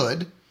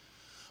should.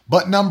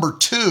 But number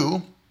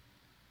 2,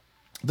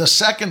 the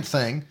second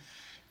thing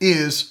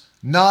is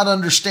not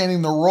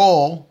understanding the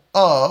role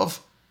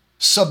of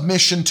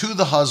submission to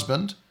the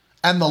husband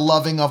and the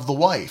loving of the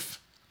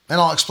wife.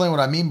 And I'll explain what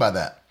I mean by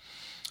that.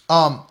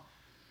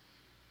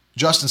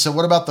 Justin said,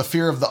 what about the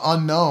fear of the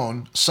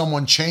unknown,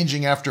 someone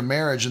changing after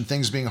marriage and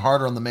things being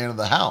harder on the man of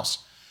the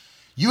house?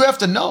 You have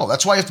to know.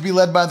 That's why you have to be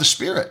led by the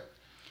Spirit.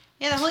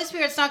 Yeah, the Holy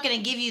Spirit's not going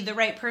to give you the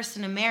right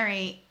person to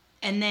marry,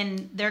 and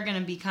then they're going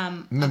to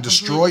become... And then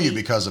destroy you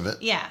because of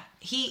it. Yeah.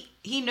 He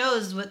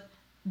knows what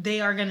they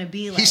are going to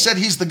be like. He said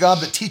he's the God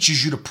that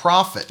teaches you to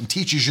profit and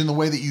teaches you in the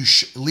way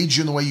that leads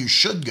you in the way you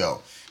should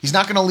go. He's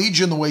not going to lead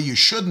you in the way you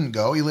shouldn't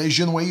go. He leads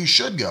you in the way you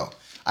should go.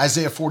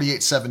 Isaiah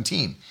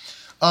 48:17.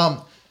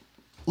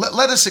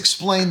 Let us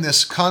explain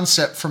this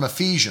concept from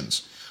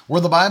Ephesians,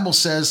 where the Bible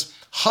says,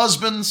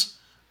 husbands...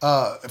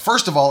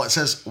 first of all, it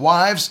says,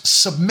 wives,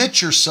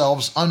 submit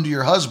yourselves unto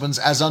your husbands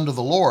as unto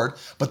the Lord.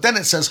 But then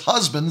it says,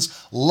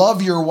 husbands,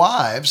 love your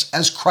wives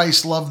as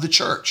Christ loved the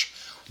church.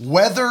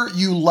 Whether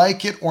you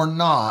like it or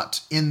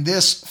not, in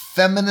this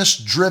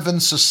feminist-driven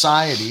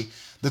society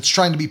that's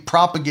trying to be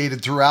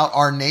propagated throughout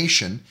our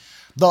nation,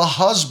 the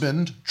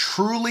husband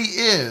truly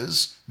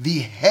is the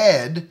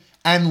head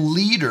and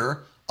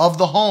leader of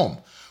the home.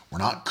 We're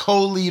not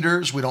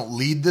co-leaders. We don't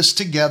lead this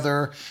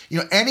together.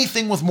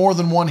 Anything with more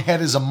than one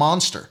head is a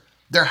monster.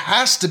 There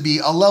has to be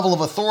a level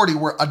of authority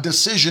where a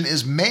decision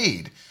is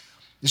made.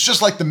 It's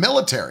just like the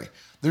military.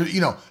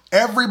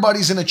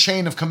 Everybody's in a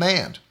chain of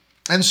command.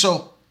 And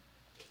so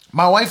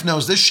my wife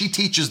knows this. She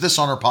teaches this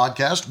on her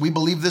podcast. We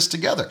believe this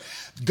together.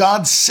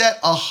 God set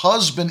a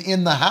husband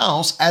in the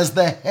house as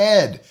the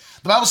head.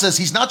 The Bible says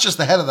he's not just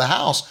the head of the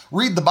house.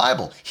 Read the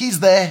Bible. He's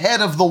the head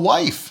of the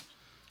wife.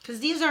 Because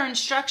these are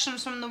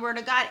instructions from the Word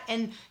of God,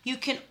 and you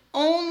can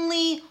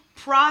only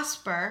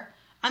prosper,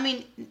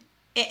 in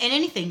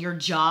anything, your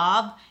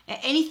job,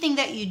 anything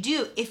that you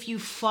do, if you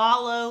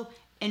follow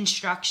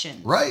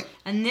instructions. Right.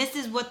 And this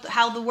is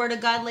how the Word of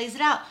God lays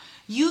it out.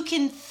 You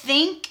can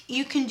think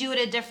you can do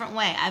it a different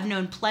way. I've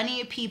known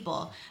plenty of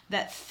people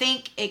that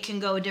think it can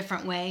go a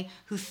different way,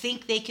 who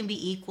think they can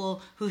be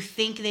equal, who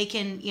think they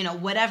can,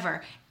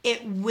 whatever.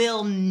 It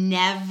will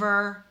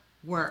never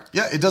work.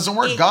 Yeah, it doesn't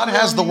work. God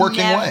has the working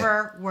way.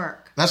 Never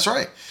work. That's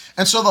right.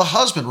 And so the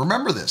husband,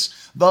 remember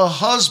this, the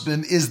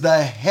husband is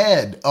the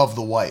head of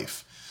the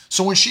wife.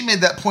 So when she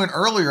made that point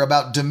earlier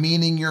about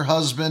demeaning your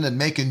husband and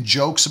making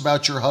jokes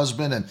about your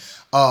husband and,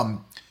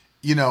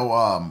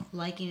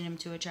 liking him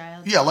to a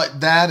child. Yeah, like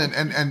that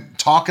and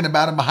talking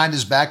about him behind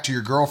his back to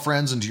your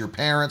girlfriends and to your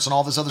parents and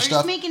all this other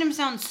stuff. Just making him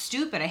sound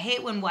stupid. I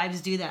hate when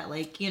wives do that.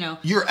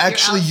 You're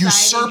actually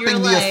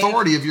usurping the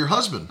authority of your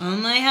husband.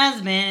 I'm my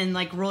husband,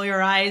 and roll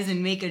your eyes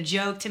and make a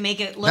joke to make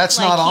it look That's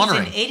like not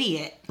honoring. He's an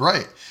idiot.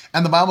 Right.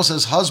 And the Bible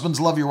says,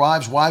 husbands, love your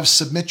wives. Wives,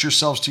 submit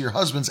yourselves to your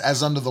husbands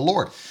as unto the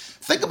Lord.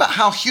 Think about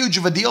how huge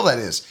of a deal that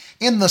is.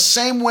 In the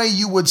same way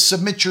you would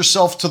submit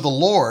yourself to the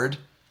Lord,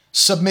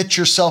 submit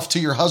yourself to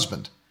your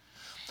husband.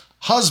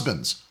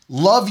 Husbands,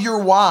 love your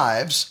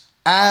wives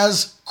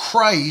as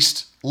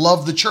Christ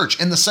loved the church.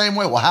 In the same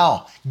way. Well,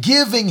 how?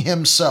 Giving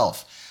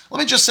himself. Let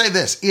me just say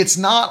this. It's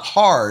not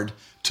hard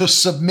to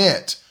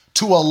submit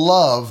to a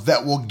love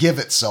that will give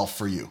itself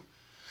for you.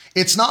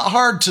 It's not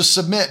hard to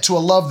submit to a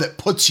love that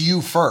puts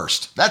you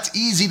first. That's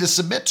easy to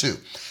submit to.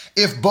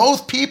 If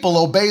both people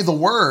obey the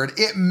word,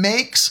 it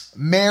makes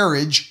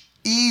marriage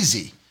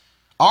easy.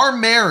 Our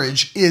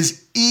marriage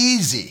is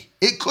easy.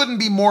 It couldn't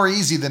be more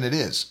easy than it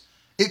is.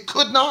 It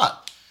could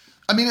not.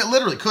 It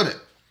literally couldn't.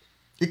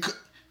 It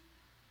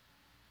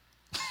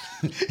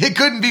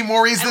couldn't be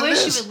more easy than it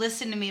is. I wish you would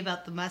listen to me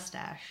about the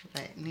mustache,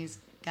 but he's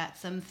got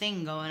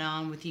something going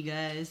on with you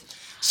guys.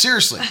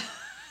 Seriously.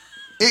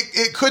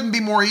 It couldn't be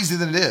more easy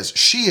than it is.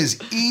 She is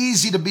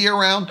easy to be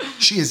around.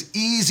 She is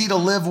easy to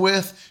live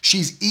with.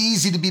 She's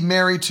easy to be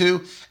married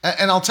to.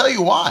 And I'll tell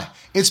you why.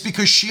 It's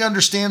because she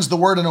understands the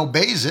word and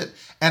obeys it.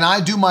 And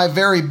I do my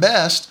very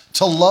best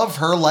to love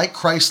her like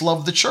Christ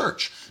loved the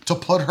church, to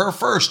put her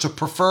first, to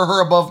prefer her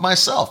above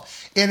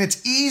myself. And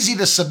it's easy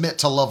to submit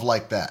to love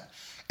like that.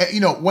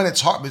 When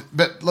it's hard,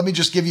 but let me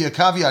just give you a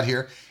caveat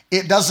here.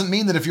 It doesn't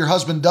mean that if your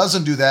husband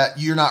doesn't do that,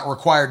 you're not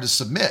required to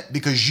submit,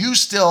 because you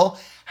still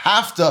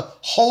have to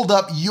hold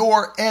up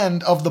your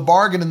end of the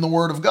bargain in the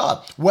word of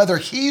God. Whether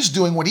he's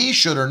doing what he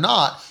should or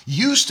not,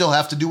 you still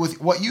have to do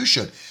with what you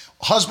should.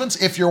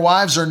 Husbands, if your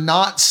wives are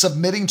not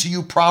submitting to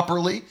you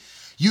properly,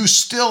 you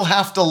still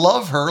have to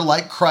love her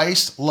like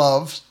Christ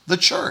loves the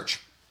church.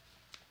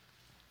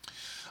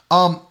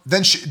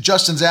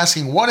 Justin's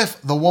asking, what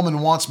if the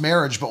woman wants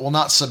marriage but will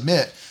not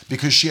submit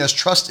because she has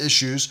trust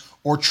issues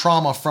or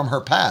trauma from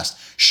her past?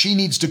 She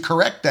needs to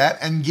correct that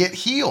and get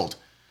healed.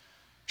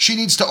 She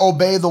needs to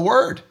obey the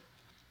word.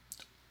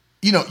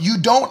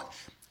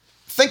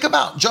 Think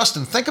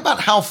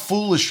about how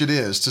foolish it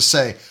is to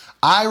say,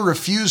 I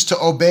refuse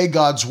to obey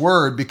God's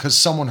word because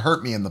someone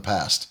hurt me in the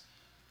past.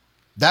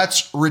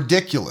 That's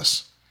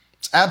ridiculous.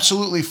 It's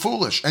absolutely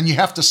foolish, and you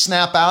have to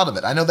snap out of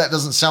it. I know that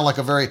doesn't sound like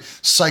a very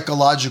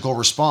psychological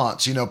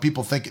response.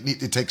 People think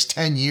it takes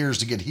 10 years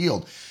to get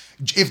healed.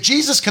 If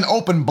Jesus can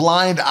open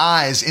blind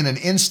eyes in an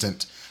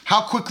instant,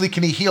 how quickly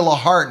can he heal a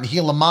heart and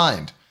heal a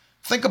mind?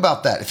 Think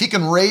about that. If he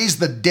can raise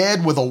the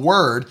dead with a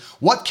word,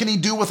 what can he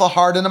do with a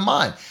heart and a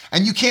mind?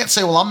 And you can't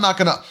say, well, I'm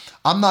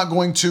not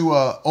going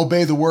to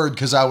obey the word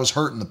because I was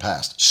hurt in the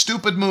past.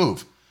 Stupid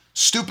move.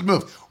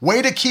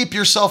 Way to keep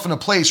yourself in a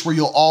place where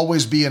you'll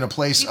always be in a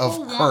place of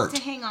hurt. People want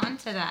to hang on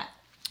to that.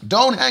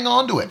 Don't hang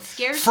on to it.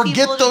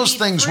 Forget those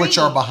things which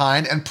are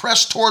behind and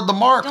press toward the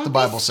mark, the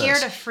Bible says. Don't be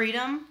scared of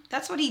freedom.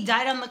 That's what he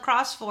died on the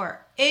cross for.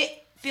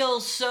 It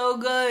feels so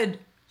good.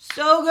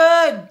 So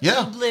good.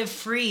 Yeah. To live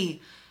free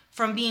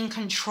from being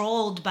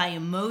controlled by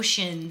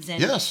emotions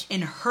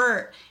and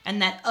hurt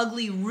and that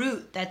ugly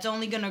root that's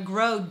only going to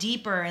grow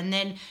deeper. And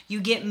then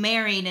you get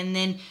married and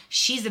then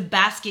she's a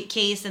basket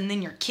case and then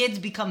your kids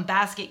become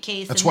basket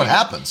case. That's what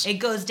happens. It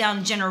goes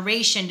down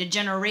generation to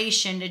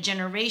generation to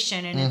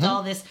generation. And it's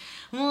all this,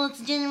 well,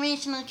 it's a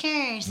generational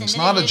curse. It's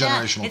not a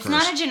generational curse. It's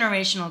not a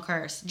generational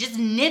curse. Just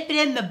nip it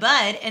in the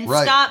bud and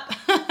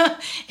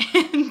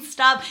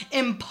stop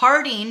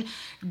imparting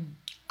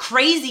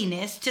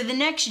craziness to the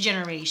next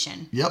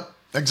generation. Yep,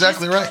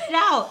 exactly right. Cut it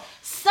out.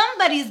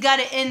 Somebody's got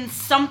to end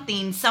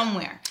something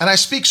somewhere. And I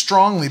speak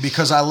strongly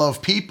because I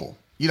love people.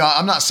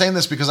 I'm not saying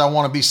this because I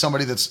want to be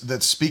somebody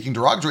that's speaking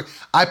derogatory.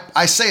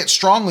 I say it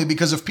strongly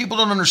because if people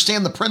don't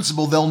understand the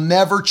principle, they'll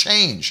never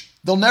change.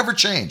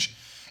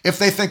 If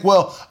they think,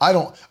 well,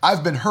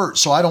 I've been hurt,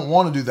 so I don't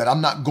want to do that. I'm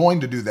not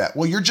going to do that.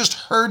 Well, you're just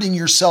hurting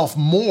yourself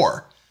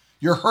more.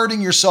 You're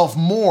hurting yourself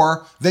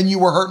more than you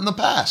were hurt in the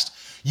past.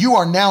 You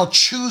are now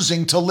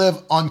choosing to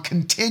live on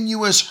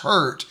continuous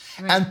hurt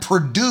and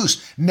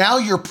produce. Now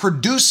you're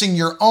producing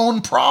your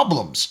own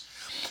problems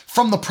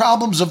from the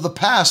problems of the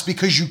past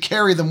because you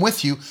carry them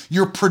with you.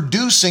 You're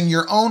producing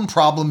your own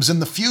problems in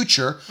the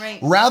future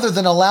rather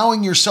than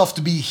allowing yourself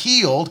to be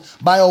healed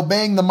by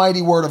obeying the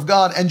mighty word of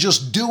God and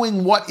just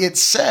doing what it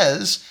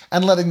says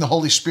and letting the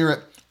Holy Spirit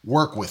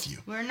work with you.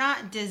 We're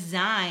not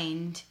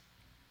designed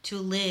to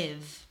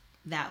live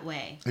that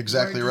way.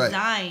 Exactly right. We're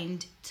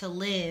designed to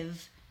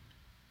live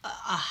a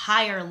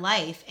higher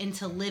life and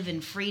to live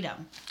in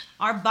freedom.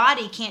 Our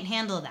body can't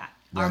handle that.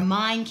 Our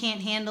mind can't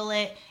handle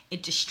it.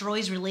 It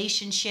destroys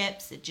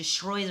relationships. It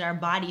destroys our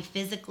body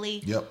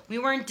physically. Yep. We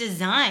weren't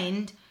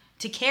designed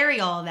to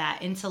carry all that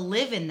and to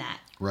live in that.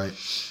 Right.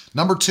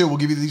 Number 2, we'll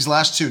give you these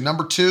last two.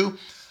 Number 2,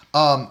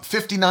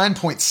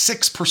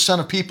 59.6%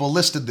 of people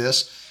listed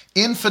this: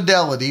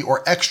 infidelity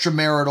or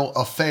extramarital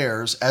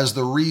affairs as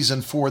the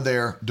reason for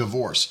their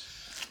divorce.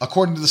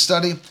 According to the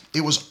study,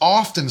 it was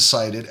often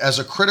cited as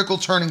a critical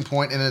turning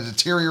point in a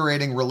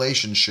deteriorating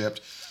relationship.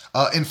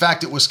 In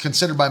fact, it was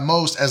considered by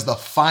most as the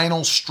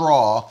final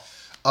straw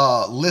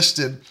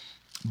listed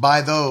by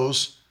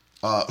those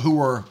who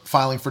were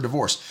filing for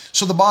divorce.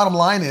 So the bottom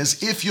line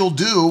is, if you'll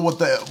do what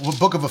the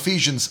book of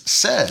Ephesians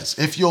says,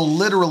 if you'll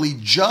literally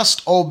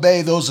just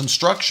obey those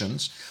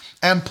instructions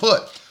and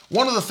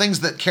one of the things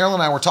that Carol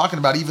and I were talking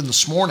about even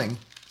this morning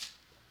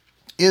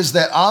is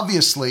that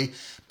obviously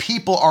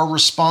people are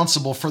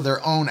responsible for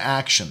their own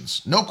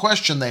actions. No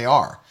question they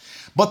are.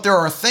 But there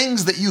are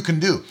things that you can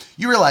do.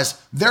 You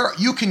realize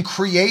you can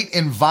create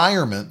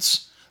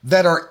environments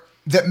that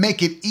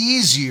make it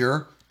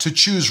easier to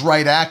choose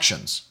right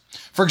actions.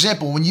 For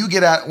example, when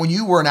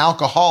you were an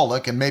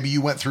alcoholic and maybe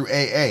you went through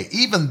AA,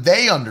 even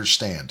they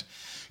understand.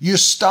 You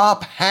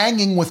stop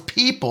hanging with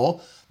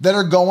people that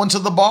are going to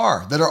the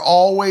bar, that are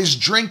always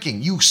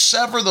drinking. You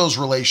sever those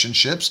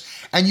relationships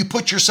and you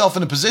put yourself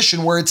in a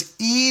position where it's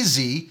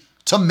easy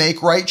to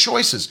make right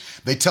choices.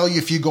 They tell you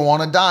if you go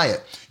on a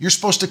diet, you're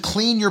supposed to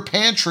clean your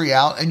pantry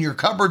out and your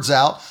cupboards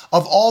out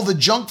of all the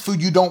junk food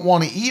you don't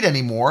want to eat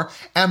anymore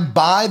and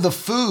buy the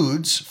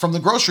foods from the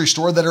grocery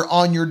store that are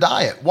on your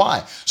diet.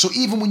 Why? So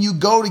even when you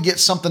go to get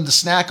something to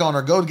snack on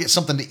or go to get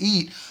something to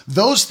eat,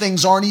 those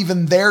things aren't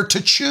even there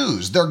to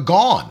choose. They're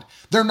gone.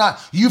 They're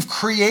not. You've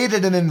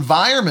created an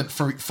environment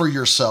for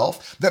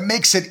yourself that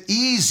makes it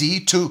easy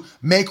to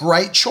make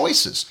right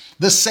choices.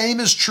 The same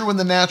is true in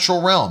the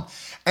natural realm.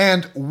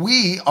 And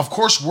we, of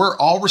course, we're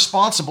all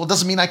responsible. It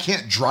doesn't mean I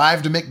can't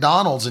drive to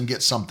McDonald's and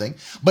get something,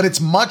 but it's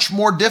much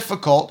more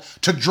difficult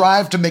to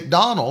drive to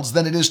McDonald's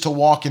than it is to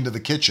walk into the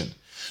kitchen.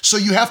 So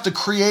you have to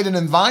create an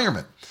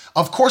environment.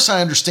 Of course,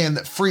 I understand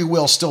that free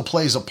will still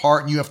plays a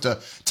part and you have to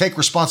take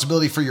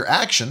responsibility for your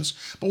actions.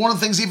 But one of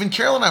the things even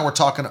Carol and I were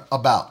talking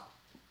about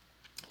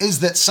is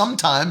that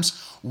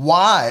sometimes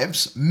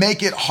wives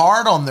make it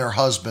hard on their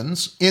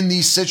husbands in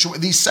these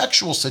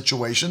sexual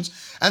situations,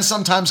 and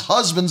sometimes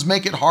husbands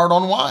make it hard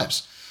on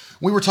wives.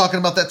 We were talking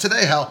about that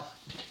today, how,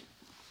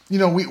 we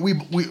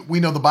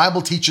know the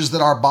Bible teaches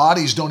that our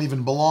bodies don't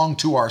even belong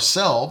to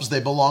ourselves,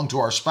 they belong to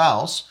our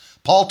spouse.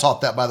 Paul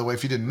taught that, by the way,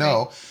 if you didn't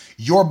know. Right.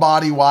 Your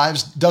body,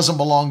 wives, doesn't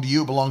belong to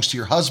you, it belongs to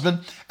your husband,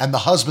 and the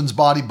husband's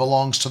body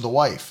belongs to the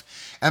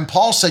wife. And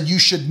Paul said you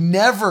should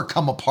never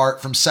come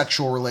apart from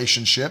sexual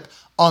relationship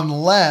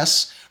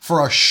unless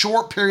for a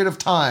short period of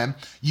time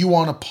you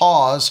want to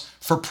pause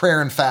for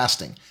prayer and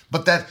fasting.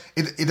 But that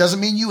it doesn't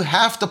mean you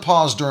have to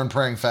pause during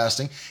prayer and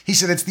fasting. He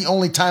said it's the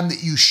only time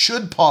that you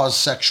should pause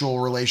sexual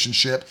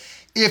relationship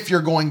if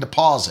you're going to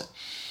pause it.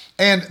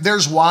 And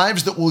there's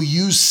wives that will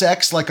use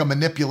sex like a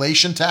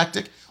manipulation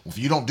tactic. Well, if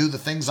you don't do the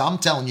things I'm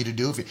telling you to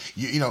do, if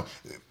you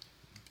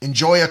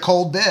enjoy a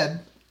cold bed,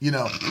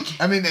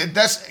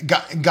 that's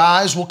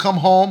guys will come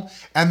home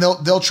and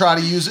they'll try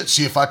to use it.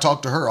 See, if I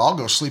talk to her, I'll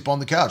go sleep on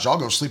the couch. I'll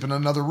go sleep in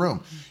another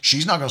room.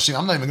 She's not going to see.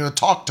 I'm not even going to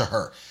talk to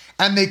her.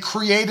 And they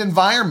create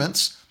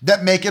environments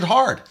that make it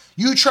hard.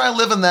 You try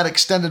living that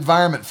extended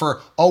environment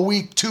for a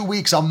week, 2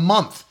 weeks, a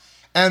month,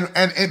 and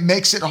it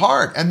makes it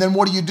hard. And then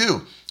what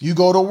do? You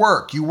go to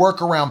work. You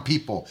work around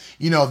people,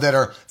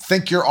 that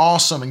think you're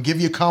awesome and give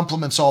you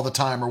compliments all the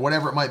time or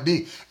whatever it might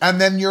be.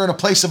 And then you're in a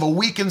place of a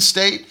weakened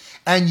state.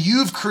 And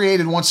you've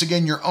created, once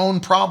again, your own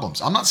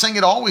problems. I'm not saying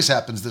it always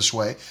happens this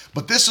way,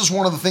 but this is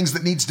one of the things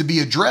that needs to be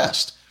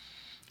addressed.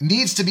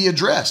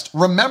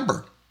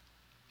 Remember,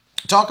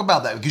 talk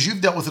about that because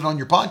you've dealt with it on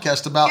your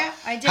podcast about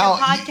I did a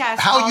podcast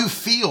how you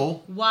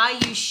feel. Why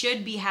you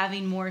should be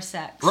having more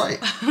sex. Right.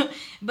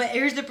 But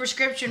here's the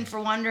prescription for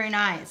wandering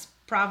eyes.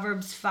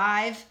 Proverbs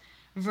 5,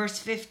 verse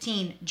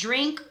 15.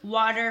 Drink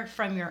water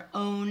from your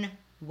own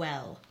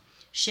well.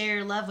 Share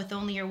your love with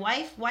only your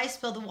wife. Why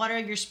spill the water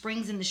of your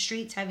springs in the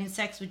streets having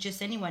sex with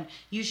just anyone?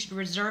 You should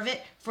reserve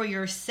it for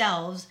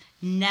yourselves.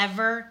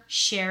 Never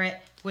share it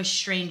with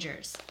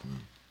strangers.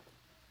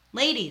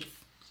 Ladies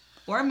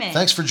or men.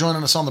 Thanks for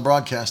joining us on the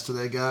broadcast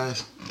today,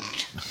 guys.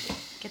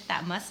 Get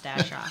that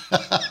mustache off.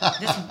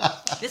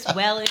 This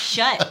well is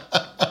shut.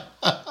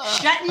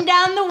 Shutting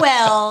down the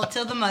well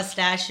till the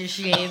mustache is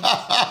shaved.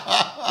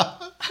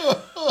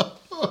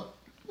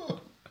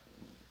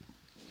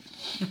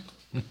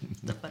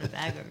 Put a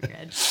bag over your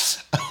head.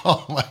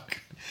 Oh my God.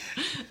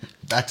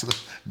 Back to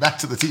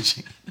the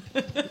teaching.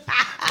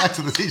 Back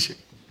to the teaching.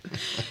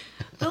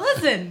 But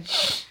listen,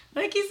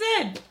 like you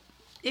said,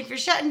 if you're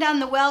shutting down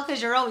the well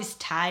because you're always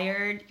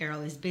tired, you're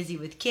always busy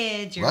with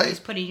kids, you're always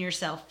putting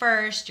yourself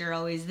first, you're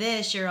always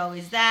this, you're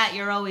always that,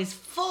 you're always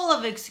full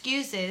of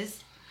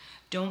excuses,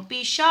 don't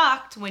be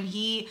shocked when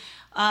he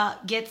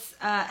gets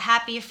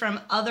happy from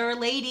other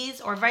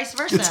ladies or vice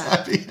versa. Gets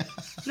happy.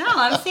 No,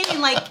 I'm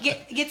saying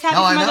gets happy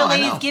from other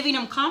ladies giving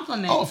him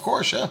compliments. Oh, of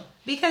course, yeah.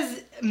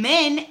 Because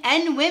men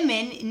and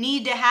women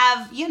need to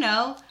have,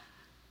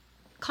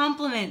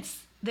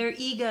 compliments, their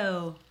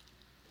ego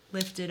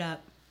lifted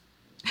up.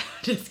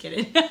 Just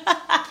kidding.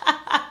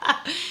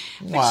 But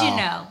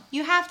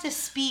you have to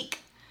speak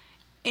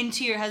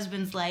into your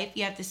husband's life.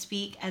 You have to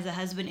speak as a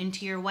husband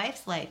into your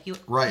wife's life.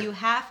 You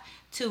have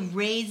to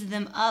raise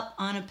them up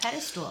on a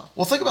pedestal.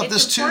 Well, think about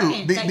this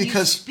too, because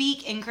you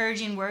speak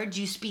encouraging words,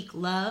 you speak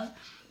love,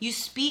 you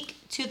speak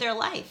to their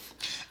life.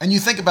 And you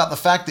think about the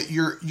fact that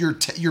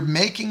you're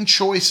making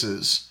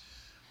choices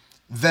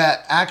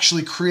that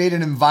actually create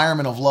an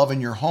environment of love in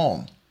your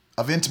home,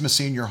 of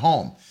intimacy in your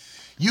home.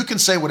 You can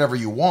say whatever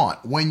you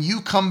want. When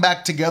you come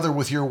back together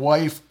with your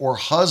wife or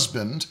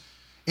husband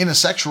in a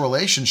sexual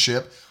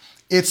relationship,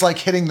 it's like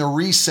hitting the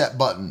reset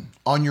button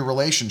on your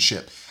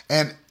relationship.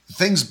 And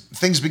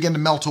things begin to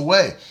melt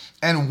away.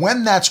 And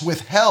when that's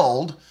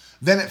withheld,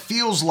 then it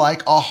feels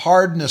like a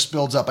hardness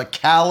builds up, a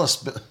callus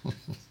builds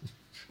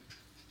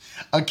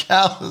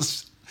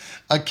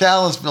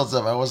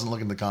up. I wasn't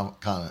looking at the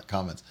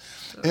comments.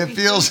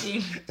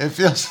 It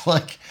feels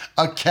like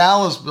a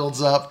callus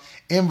builds up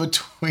in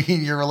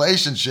between your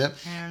relationship.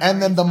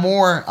 And then the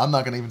more, I'm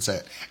not going to even say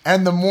it.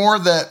 And the more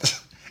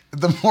that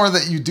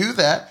you do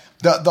that,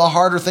 the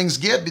harder things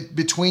get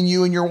between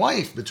you and your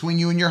wife, between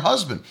you and your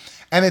husband.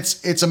 And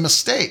it's a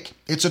mistake.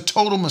 It's a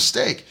total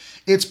mistake.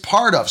 It's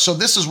part of. So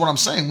this is what I'm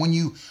saying. When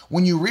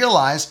you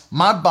realize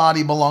my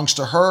body belongs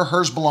to her,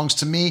 hers belongs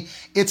to me,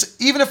 it's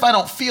even if I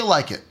don't feel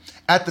like it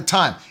at the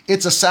time,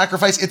 it's a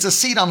sacrifice. It's a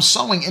seed I'm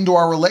sowing into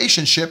our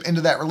relationship,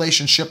 into that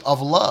relationship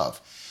of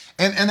love.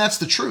 And that's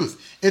the truth.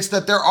 It's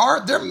that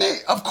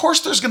of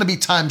course there's going to be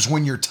times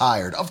when you're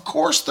tired. Of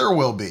course there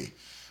will be.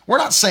 We're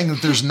not saying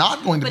that there's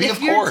not going to be, of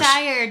course. But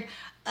if you're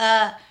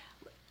tired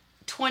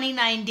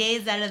 29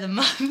 days out of the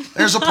month,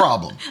 there's a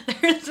problem.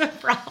 There's a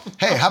problem.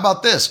 Hey, how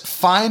about this?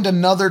 Find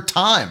another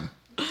time,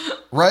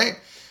 right?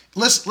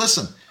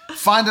 Listen,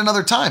 find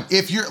another time.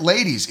 If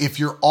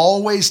you're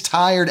always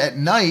tired at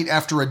night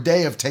after a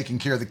day of taking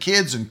care of the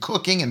kids and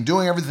cooking and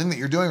doing everything that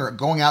you're doing, or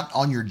going out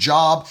on your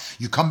job,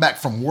 you come back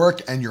from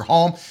work and you're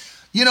home,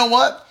 you know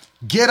what?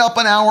 Get up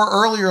an hour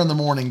earlier in the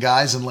morning,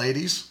 guys and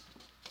ladies.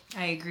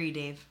 I agree,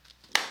 Dave.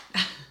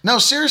 No,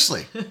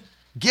 seriously.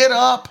 Get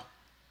up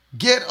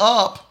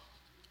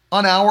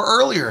an hour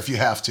earlier if you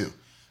have to.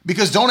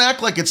 Because don't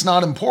act like it's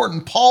not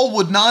important. Paul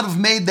would not have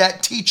made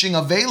that teaching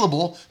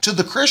available to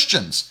the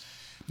Christians.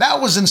 That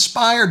was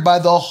inspired by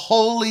the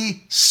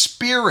Holy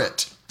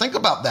Spirit. Think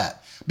about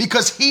that.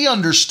 Because he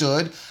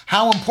understood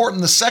how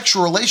important the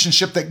sexual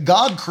relationship that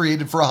God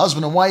created for a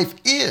husband and wife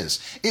is.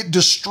 It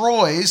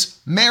destroys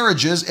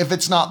marriages if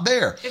it's not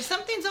there. If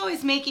something's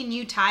always making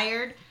you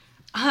tired,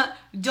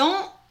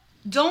 don't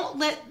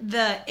let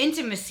the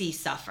intimacy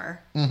suffer.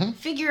 Mm-hmm.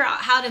 Figure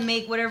out how to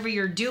make whatever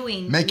you're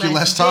doing you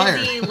less tired.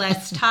 Busy,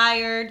 less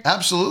tired.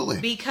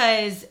 Absolutely.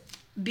 Because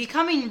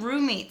becoming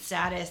roommate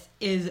status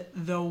is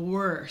the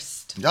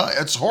worst. Yeah,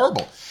 it's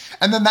horrible.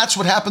 And then that's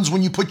what happens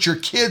when you put your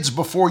kids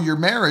before your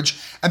marriage,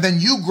 and then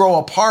you grow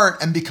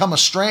apart and become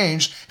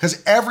estranged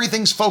because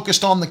everything's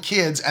focused on the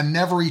kids and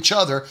never each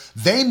other.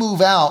 They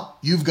move out,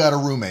 you've got a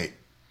roommate.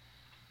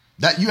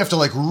 That you have to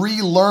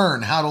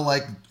relearn how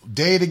to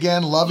date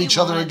again, love each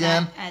other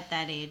again. At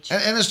that age.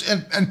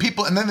 And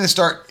people, and then they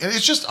start,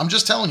 I'm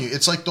just telling you,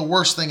 it's like the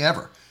worst thing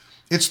ever.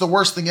 It's the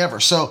worst thing ever.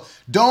 So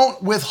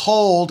don't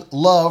withhold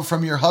love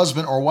from your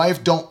husband or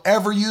wife. Don't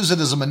ever use it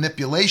as a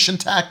manipulation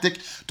tactic.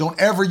 Don't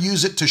ever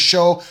use it to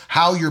show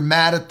how you're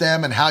mad at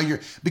them and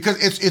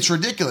because it's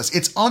ridiculous.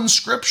 It's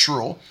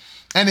unscriptural,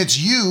 and it's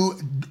you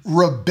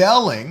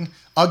rebelling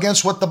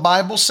against what the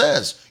Bible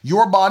says.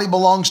 Your body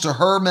belongs to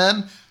her,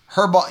 men.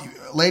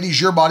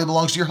 Ladies, your body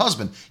belongs to your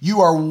husband.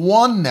 You are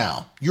one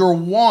now. You're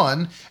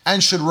one,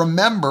 and should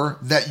remember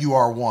that you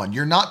are one.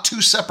 You're not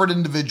two separate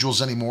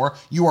individuals anymore.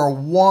 You are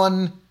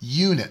one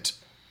unit.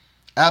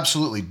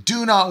 Absolutely.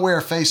 Do not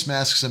wear face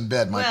masks in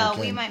bed, Michael King.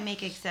 Well, we might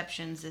make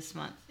exceptions this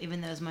month,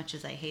 even though as much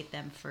as I hate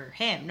them, for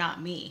him,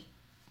 not me.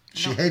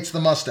 She hates the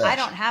mustache. I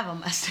don't have a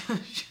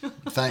mustache.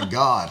 Thank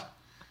God.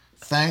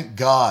 Thank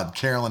God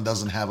Carolyn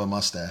doesn't have a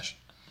mustache.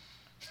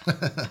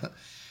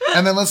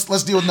 And then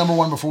let's deal with number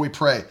one before we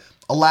pray.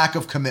 A lack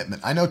of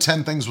commitment. I know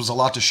 10 things was a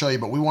lot to show you,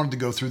 but we wanted to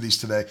go through these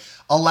today.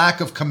 A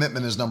lack of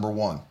commitment is number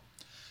one.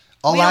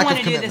 We don't want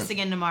to do this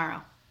again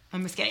tomorrow.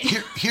 I'm just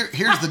kidding.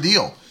 Here's the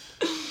deal.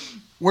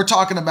 We're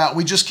talking about,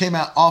 we just came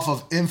out off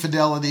of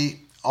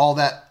infidelity, all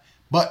that,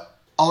 but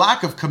a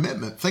lack of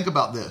commitment. Think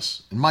about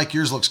this. And Mike,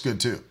 yours looks good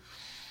too.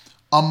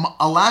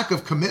 A lack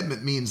of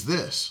commitment means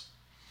this.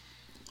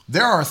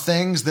 There are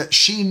things that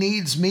she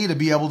needs me to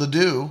be able to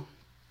do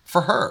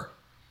for her.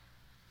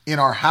 In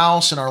our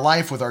house, in our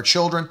life, with our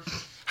children.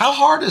 How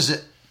hard is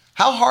it?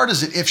 How hard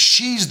is it if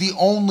she's the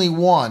only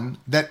one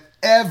that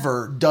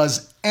ever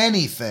does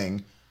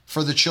anything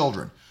for the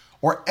children,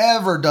 or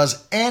ever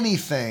does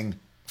anything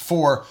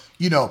for,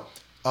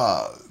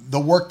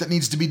 the work that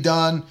needs to be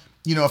done?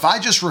 If I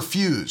just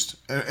refused,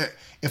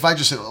 if I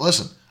just said,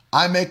 listen,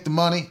 I make the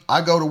money,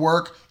 I go to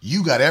work,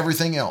 you got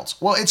everything else.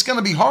 Well, it's going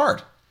to be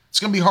hard. It's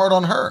going to be hard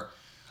on her.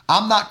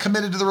 I'm not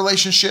committed to the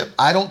relationship.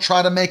 I don't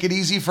try to make it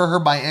easy for her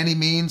by any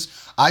means.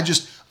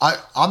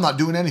 I'm not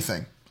doing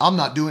anything. I'm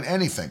not doing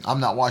anything. I'm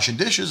not washing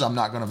dishes. I'm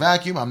not going to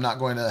vacuum. I'm not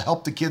going to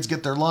help the kids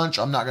get their lunch.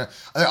 I'm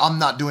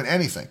not doing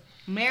anything.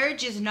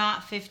 Marriage is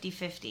not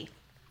 50-50.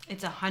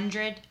 It's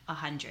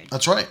 100-100.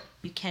 That's right.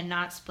 You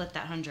cannot split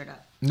that 100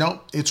 up.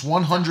 No, it's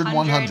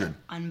 100-100.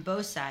 On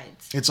both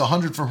sides. It's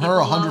 100 from her,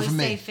 100 from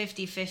me. People always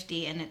say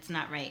 50-50 and it's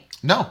not right.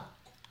 No,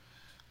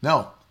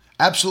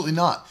 absolutely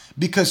not.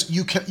 Because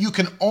you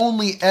can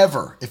only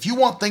ever, if you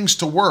want things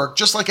to work,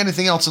 just like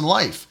anything else in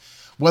life,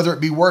 whether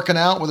it be working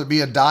out, whether it be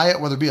a diet,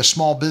 whether it be a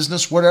small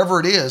business, whatever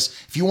it is,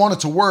 if you want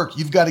it to work,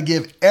 you've got to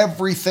give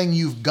everything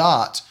you've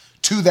got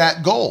to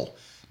that goal.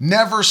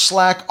 Never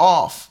slack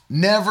off.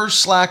 Never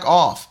slack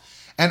off.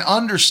 And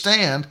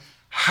understand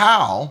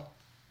how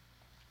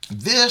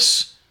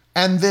this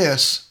and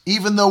this,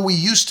 even though we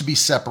used to be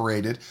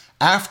separated,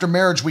 after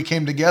marriage we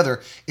came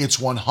together, it's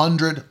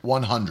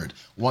 100-100.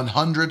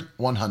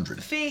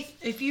 100-100. Faith,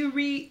 if you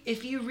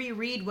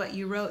reread what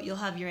you wrote, you'll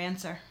have your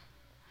answer.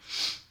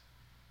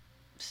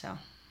 So,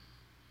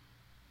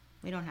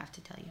 we don't have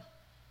to tell you.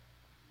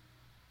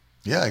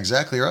 Yeah,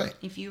 exactly right.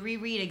 If you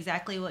reread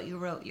exactly what you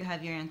wrote, you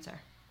have your answer.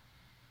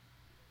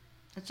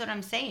 That's what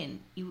I'm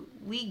saying.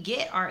 We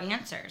get our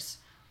answers.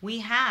 We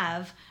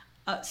have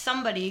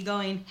somebody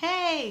going,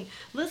 hey,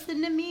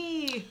 listen to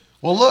me.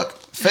 Well, look,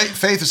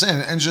 Faith is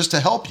saying, and just to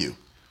help you,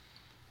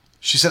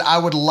 she said, I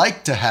would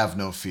like to have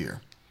no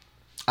fear.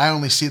 I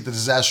only see the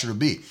disaster to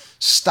be.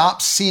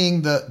 Stop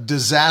seeing the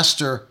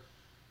disaster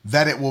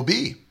that it will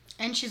be.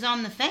 And she's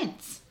on the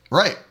fence.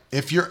 Right.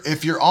 If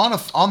you're on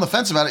the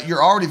fence about it,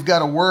 you're already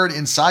got a word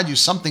inside you.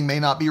 Something may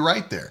not be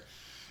right there.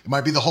 It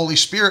might be the Holy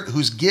Spirit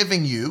who's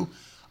giving you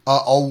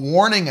a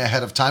warning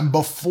ahead of time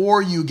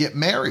before you get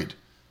married.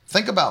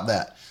 Think about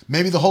that.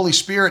 Maybe the Holy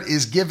Spirit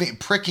is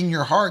pricking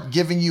your heart,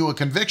 giving you a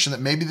conviction that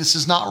maybe this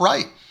is not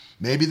right.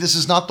 Maybe this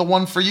is not the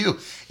one for you.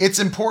 It's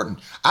important.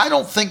 I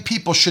don't think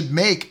people should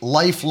make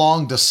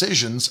lifelong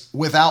decisions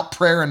without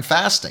prayer and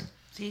fasting.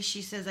 See,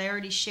 she says, I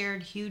already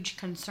shared huge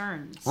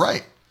concerns.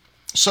 Right.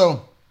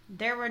 So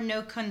there were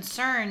no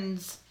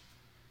concerns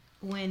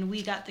when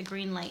we got the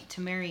green light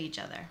to marry each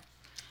other.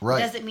 Right.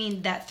 It doesn't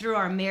mean that through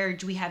our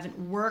marriage we haven't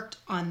worked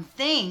on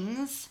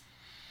things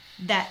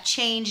that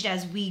changed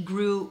as we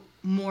grew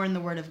more in the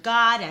Word of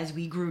God, as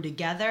we grew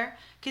together.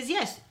 Because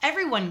yes,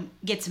 everyone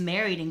gets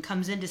married and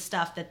comes into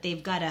stuff that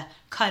they've got to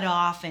cut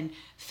off and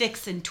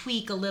fix and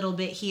tweak a little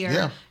bit here.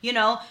 Yeah. You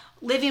know,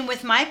 living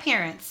with my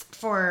parents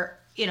for,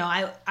 you know,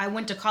 I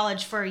went to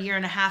college for a year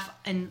and a half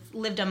and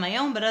lived on my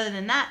own. But other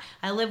than that,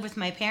 I lived with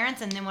my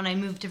parents. And then when I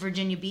moved to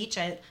Virginia Beach,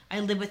 I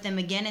lived with them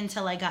again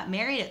until I got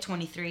married at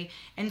 23.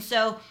 And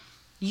so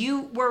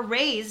you were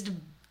raised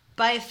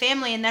by a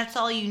family and that's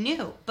all you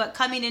knew. But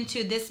coming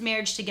into this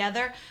marriage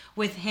together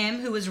with him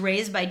who was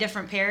raised by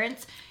different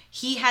parents,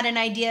 he had an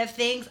idea of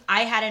things,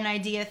 I had an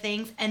idea of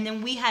things, and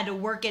then we had to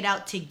work it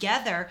out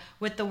together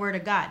with the Word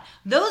of God.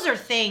 Those are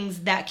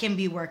things that can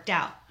be worked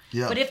out.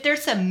 Yeah. But if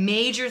there's some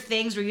major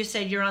things where you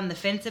said you're on the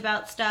fence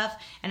about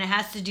stuff and it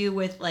has to do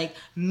with like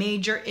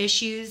major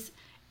issues,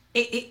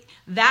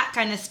 that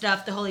kind of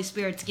stuff, the Holy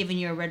Spirit's giving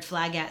you a red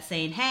flag at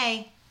saying,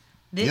 hey,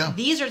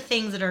 these are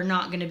things that are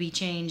not going to be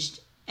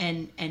changed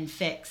and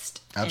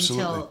fixed.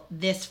 Absolutely. Until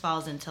this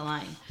falls into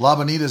line. La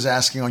Bonita is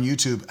asking on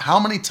YouTube, how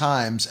many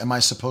times am I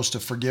supposed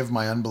to forgive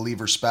my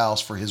unbeliever spouse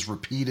for his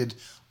repeated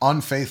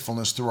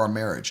unfaithfulness through our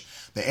marriage?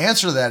 The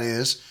answer to that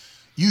is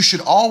you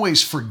should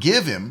always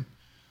forgive him,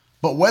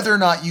 but whether or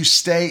not you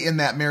stay in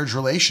that marriage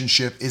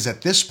relationship is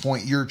at this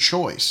point your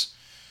choice.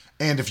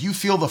 And if you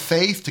feel the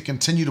faith to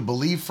continue to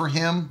believe for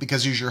him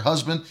because he's your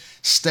husband,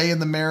 stay in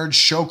the marriage,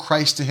 show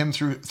Christ to him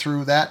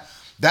through that,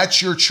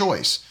 that's your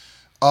choice.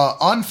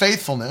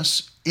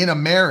 Unfaithfulness in a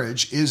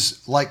marriage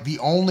is like the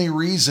only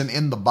reason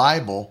in the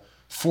Bible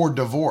for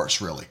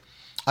divorce, really.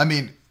 I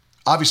mean,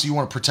 obviously you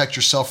want to protect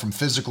yourself from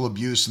physical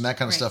abuse and that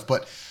kind of stuff,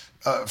 but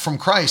from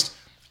Christ,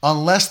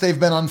 unless they've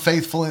been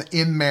unfaithful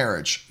in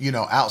marriage, you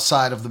know,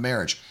 outside of the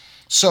marriage.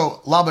 So,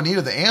 La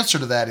Bonita, the answer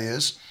to that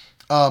is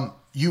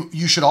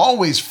you should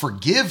always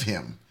forgive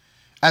him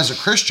as a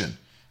Christian.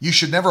 You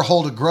should never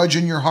hold a grudge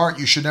in your heart.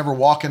 You should never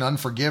walk in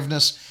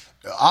unforgiveness,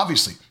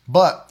 obviously.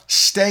 But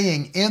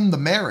staying in the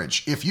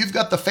marriage, if you've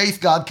got the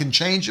faith God can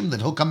change him, then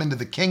he'll come into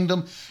the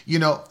kingdom. You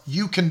know,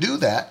 you can do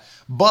that,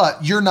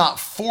 but you're not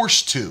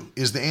forced to,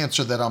 is the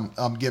answer that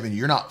I'm giving you.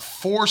 You're not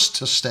forced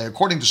to stay.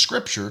 According to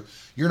Scripture,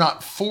 you're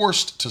not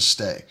forced to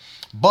stay.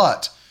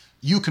 But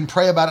you can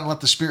pray about it and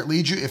let the Spirit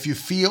lead you. If you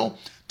feel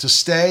to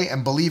stay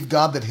and believe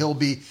God that he'll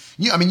be,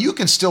 you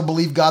can still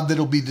believe God that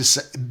he'll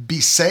be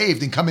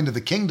saved and come into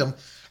the kingdom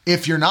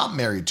if you're not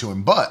married to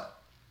him. But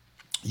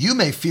you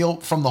may feel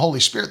from the Holy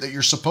Spirit that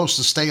you're supposed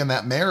to stay in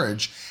that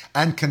marriage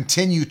and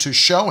continue to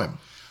show him.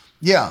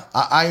 Yeah,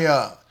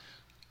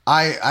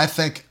 I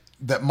think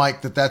that,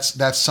 Mike,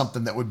 that's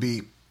something that would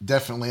be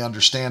definitely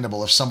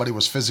understandable. If somebody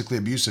was physically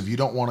abusive, you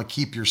don't want to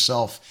keep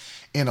yourself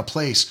in a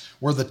place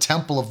where the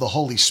temple of the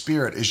Holy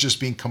Spirit is just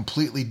being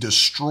completely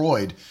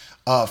destroyed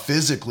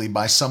physically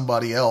by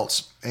somebody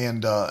else,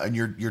 and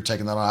you're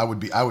taking that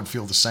on. I would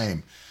feel the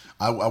same.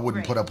 I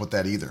wouldn't put up with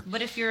that either.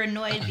 But if you're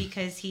annoyed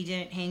because he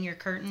didn't hang your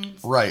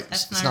curtains, right,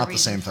 that's not the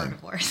same thing.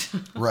 Divorce.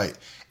 Right,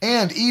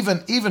 and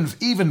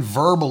even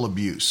verbal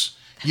abuse.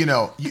 You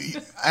know,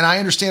 and I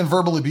understand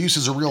verbal abuse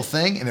is a real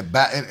thing, and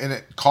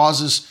it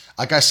causes,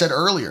 like I said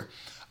earlier,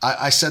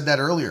 I said that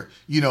earlier.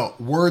 You know,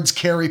 words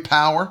carry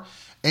power,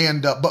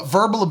 and but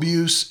verbal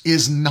abuse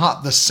is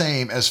not the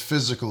same as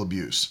physical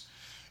abuse.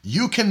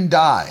 You can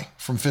die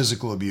from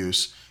physical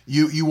abuse.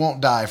 You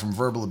won't die from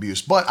verbal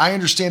abuse. But I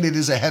understand it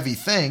is a heavy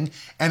thing,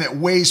 and it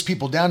weighs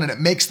people down, and it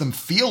makes them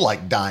feel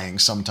like dying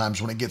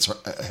sometimes when it gets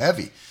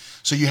heavy.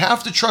 So you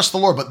have to trust the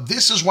Lord. But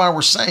this is why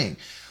we're saying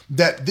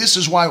that this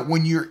is why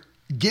when you're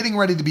getting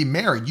ready to be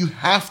married, you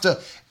have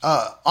to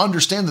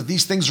understand that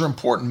these things are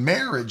important.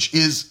 Marriage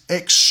is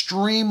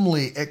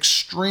extremely,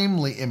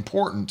 extremely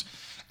important.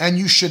 And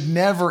you should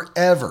never,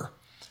 ever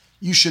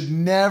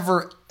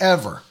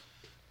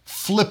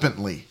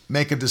flippantly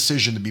make a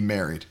decision to be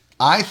married.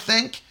 I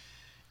think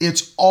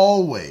it's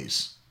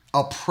always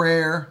a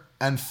prayer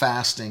and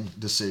fasting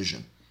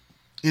decision.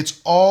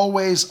 It's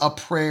always a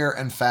prayer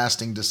and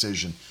fasting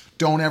decision.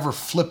 Don't ever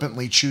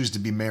flippantly choose to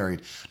be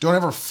married. Don't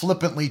ever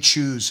flippantly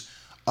choose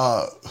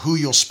who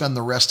you'll spend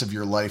the rest of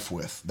your life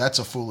with. That's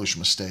a foolish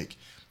mistake.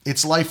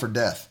 It's life or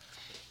death.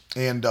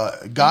 And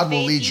God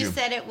will lead you. You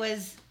said it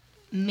was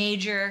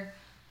major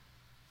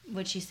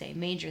what'd she say?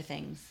 Major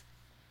things.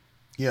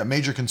 Yeah,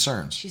 major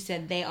concerns. She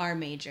said they are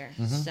major.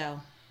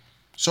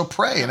 So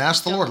pray and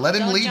ask the Lord. Let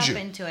him lead you. Don't jump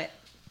into it.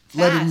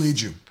 Let him lead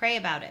you. Pray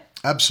about it.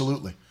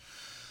 Absolutely.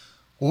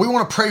 Well, we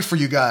want to pray for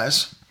you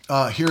guys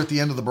here at the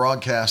end of the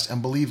broadcast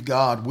and believe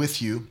God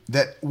with you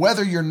that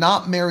whether you're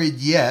not married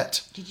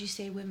yet. Did you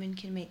say women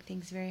can make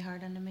things very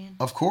hard on a man?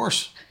 Of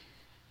course.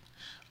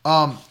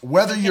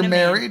 Whether you're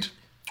married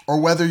or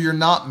whether you're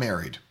not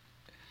married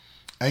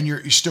and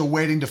you're still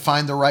waiting to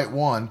find the right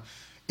one,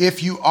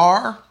 if you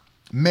are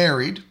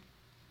married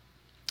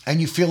and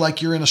you feel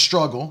like you're in a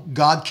struggle,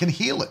 God can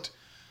heal it.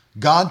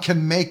 God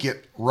can make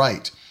it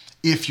right.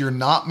 If you're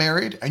not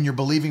married and you're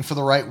believing for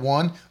the right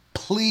one,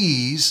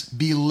 please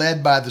be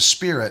led by the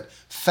Spirit.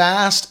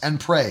 Fast and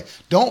pray.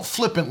 Don't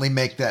flippantly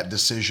make that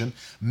decision.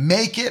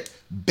 Make it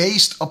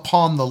based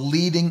upon the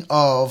leading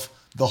of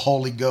the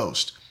Holy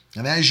Ghost.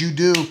 And as you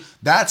do,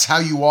 that's how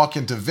you walk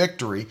into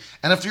victory.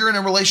 And if you're in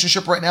a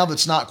relationship right now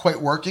that's not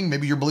quite working,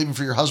 maybe you're believing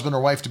for your husband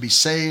or wife to be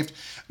saved,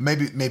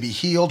 maybe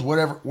healed,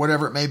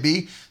 whatever it may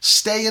be,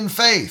 stay in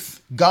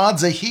faith.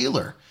 God's a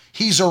healer.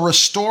 He's a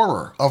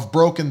restorer of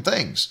broken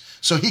things.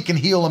 So he can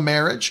heal a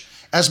marriage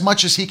as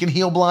much as he can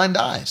heal blind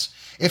eyes.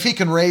 If he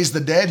can raise the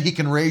dead, he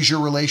can raise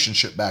your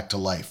relationship back to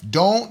life.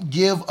 Don't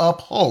give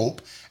up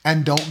hope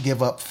and don't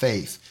give up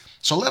faith.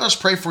 So let us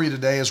pray for you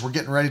today as we're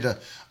getting ready to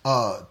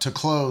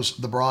close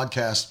the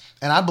broadcast.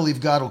 And I believe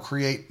God will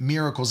create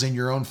miracles in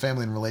your own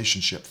family and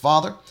relationship.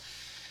 Father,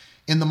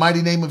 in the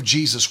mighty name of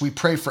Jesus, we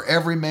pray for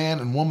every man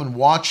and woman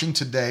watching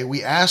today.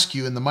 We ask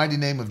you in the mighty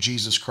name of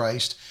Jesus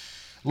Christ,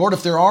 Lord,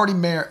 if they're already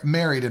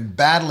married and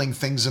battling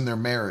things in their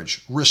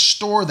marriage,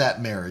 restore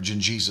that marriage in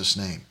Jesus'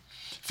 name.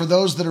 For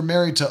those that are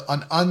married to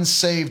an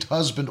unsaved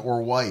husband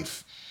or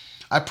wife,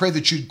 I pray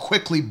that you'd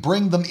quickly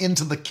bring them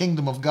into the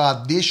kingdom of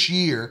God this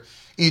year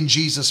in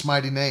Jesus'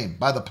 mighty name,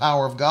 by the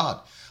power of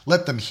God.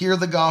 Let them hear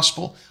the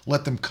gospel.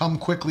 Let them come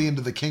quickly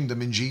into the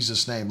kingdom in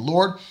Jesus' name.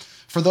 Lord,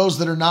 for those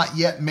that are not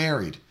yet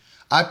married,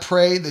 I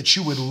pray that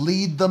you would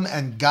lead them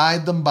and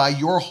guide them by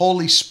your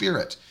Holy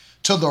Spirit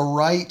to the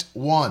right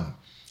one,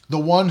 the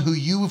one who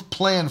you've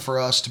planned for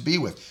us to be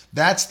with.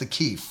 That's the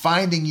key,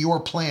 finding your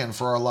plan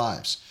for our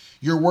lives.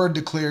 Your word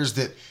declares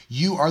that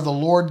you are the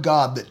Lord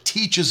God that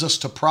teaches us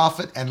to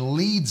profit and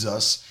leads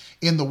us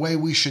in the way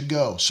we should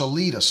go. So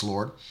lead us,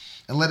 Lord,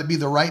 and let it be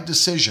the right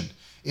decision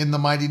in the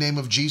mighty name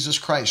of Jesus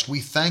Christ.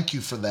 We thank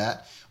you for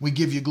that. We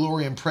give you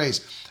glory and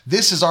praise.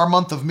 This is our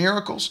month of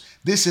miracles.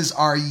 This is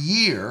our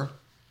year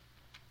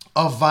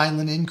of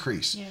violent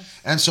increase.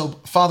 Yes. And so,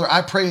 Father,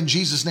 I pray in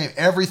Jesus' name,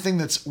 everything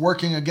that's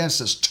working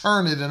against us,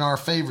 turn it in our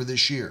favor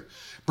this year.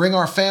 Bring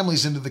our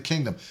families into the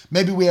kingdom.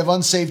 Maybe we have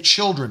unsaved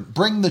children.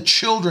 Bring the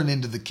children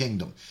into the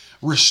kingdom.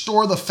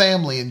 Restore the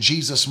family in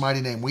Jesus' mighty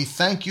name. We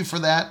thank you for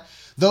that.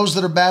 Those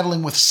that are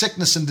battling with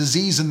sickness and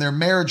disease in their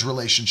marriage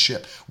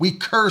relationship, we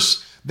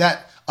curse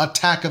that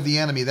attack of the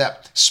enemy,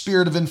 that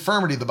spirit of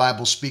infirmity the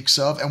Bible speaks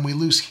of, and we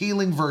loose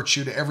healing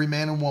virtue to every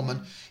man and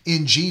woman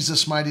in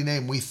Jesus' mighty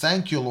name. We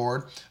thank you,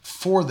 Lord,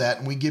 for that,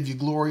 and we give you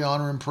glory,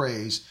 honor, and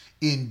praise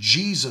in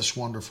Jesus'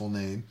 wonderful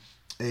name.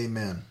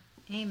 Amen.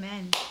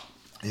 Amen.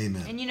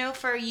 Amen. And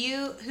for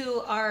you who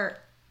are,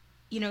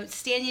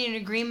 standing in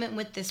agreement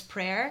with this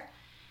prayer,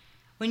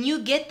 when you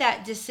get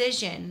that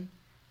decision,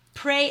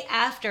 pray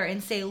after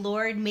and say,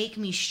 Lord, make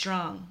me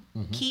strong.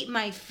 Mm-hmm. Keep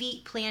my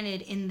feet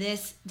planted in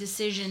this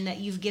decision that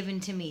you've given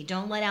to me.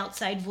 Don't let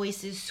outside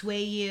voices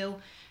sway you.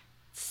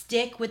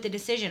 Stick with the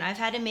decision. I've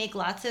had to make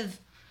lots of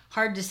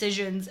hard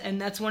decisions, and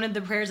that's one of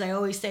the prayers I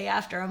always say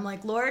after. I'm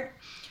like, Lord,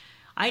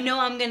 I know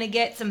I'm going to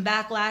get some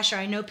backlash, or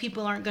I know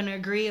people aren't going to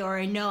agree, or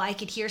I know I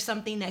could hear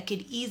something that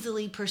could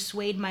easily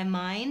persuade my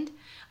mind.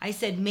 I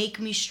said, make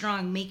me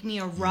strong, make me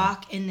a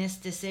rock in this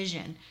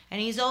decision. And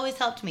he's always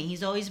helped me.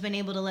 He's always been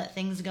able to let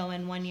things go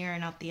in one ear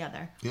and out the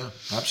other. Yeah,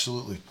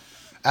 absolutely.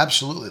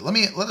 Absolutely.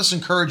 Let us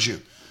encourage you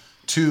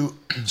to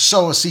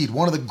sow a seed.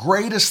 One of the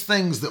greatest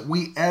things that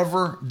we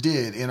ever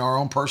did in our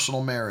own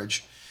personal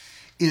marriage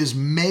is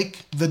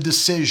make the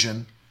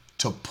decision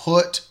to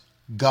put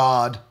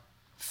God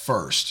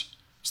first.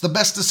 It's the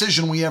best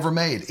decision we ever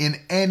made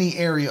in any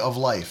area of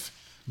life.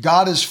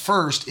 God is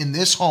first in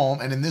this home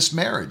and in this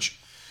marriage.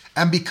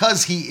 And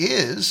because he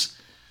is,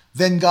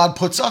 then God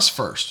puts us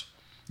first.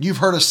 You've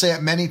heard us say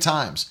it many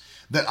times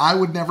that I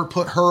would never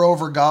put her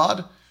over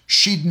God.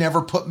 She'd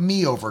never put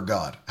me over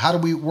God. How do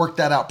we work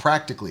that out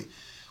practically?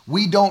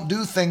 We don't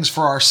do things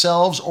for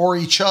ourselves or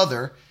each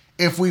other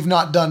if we've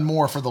not done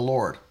more for the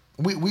Lord.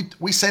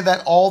 We say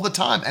that all the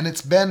time, and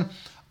it's been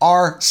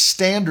our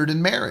standard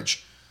in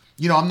marriage.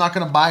 I'm not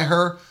going to buy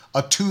her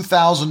a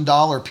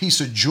 $2,000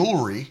 piece of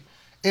jewelry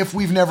if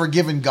we've never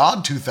given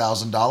God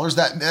 $2,000.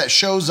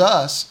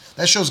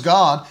 That shows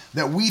God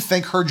that we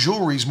think her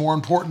jewelry is more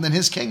important than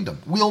his kingdom.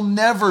 We'll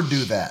never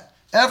do that,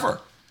 ever.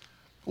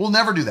 We'll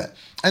never do that.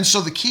 And so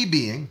the key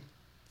being,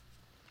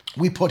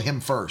 we put him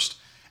first.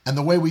 And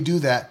the way we do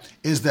that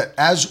is that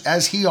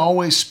as he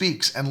always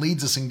speaks and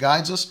leads us and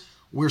guides us,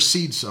 we're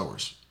seed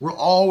sowers. We'll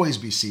always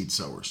be seed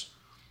sowers.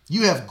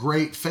 You have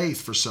great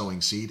faith for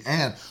sowing seed.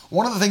 And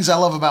one of the things I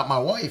love about my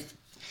wife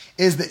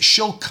is that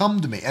she'll come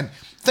to me. And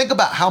think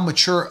about how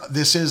mature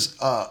this is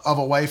of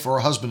a wife or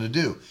a husband to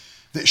do.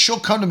 That she'll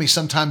come to me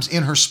sometimes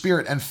in her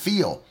spirit and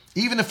feel,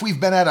 even if we've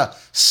been at a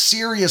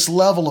serious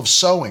level of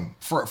sowing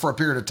for a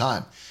period of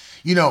time.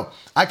 You know,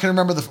 I can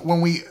remember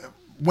when we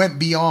went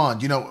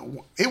beyond, you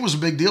know, it was a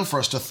big deal for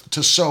us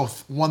to sow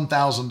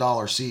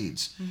 $1,000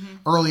 seeds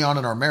early on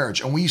in our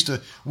marriage. And we used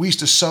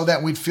to sow that,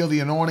 and we'd feel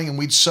the anointing, and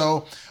we'd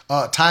sow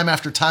time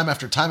after time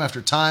after time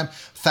after time,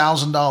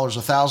 $1,000,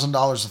 $1,000,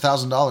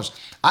 $1,000.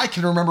 I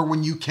can remember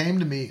when you came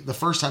to me the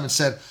first time and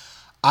said,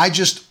 I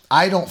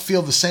don't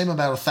feel the same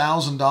about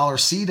 $1,000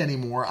 seed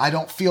anymore. I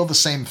don't feel the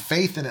same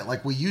faith in it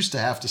like we used to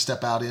have to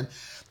step out in.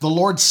 The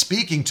Lord's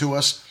speaking to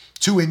us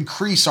to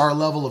increase our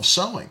level of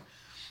sowing.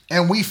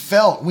 And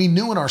we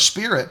knew in our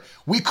spirit,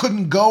 we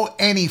couldn't go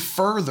any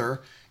further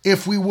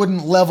if we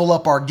wouldn't level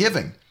up our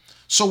giving.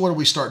 So what did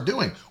we start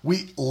doing?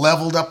 We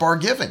leveled up our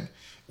giving.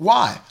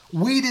 Why?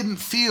 We didn't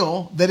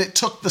feel that it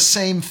took the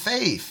same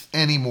faith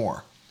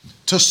anymore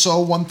to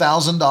sow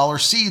 $1,000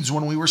 seeds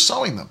when we were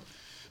sowing them,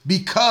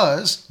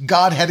 because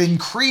God had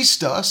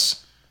increased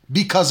us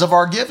because of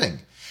our giving.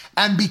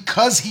 And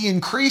because he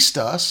increased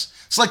us,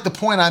 it's like the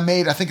point I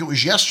made, I think it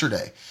was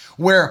yesterday,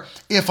 where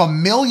if a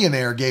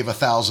millionaire gave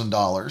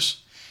 $1,000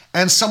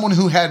 and someone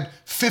who had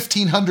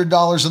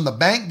 $1,500 in the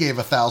bank gave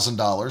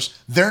 $1,000,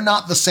 they're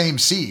not the same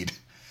seed.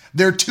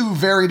 They're two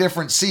very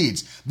different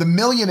seeds. The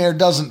millionaire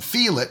doesn't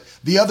feel it.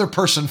 The other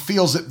person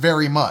feels it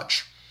very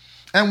much.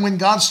 And when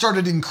God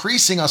started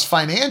increasing us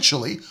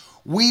financially,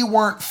 we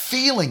weren't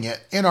feeling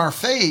it in our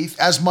faith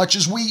as much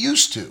as we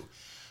used to,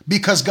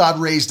 because God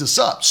raised us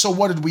up. So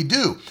what did we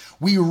do?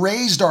 We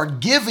raised our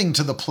giving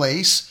to the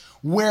place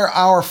where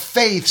our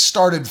faith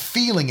started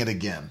feeling it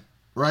again,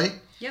 right?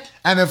 Yep.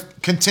 And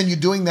have continued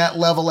doing that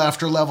level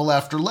after level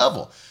after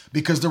level,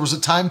 because there was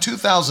a time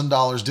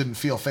 $2,000 didn't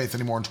feel faith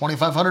anymore, and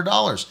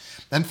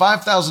 $2,500 and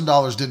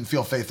 $5,000 didn't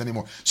feel faith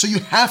anymore. So you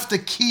have to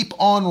keep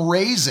on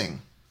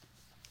raising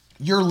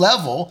your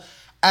level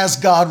as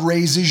God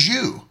raises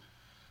you.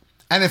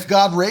 And if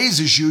God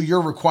raises you,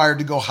 you're required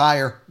to go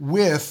higher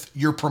with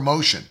your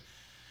promotion.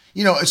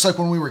 You know, it's like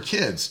when we were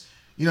kids.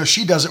 You know,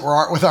 she does it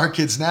with our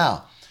kids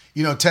now.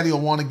 You know, Teddy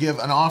will want to give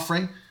an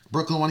offering.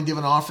 Brooklyn will want to give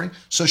an offering.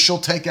 So she'll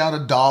take out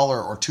 $1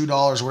 or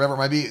 $2 or whatever it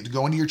might be to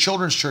go into your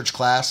children's church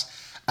class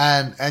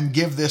and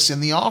give this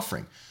in the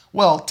offering.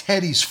 Well,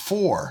 Teddy's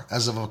 4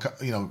 as of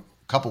a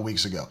couple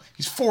weeks ago.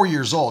 He's 4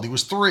 years old. He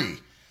was 3.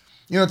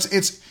 You know,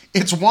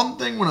 it's one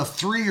thing when a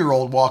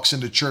 3-year-old walks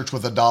into church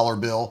with a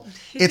 $1 bill.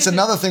 It's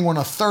another thing when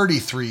a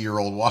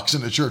 33-year-old walks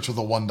into church with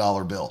a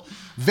 $1 bill.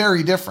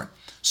 Very different.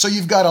 So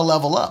you've got to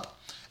level up.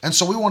 And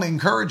so we want to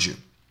encourage you.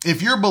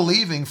 If you're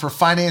believing for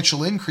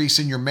financial increase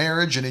in your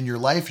marriage and in your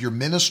life, your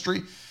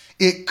ministry,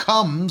 it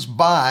comes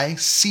by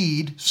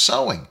seed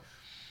sowing.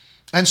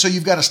 And so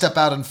you've got to step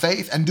out in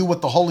faith and do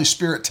what the Holy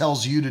Spirit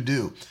tells you to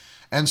do.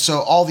 And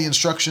so all the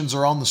instructions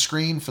are on the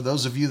screen for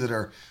those of you that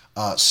are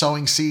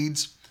sowing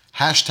seeds.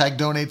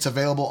 #donate's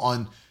available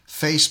on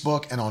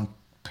Facebook and on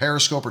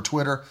Periscope or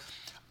Twitter.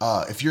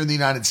 If you're in the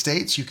United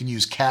States, you can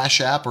use Cash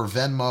App or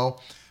Venmo.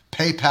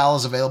 PayPal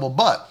is available.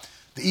 But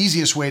the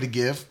easiest way to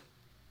give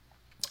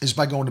is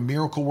by going to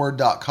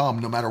miracleword.com.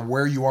 No matter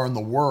where you are in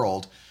the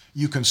world,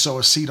 you can sow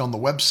a seed on the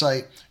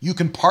website. You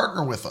can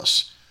partner with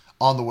us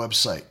on the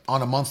website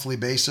on a monthly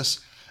basis.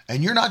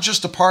 And you're not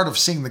just a part of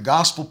seeing the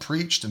gospel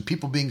preached and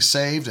people being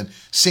saved and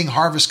seeing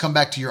harvest come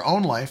back to your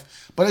own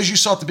life, but as you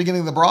saw at the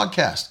beginning of the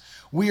broadcast,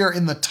 we are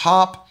in the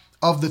top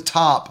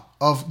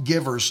of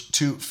givers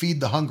to feed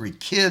the hungry.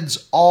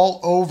 Kids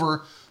all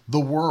over the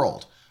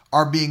world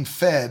are being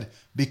fed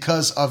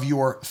because of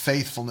your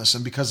faithfulness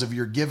and because of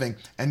your giving.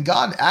 And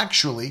God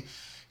actually,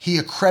 he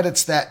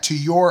accredits that to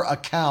your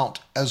account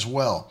as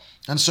well.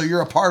 And so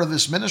you're a part of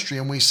this ministry,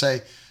 and we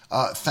say,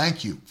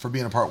 thank you for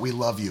being a part. We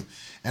love you.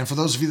 And for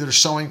those of you that are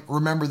sowing,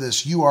 remember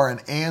this, you are an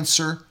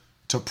answer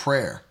to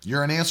prayer.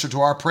 You're an answer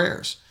to our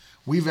prayers.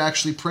 We've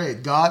actually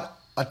prayed, God,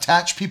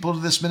 attach people to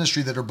this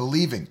ministry that are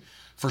believing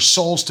for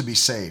souls to be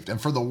saved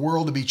and for the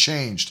world to be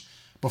changed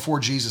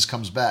before Jesus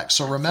comes back.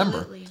 So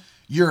remember, Absolutely.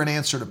 You're an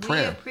answer to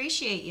prayer. We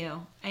appreciate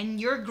you.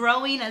 And you're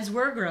growing as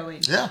we're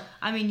growing. Yeah.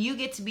 I mean, you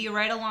get to be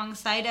right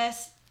alongside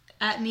us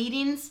at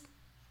meetings,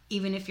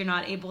 even if you're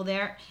not able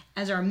there.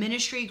 As our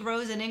ministry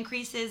grows and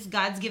increases,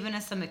 God's given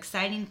us some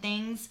exciting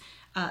things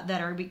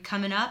that are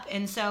coming up.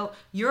 And so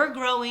you're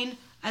growing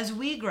as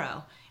we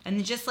grow.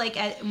 And just like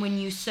when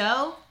you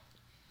sow,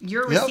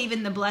 you're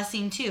receiving the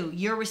blessing too.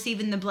 You're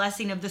receiving the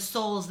blessing of the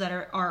souls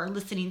that are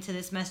listening to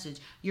this message.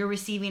 You're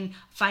receiving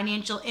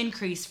financial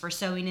increase for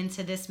sowing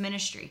into this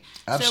ministry.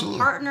 Absolutely.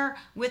 So partner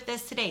with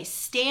us today.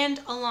 Stand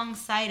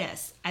alongside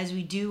us as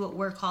we do what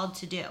we're called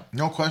to do.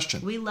 No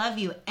question. We love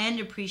you and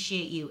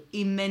appreciate you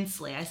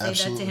immensely. I say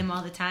Absolutely. that to him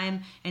all the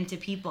time and to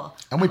people.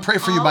 And we pray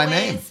for you by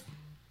name.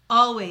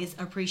 Always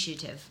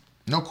appreciative.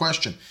 No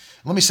question.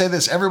 Let me say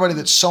this. Everybody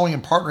that's sowing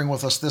and partnering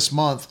with us this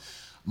month,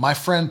 my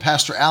friend,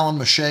 Pastor Alan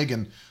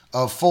Meshagan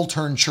of Full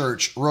Turn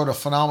Church, wrote a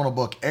phenomenal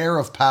book, Heir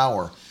of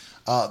Power.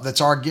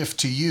 That's our gift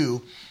to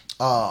you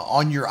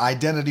on your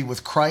identity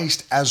with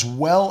Christ, as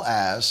well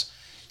as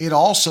it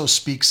also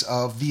speaks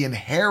of the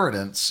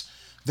inheritance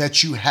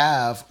that you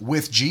have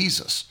with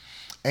Jesus.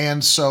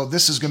 And so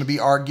this is going to be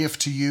our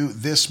gift to you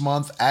this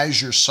month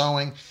as you're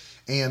sowing.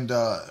 And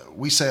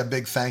we say a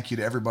big thank you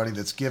to everybody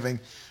that's giving.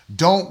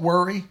 Don't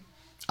worry.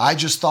 I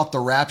just thought the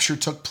rapture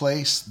took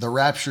place. The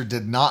rapture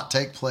did not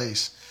take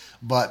place.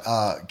 But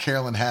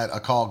Carolyn had a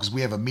call because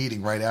we have a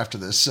meeting right after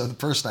this. So the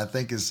person I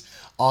think is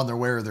on their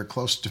way or they're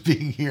close to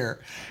being here.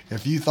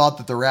 If you thought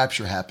that the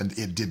rapture happened,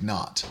 it did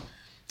not.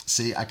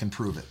 See, I can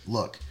prove it.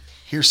 Look,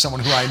 here's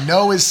someone who I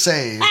know is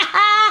saved.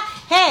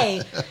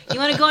 Hey, you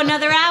want to go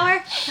another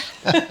hour?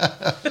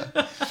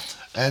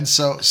 And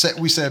so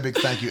we say a big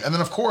thank you. And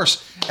then, of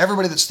course,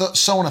 everybody that's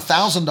sowing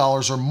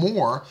 $1,000 or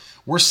more,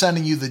 we're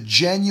sending you the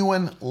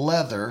Genuine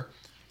Leather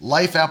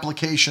Life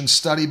Application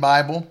Study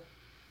Bible.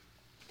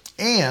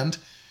 And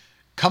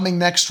coming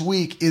next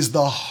week is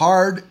the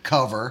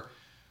hardcover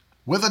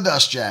with a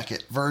dust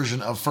jacket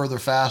version of Further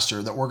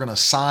Faster that we're going to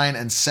sign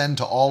and send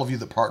to all of you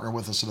that partner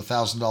with us at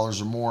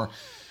 $1,000 or more.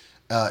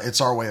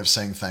 It's our way of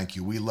saying thank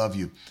you. We love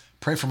you.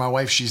 Pray for my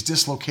wife. She's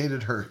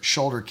dislocated her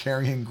shoulder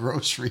carrying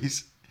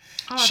groceries.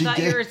 Oh, I thought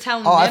you were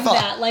telling them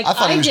that. Like I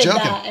thought he was joking.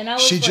 That, and I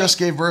was just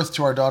gave birth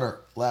to our daughter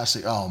last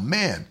week. Oh,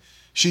 man.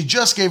 She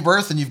just gave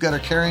birth and you've got her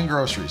carrying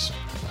groceries.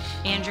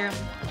 Andrew,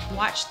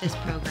 watch this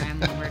program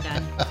when we're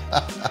done.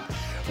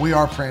 We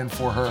are praying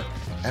for her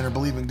and are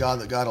believing God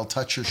that God will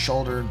touch her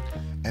shoulder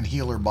and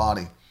heal her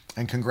body.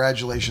 And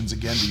congratulations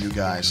again to you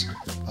guys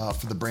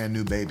for the brand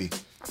new baby.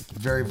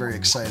 Very, very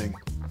exciting.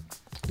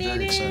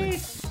 Very exciting.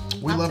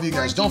 We love you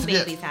guys. Don't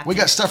forget, we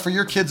got stuff for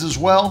your kids as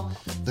well.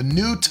 The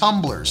new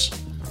tumblers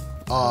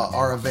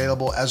are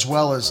available, as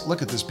well as,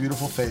 look at this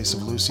beautiful face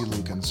of Lucy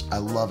Lukens. I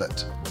love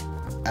it.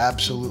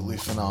 Absolutely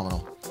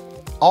phenomenal.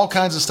 All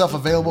kinds of stuff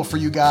available for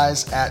you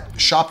guys at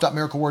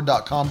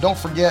shop.miracleword.com. Don't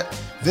forget,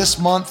 this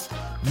month,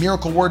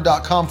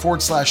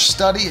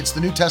 miracleword.com/study. It's the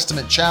New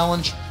Testament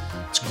Challenge.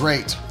 It's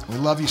great. We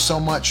love you so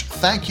much.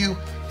 Thank you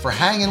for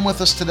hanging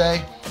with us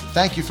today.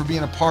 Thank you for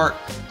being a part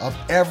of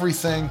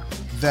everything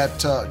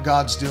that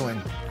God's doing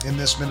in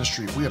this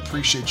ministry. We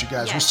appreciate you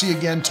guys. Yes. We'll see you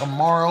again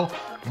tomorrow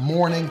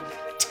morning,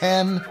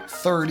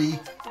 10:30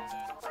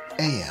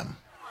 a.m.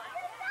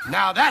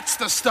 Now that's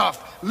the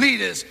stuff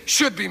leaders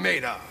should be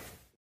made of.